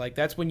tears. Like,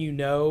 that's when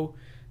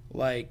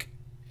like,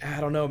 I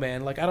don't know,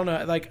 man. Like, I don't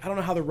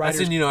know how the writers...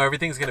 That's when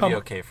everything's going to be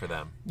okay for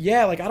them.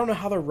 Yeah, like, I don't know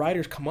how the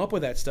writers come up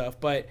with that stuff,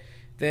 but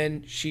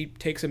then she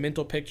takes a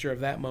mental picture of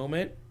that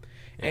moment.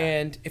 Yeah.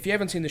 And if you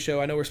haven't seen the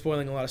show, I know we're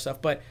spoiling a lot of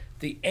stuff, but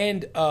the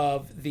end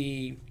of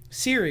the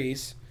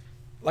series,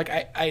 like,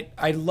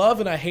 I love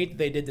and I hate that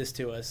they did this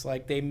to us.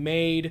 Like, they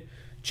made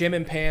Jim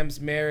and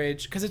Pam's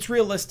marriage, because it's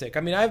realistic.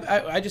 I mean,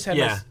 I just had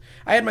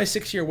I had my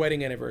 6-year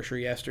wedding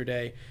anniversary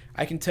yesterday.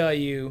 I can tell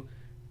you,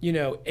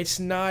 it's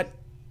not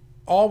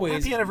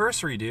always... Happy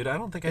anniversary, dude. I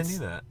don't think I knew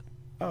that.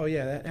 Oh,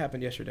 yeah, that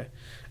happened yesterday.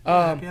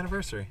 Happy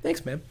anniversary.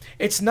 Thanks, man.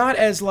 It's not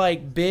as,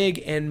 like,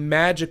 big and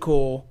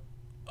magical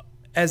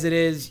as it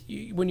is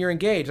when you're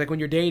engaged. Like, when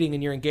you're dating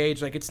and you're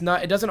engaged, like, it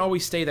doesn't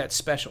always stay that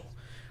special.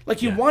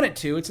 Like, you want it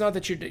to. It's not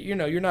that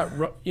you're not,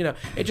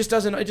 it just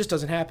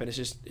doesn't happen. It's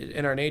just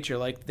in our nature.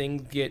 Like,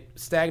 things get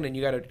stagnant.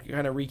 You got to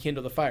kind of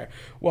rekindle the fire.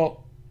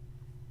 Well,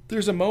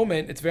 there's a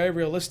moment, it's very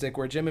realistic,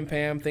 where Jim and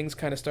Pam, things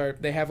kind of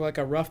start, they have like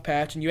a rough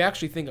patch, and you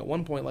actually think at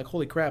one point, like,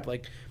 holy crap,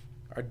 like,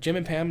 are Jim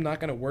and Pam not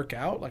going to work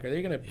out? Like, are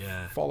they going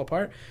to fall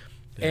apart?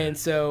 Yeah. And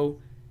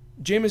so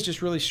Jim is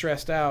just really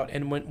stressed out,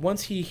 and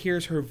once he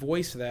hears her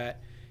voice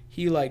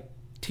he, like,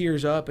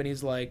 tears up, and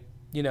he's like,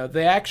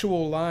 the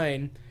actual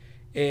line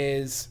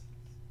is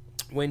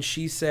when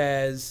she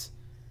says,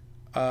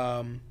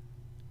 I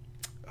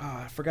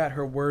forgot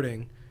her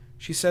wording.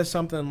 She says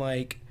something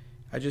like,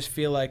 I just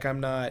feel like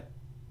I'm not,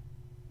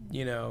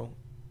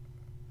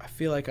 I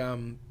feel like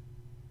I'm,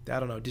 I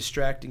don't know,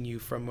 distracting you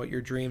from what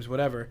your dreams,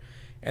 whatever.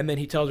 And then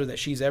he tells her that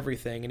she's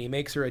everything, and he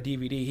makes her a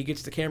DVD. He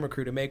gets the camera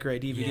crew to make her a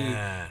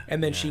DVD,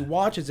 and then she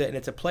watches it, and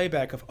it's a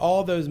playback of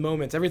all those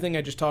moments, everything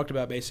I just talked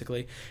about,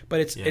 basically.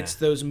 But it's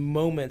those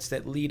moments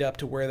that lead up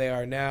to where they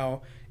are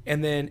now,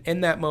 and then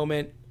in that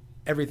moment,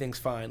 everything's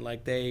fine,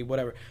 like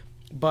whatever.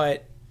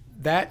 But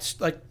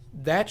that's like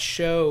that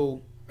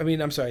show. I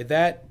mean, I'm sorry,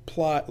 that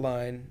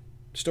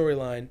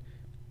storyline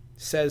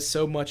says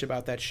so much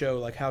about that show,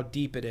 like how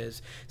deep it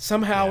is.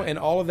 Somehow, in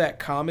all of that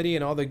comedy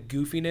and all the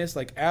goofiness,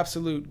 like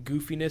absolute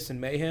goofiness and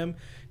mayhem,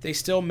 they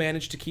still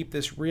manage to keep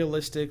this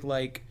realistic,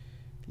 like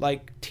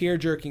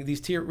tear-jerking,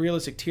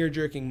 realistic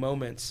tear-jerking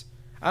moments.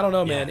 I don't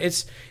know, man.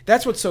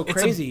 That's what's so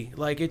crazy.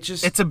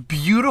 It's a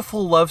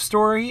beautiful love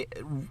story,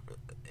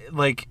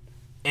 like,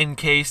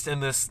 encased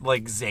in this,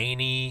 like,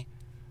 zany,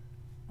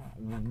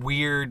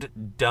 weird,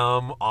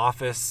 dumb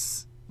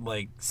office,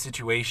 like,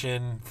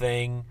 situation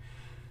thing.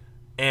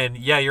 And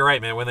yeah, you're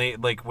right, man. When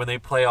they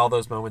play all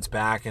those moments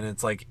back, and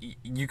it's like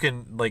you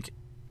can, like,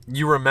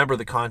 you remember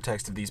the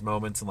context of these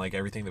moments and, like,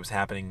 everything that was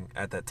happening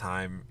at that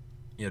time,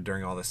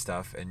 during all this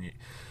stuff, and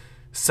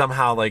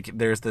somehow, like,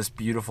 there's this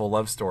beautiful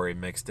love story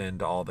mixed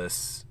into all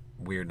this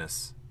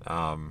weirdness.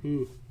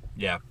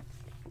 Yeah,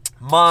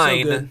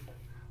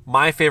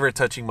 my favorite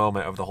touching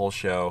moment of the whole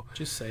show.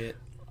 Just say it.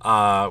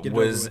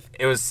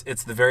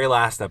 It's the very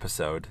last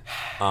episode,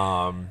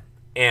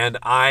 and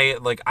I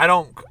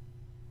don't.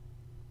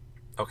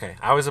 Okay,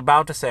 I was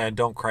about to say I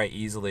don't cry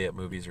easily at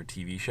movies or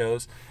TV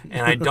shows,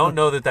 and I don't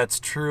know that that's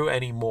true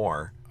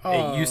anymore.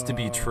 It used to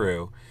be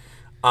true,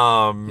 but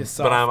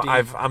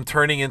I'm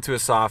turning into a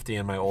softie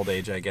in my old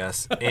age, I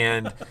guess,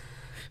 and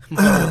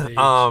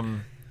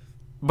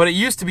but it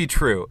used to be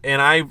true,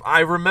 and I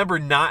remember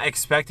not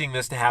expecting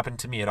this to happen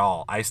to me at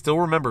all. I still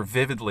remember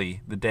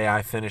vividly the day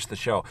I finished the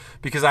show,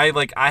 because I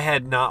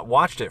had not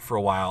watched it for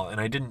a while,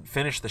 and I didn't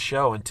finish the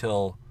show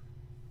until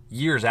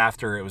years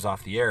after it was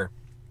off the air.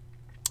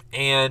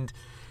 And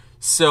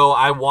so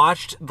I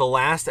watched the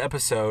last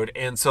episode,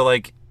 and so,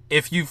 like,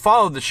 if you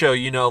followed the show,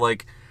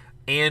 like,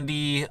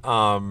 Andy,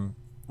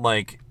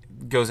 like,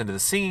 goes into the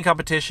singing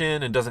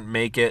competition and doesn't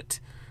make it,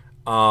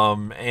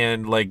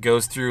 and, like,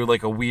 goes through,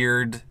 like, a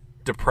weird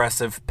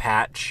depressive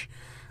patch,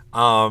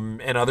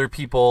 and other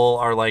people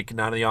are, like,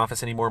 not in the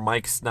office anymore.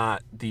 Mike's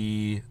not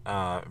the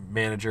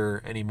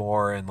manager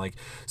anymore, and, like,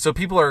 so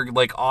people are,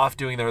 like, off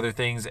doing their other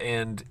things,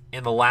 and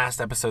in the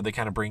last episode they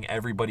kind of bring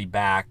everybody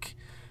back,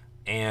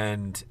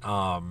 and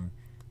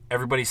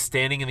everybody's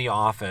standing in the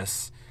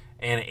office,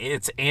 and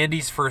it's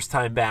Andy's first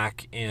time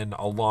back in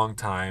a long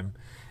time,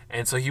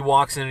 and so he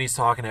walks in and he's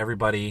talking to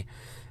everybody,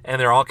 and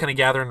they're all kind of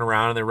gathering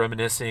around and they're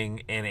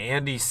reminiscing, and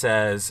Andy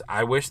says,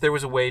 I wish there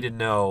was a way to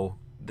know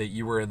that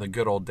you were in the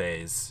good old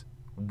days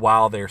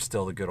while they're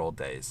still the good old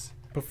days.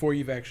 Before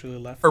you've actually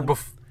left them.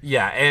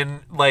 And,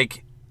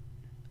 like,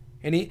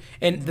 and the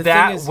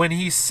that, thing is, when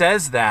he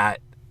says that,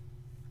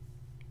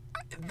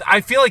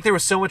 I feel like there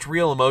was so much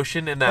real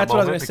emotion in that moment. That's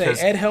what I was going to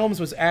say. Ed Helms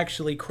was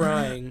actually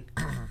crying.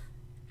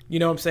 You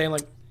know what I'm saying?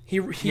 Like,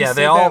 he said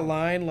that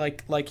line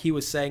like he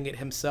was saying it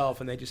himself,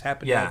 and they just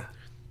happened to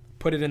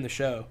put it in the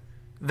show.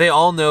 they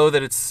all know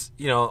that it's,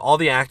 all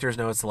the actors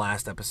know it's the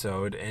last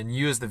episode, and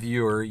you as the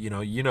viewer, you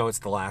know it's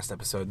the last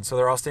episode, and so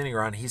they're all standing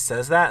around. He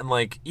says that, and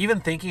like,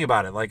 even thinking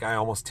about it, like, I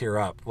almost tear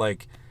up.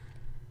 Like,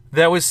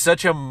 that was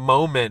such a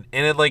moment,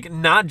 and it, like,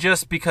 not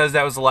just because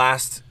that was the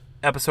last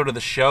episode of the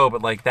show,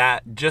 but like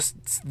that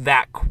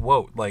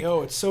quote, like,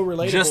 it's so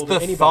relatable. Just to the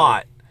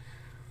anybody.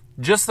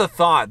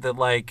 thought that,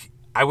 like,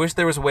 I wish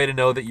there was a way to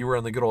know that you were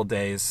in the good old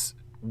days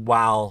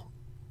while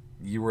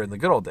you were in the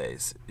good old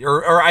days,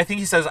 or I think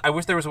he says, I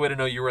wish there was a way to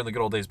know you were in the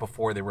good old days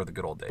before they were the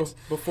good old days.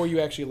 Before you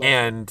actually left.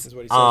 And is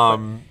what he says,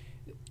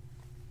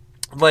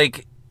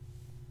 like,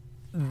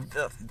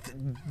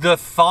 the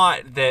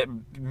thought that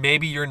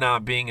maybe you're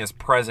not being as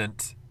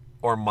present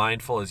or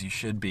mindful as you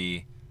should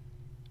be,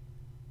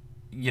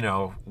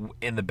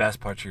 in the best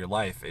parts of your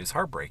life is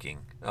heartbreaking.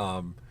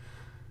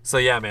 So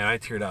yeah, man, I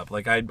teared up.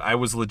 Like, I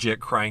was legit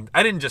crying.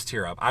 I didn't just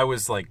tear up. I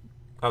was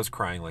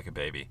crying like a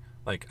baby.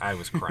 Like, I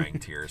was crying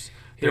tears.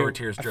 There were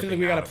tears dripping. I feel like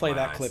we got to play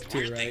that clip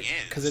too, right?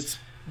 Because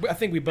I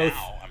think we both.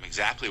 Now I'm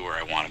exactly where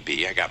I want to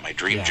be. I got my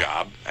dream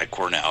job at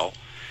Cornell,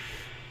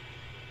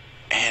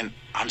 and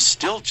I'm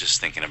still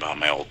just thinking about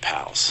my old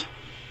pals.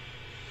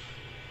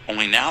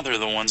 Only now they're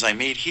the ones I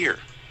made here.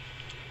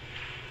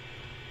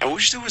 I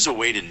wish there was a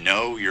way to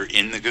know you're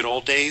in the good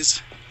old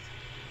days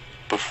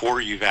before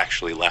you've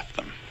actually left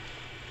them.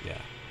 Yeah.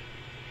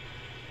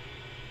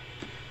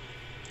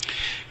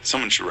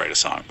 Someone should write a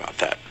song about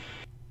that.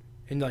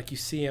 And like, you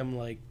see him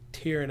like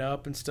tearing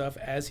up and stuff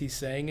as he's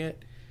saying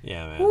it.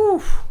 Yeah, man.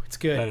 Woo, it's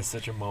good. That is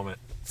such a moment.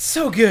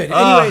 So good.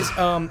 Anyways,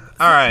 all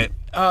right.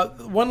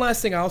 One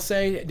last thing I'll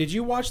say. Did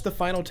you watch the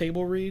final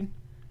table read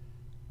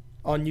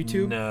on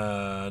YouTube?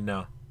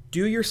 No.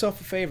 Do yourself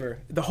a favor.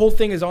 The whole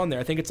thing is on there.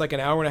 I think it's like an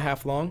hour and a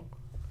half long.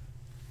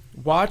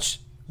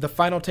 Watch the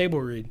final table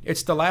read.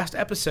 It's the last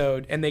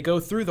episode, and they go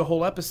through the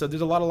whole episode.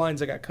 There's a lot of lines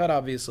that got cut,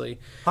 obviously.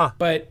 Huh.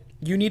 But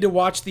you need to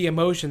watch the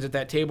emotions at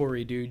that table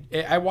read, dude.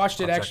 I watched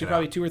it actually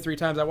probably 2 or 3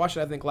 times. I watched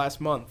it, I think, last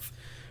month.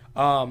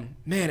 Man,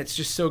 it's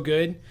just so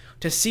good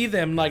to see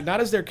them, like,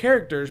 not as their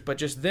characters, but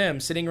just them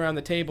sitting around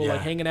the table,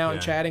 like, hanging out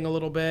and chatting a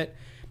little bit.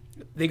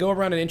 They go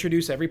around and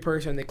introduce every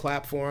person. They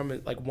clap for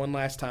them, like, one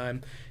last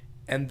time.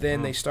 And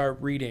then they start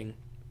reading.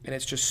 And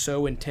it's just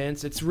so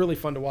intense. It's really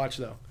fun to watch,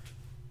 though.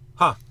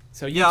 Huh.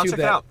 So I'll check it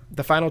out.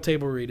 The final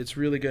table read. It's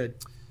really good.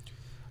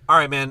 All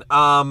right, man.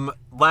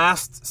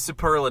 Last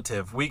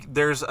superlative.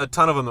 There's a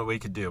ton of them that we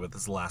could do, but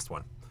this is the last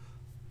one.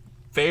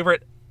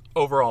 Favorite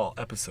overall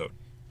episode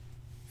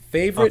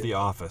Favorite of The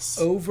Office.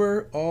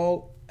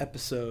 overall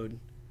episode.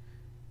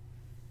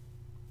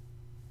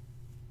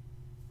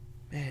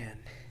 Man,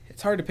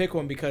 it's hard to pick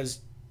one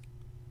because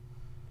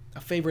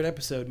a favorite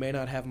episode may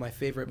not have my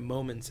favorite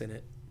moments in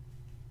it.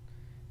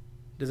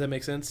 Does that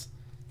make sense?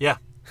 Yeah.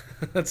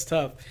 That's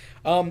tough.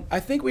 I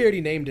think we already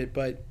named it,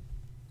 but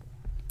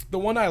the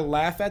one I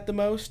laugh at the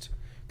most,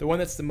 the one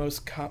that's the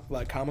most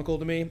comical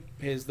to me,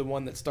 is the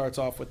one that starts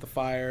off with the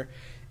fire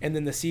and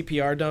then the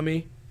CPR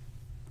dummy,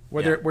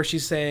 where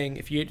she's saying,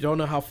 if you don't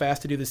know how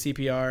fast to do the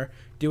CPR,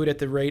 do it at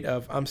the rate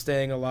of I'm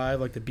staying alive,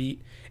 like the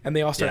beat. And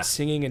they all start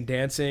singing and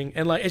dancing,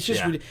 and like, it's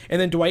just and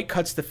then Dwight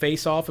cuts the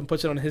face off and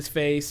puts it on his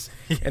face,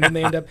 and then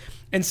they end up,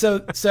 and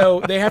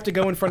so they have to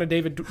go in front of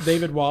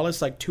David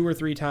Wallace like 2 or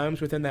 3 times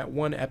within that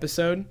one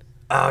episode.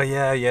 Oh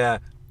yeah.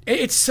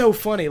 It's so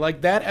funny.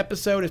 Like, that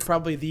episode is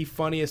probably the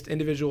funniest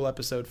individual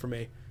episode for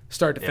me,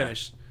 start to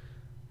finish.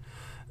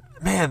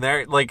 Man,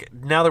 they're like,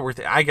 now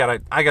that I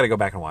gotta go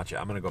back and watch it.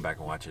 I'm gonna go back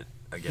and watch it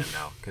again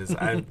now because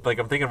I'm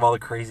thinking of all the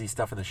crazy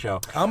stuff in the show.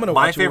 I'm gonna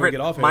watch it when we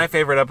get off here. My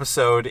favorite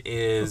episode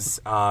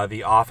is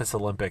the Office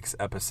Olympics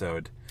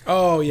episode.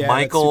 Oh yeah,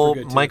 Michael that's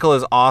super good too. Michael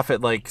is off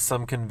at like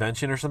some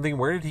convention or something.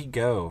 Where did he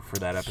go for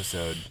that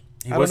episode?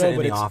 He wasn't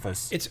in the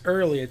office. It's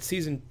early. It's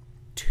season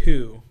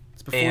 2.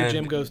 It's before And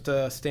Jim goes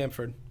to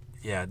Stanford.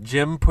 Yeah,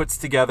 Jim puts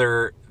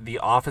together the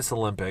Office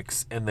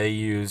Olympics, and they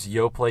use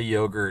Yoplait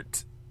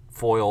yogurt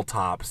foil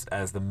tops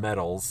as the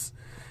medals,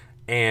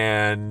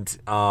 and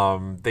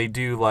they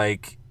do,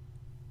 like,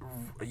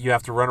 you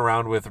have to run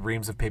around with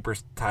reams of paper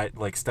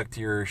stuck to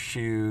your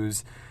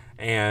shoes,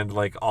 and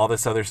like all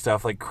this other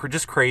stuff, like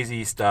just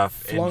crazy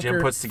stuff. And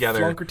Jim puts together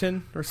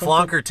Flonkerton or something.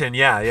 Flonkerton,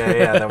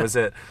 yeah, that was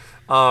it.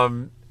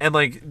 And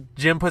like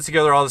Jim puts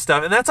together all this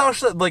stuff, and that's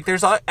also like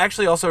there's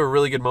actually also a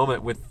really good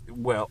moment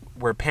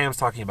where Pam's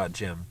talking about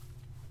Jim,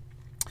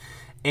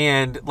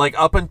 and like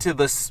up until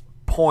this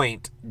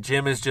point,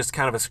 Jim is just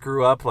kind of a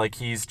screw up, like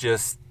he's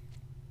just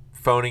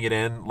phoning it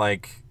in,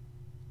 like,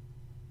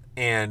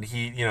 and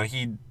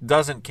he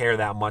doesn't care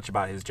that much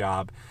about his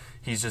job.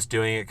 He's just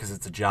doing it because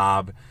it's a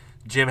job.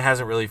 Jim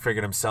hasn't really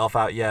figured himself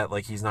out yet.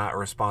 Like, he's not a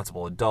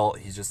responsible adult.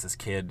 He's just this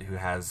kid who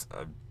has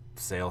a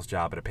sales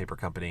job at a paper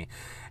company.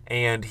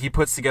 And he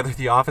puts together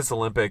the Office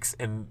Olympics,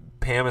 and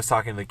Pam is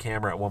talking to the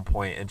camera at one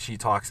point, and she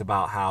talks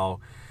about how,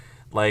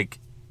 like,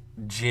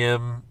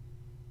 Jim,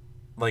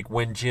 like,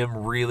 when Jim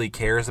really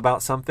cares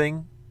about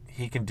something,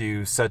 he can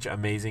do such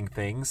amazing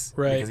things.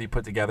 Right. Because he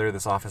put together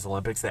this Office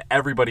Olympics that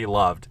everybody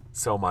loved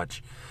so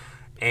much.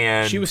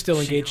 And she was still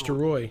engaged to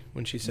Roy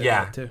when she said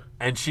that, too.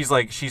 And she's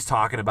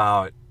talking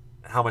about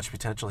how much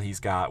potential he's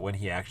got when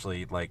he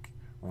actually like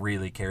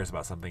really cares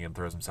about something and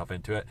throws himself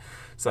into it.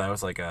 So that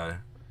was like a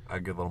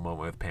good little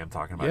moment with Pam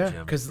talking about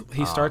Jim. Because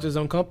he starts his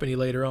own company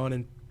later on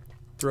and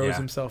throws Yeah.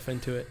 himself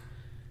into it.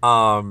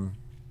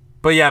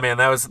 But yeah, man,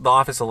 that was the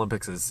Office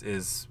Olympics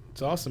is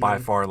It's awesome. by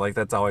man. far, like,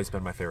 that's always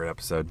been my favorite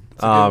episode.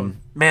 a good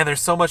one. Man,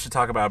 there's so much to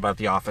talk about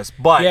The Office,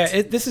 but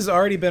Yeah, this has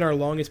already been our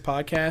longest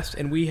podcast,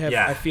 and we have,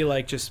 Yeah. I feel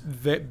like, just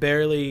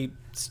barely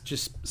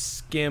just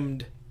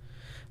skimmed.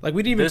 Like,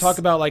 we didn't even This- talk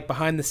about, like,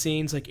 behind the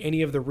scenes, like,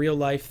 any of the real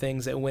life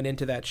things that went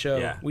into that show.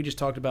 Yeah. We just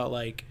talked about,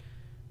 like,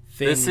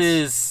 things.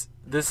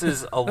 this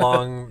is a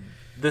long,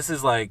 this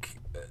is like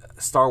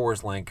Star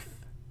Wars length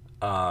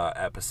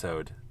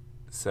episode.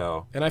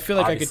 So, And I feel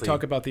like I could obviously-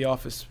 talk about The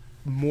Office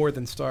more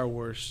than Star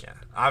Wars. Yeah,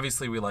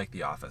 obviously we like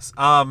The Office.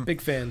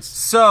 Big fans.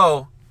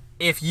 So,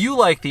 if you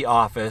like The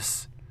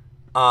Office,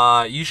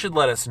 you should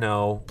let us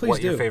know Please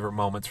what your do. favorite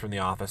moments from The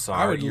Office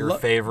I are. would Your lo-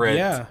 favorite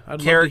yeah, I'd love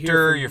to hear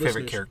character, from your favorite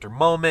listeners. character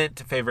moment,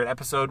 favorite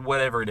episode,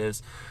 whatever it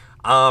is.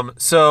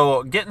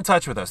 So get in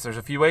touch with us. There's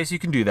a few ways you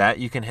can do that.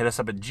 You can hit us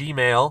up at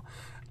Gmail.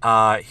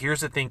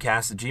 Here's the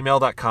Thingcast at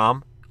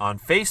gmail.com. On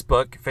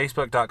Facebook,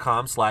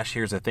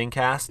 facebook.com/Here's a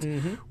Thingcast.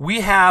 Mm-hmm. We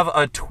have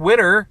a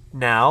Twitter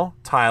now,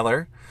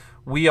 Tyler.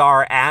 We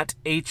are at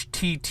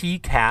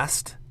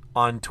HTTcast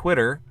on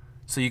Twitter.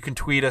 So you can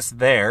tweet us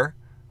there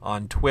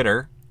on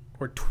Twitter.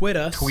 Or tweet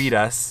us. Tweet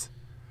us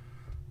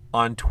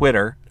on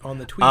Twitter. On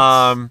the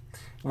tweets.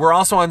 We're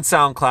also on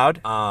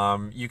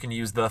SoundCloud. You can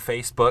use the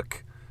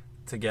Facebook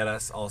to get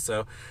us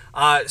also.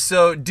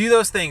 So do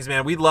those things,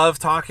 man. We love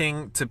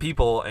talking to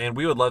people, and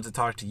we would love to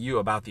talk to you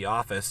about The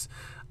Office.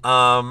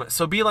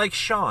 So be like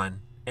Sean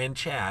and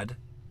Chad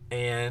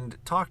and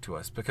talk to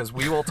us, because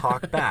we will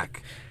talk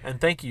back. And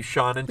thank you,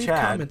 Sean and Leave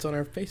Chad, comments on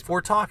our Facebook.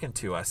 for talking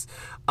to us.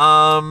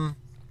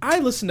 I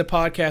listen to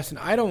podcasts, and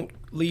I don't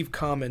leave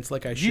comments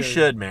like I should. You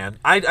should, man.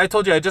 I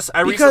told you I Because,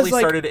 recently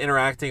like- started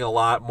interacting a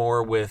lot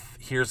more with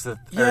here's the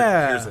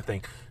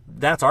thing.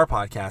 That's our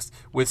podcast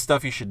with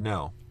stuff you should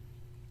know.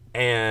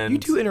 And You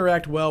do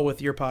interact well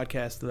with your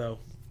podcast, though.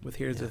 With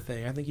Here's the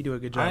Thing, I think you do a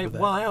good job with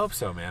that. I hope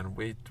so, man.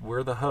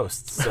 We're the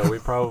hosts, so we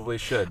probably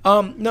should.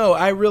 No,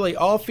 I really,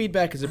 all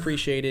feedback is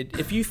appreciated.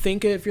 If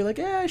you're like,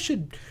 I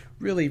should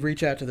really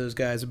reach out to those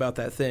guys about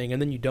that thing,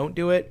 and then you don't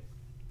do it,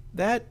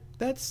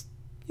 that's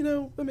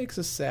that makes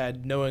us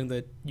sad knowing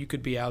that you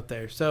could be out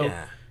there. So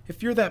Yeah.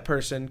 if you're that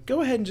person,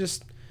 go ahead and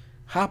just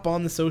hop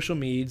on the social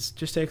medias.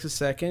 Just takes a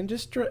second,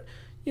 just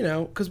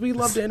because we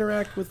love to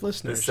interact with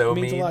listeners. so It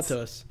means a lot means. to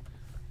us.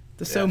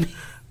 The so me.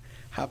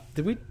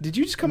 Did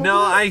you just come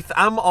No, up with that?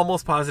 I'm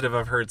almost positive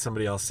I've heard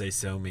somebody else say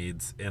so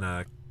meads in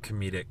a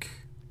comedic.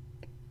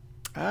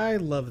 I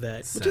love that.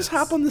 But Sense. just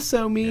hop on the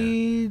so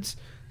meads,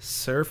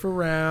 surf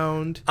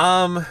around.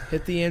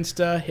 Hit the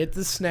Insta, hit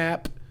the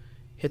Snap,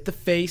 hit the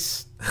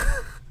Face.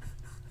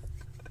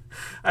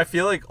 I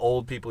feel like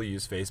old people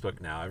use Facebook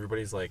now.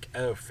 Everybody's like,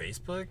 "Oh,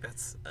 Facebook?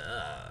 That's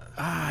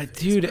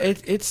Dude,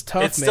 it's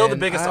tough, It's still the man.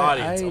 biggest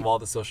audience I- of all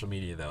the social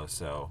media, though.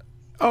 So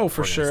Oh,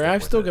 for we're gonna sure. stick I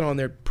with still it. get on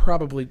there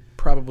probably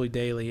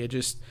daily.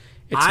 It's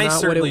I not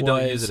certainly what it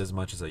was. don't use it as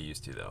much as I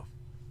used to, though.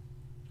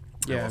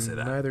 I Yeah, will say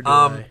that. neither do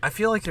I. I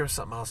feel like there was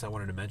something else I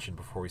wanted to mention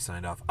before we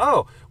signed off.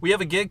 Oh, we have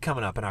a gig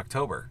coming up in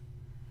October.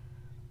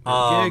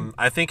 Gig.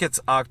 I think it's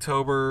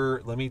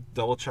October. Let me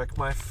double check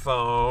my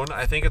phone.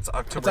 I think it's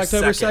October. It's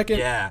October 2nd. 2nd?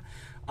 Yeah.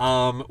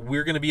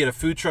 We're going to be at a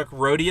food truck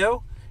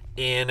rodeo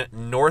in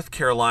North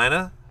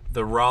Carolina,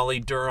 the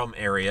Raleigh-Durham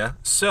area.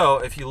 So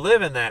if you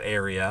live in that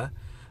area,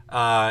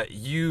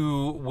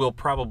 you will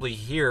probably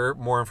hear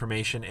more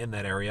information in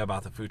that area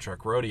about the food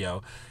truck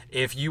rodeo.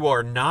 If you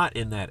are not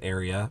in that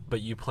area,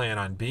 but you plan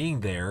on being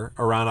there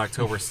around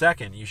October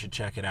 2nd, you should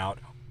check it out.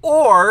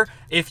 Or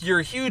if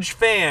you're huge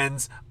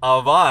fans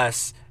of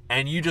us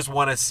and you just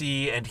want to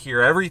see and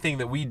hear everything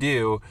that we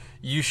do,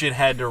 you should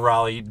head to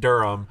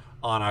Raleigh-Durham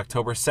on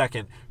October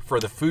 2nd for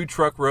the food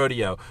truck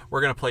rodeo. We're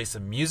going to play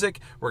some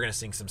music. We're going to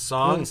sing some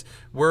songs.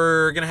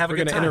 We're going to have a We're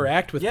good gonna time.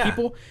 interact with Yeah.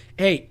 people.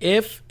 Hey,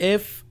 if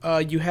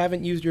you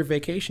haven't used your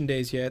vacation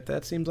days yet,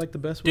 that seems like the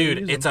best way to Dude,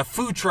 use it's them. a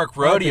food truck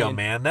rodeo, opinion.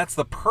 man. That's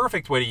the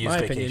perfect way to use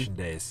My vacation opinion.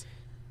 days.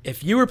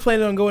 If you were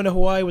planning on going to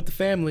Hawaii with the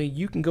family,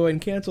 you can go ahead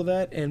and cancel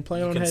that and plan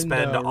You on can heading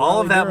spend to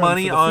all of that Raleigh-Durham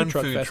money for the on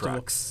truck food festival.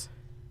 trucks.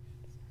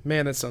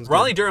 Man, that sounds good.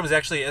 Raleigh-Durham is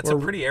actually, it's a Or-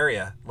 pretty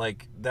area.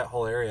 Like, that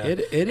whole area. It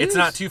It's is.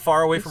 not too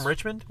far away from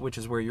Richmond, which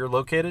is where you're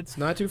located. It's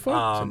not too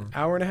far. It's an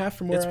hour and a half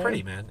from where It's I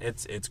pretty, am. man.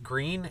 It's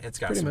green. It's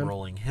got pretty, some man.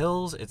 rolling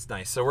hills. It's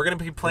nice. So we're going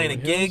to be playing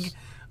Rolling a gig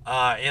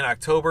hills. in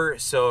October.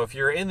 So if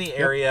you're in the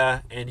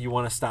area and you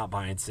want to stop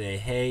by and say,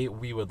 hey,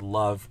 we would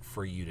love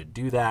for you to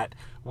do that,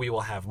 we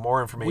will have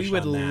more information We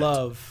would on that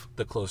love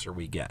the closer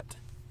we get.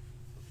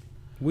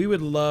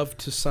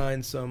 to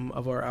sign some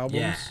of our albums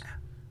Yeah.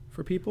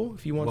 for people.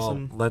 If you want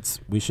Well,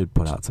 some. we should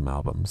put out some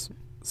albums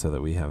so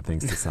that we have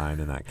things to sign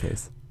in that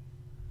case.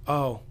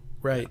 Oh,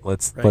 right.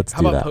 Let's right. let's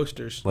How do about that.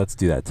 posters? Let's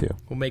do that too.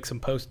 We'll make some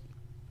post.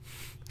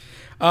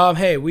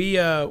 Hey, we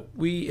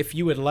if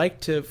you would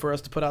like for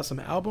us to put out some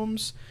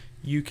albums,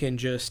 you can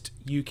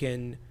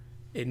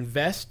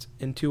invest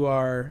into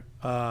our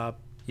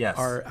Yes.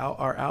 Our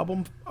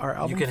album.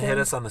 You can hit form.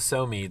 us on the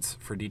SoMeads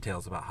for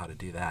details about how to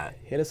do that.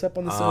 Hit us up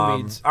on the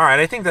SoMeads. All right,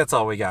 I think that's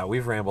all we got.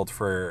 We've rambled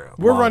for.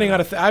 We're long running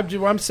enough. out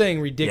of. I'm saying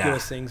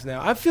ridiculous things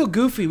now. I feel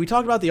goofy. We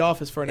talked about The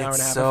Office for an hour and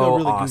a half. So I feel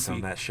really awesome,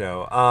 goofy. that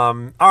show. All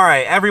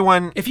right,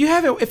 everyone. If you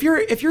haven't, if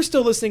you're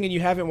still listening and you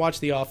haven't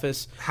watched The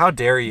Office, How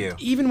dare you?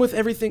 even with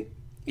everything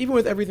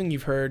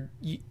you've heard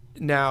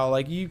now,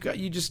 like you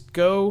just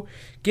go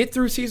get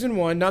through season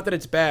 1. Not that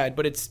it's bad,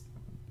 but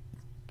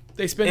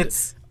they spend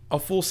a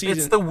full season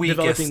It's the developing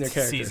weakest their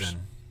characters. season.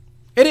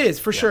 It is,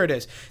 for sure it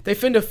is. They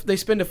spend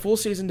a full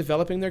season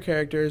developing their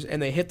characters,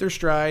 and they hit their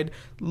stride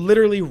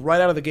literally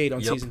right out of the gate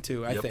on Yep. season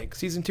 2, I Yep. think.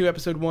 Season 2,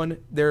 episode 1,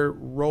 they're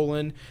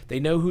rolling. They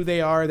know who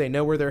they are. They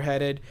know where they're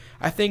headed.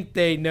 I think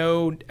they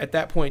know at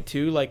that point,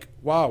 too, like,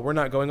 wow, we're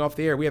not going off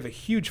the air. We have a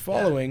huge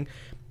following.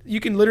 You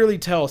can literally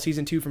tell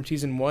season 2 from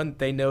season 1,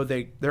 they know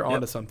they're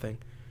onto something,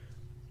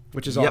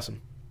 which is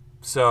awesome.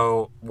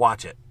 So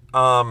watch it.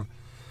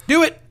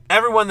 Do it!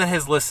 Everyone that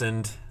has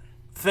listened,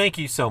 thank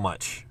you so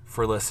much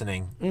for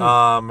listening.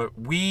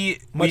 We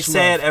Much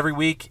say love. it every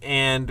week,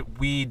 and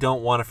we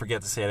don't want to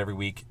forget to say it every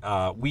week.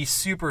 We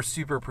super,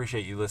 super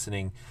appreciate you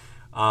listening.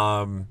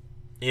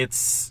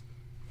 It's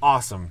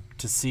awesome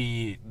to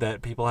see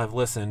that people have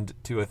listened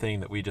to a thing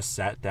that we just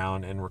sat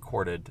down and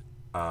recorded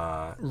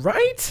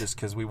Right? just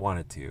because we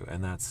wanted to,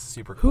 and that's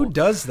super cool. Who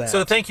does that?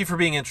 So thank you for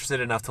being interested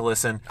enough to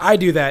listen. I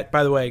do that,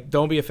 by the way.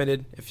 Don't be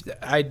offended. If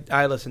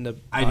I listen to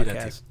podcasts. I do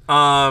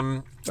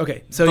that too.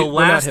 Okay, so The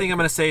we're not last thing I'm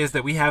going to say is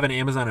that we have an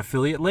Amazon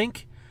affiliate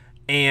link,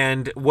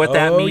 and what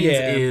that Oh, means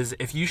yeah. is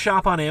if you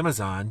shop on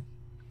Amazon,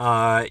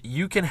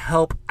 you can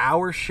help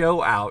our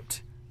show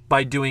out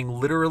by doing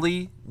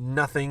literally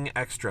nothing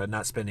extra,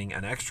 not spending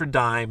an extra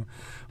dime.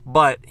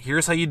 But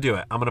here's how you do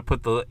it. I'm going to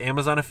put the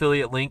Amazon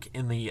affiliate link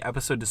in the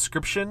episode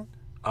description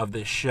of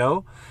this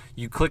show.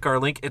 You click our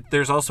link.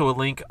 There's also a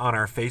link on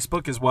our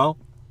Facebook as well.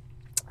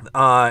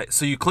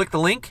 So you click the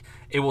link,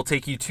 it will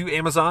take you to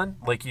Amazon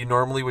like you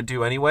normally would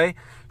do anyway.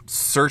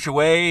 Search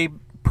away,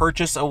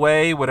 purchase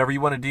away, whatever you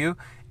want to do,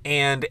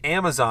 and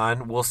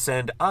Amazon will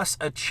send us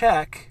a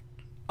check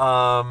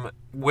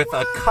with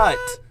a cut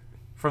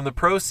from the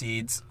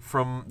proceeds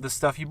from the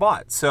stuff you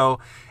bought. So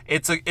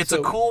it's a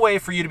cool way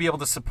for you to be able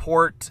to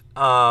support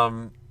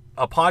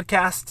a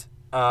podcast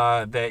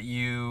that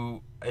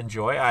you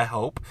enjoy, I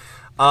hope,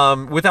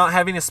 without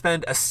having to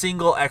spend a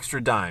single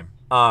extra dime.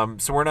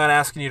 So we're not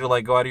asking you to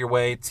like go out of your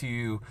way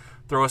to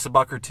throw us a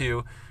buck or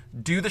two.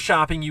 Do the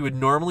shopping you would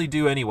normally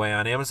do anyway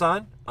on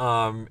Amazon,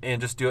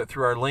 and just do it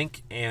through our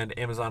link, and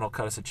Amazon will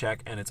cut us a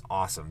check, and it's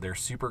awesome. They're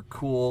super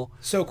cool,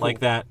 So cool.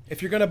 like that.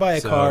 If you're gonna buy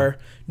a So- car,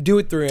 do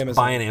it through Amazon.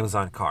 Buy an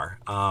Amazon car,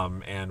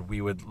 and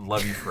we would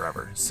love you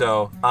forever.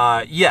 So,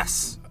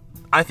 yes,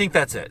 I think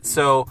that's it.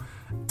 So,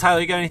 Tyler,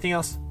 you got anything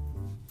else?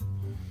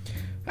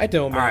 I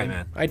don't, man. All right,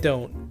 man. I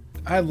don't.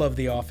 I love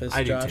The Office,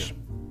 I do Josh. too.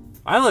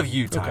 I love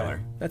you, Okay,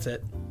 Tyler. that's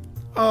it.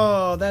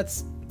 Oh,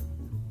 that's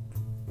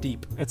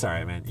deep. It's all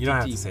right, man. You don't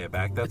have deep. to say it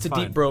back. That's It's a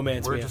fine. deep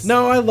bromance, We're man. just-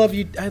 No, I love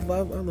you. I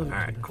love you. All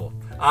right, cool.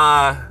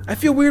 I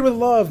feel weird with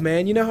love,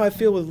 man. You know how I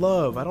feel with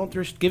love. I don't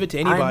just give it to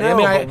anybody. I know,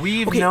 mean, but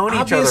we've okay, known each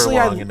other obviously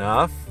long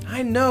enough.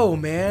 I know,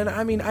 man.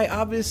 I mean, I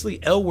obviously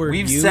L-word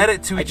We've you. said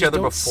it to I each just other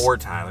don't before,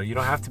 Tyler. You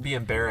don't have to be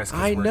embarrassed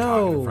I because we're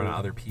talking in know. front of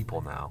other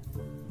people now.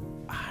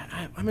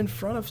 I'm in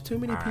front of too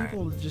many All right.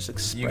 people to just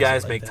express You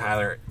guys it like make that.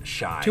 Tyler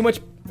shy. Too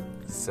much.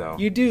 So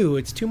You do.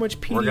 It's too much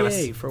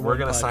PDA for we're one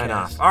gonna sign podcast.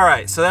 off. All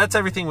right, so that's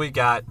everything we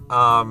got.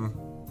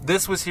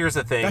 This was Here's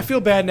the Thing. I feel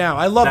bad now.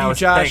 I love That you, was-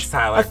 Josh. thanks,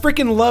 Tyler. I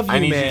freaking love you, I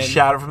need man. you to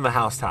shout it from the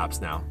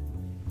housetops now.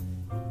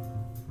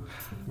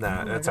 Nah, Oh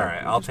my that's God, all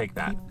right. we I'll just- take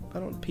that.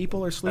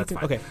 People are That's sleeping.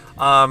 fine. Okay.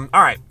 All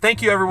right.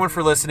 Thank you everyone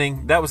for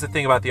listening. That was the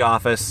thing about The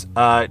Office.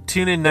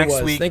 Tune in next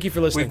was. week. Thank you for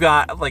listening. We've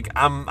got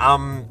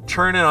I'm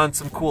churning on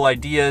some cool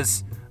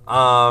ideas.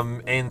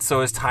 And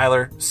so is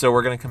Tyler. So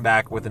we're gonna come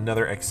back with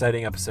another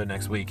exciting episode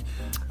next week.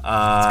 It's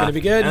gonna be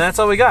good. And that's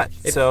all we got.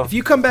 If so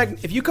you come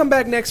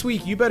back next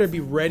week, you better be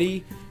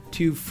ready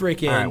to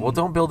freaking all right. Well,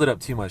 don't build it up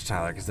too much,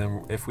 Tyler, because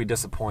then if we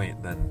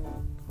disappoint, then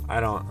I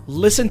don't.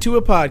 listen to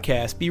a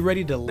podcast. Be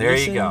ready to There you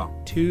listen go.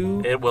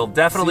 to. It will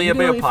definitely See, you be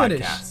a didn't let me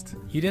finish. podcast.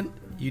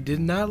 You did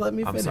not let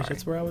me finish. sorry.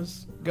 That's where I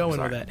was going with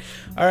sorry. that.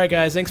 All right,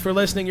 guys. Thanks for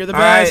listening. You're the All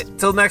best. right.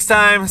 Till next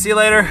time. See you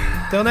later.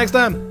 Till next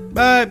time.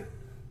 Bye.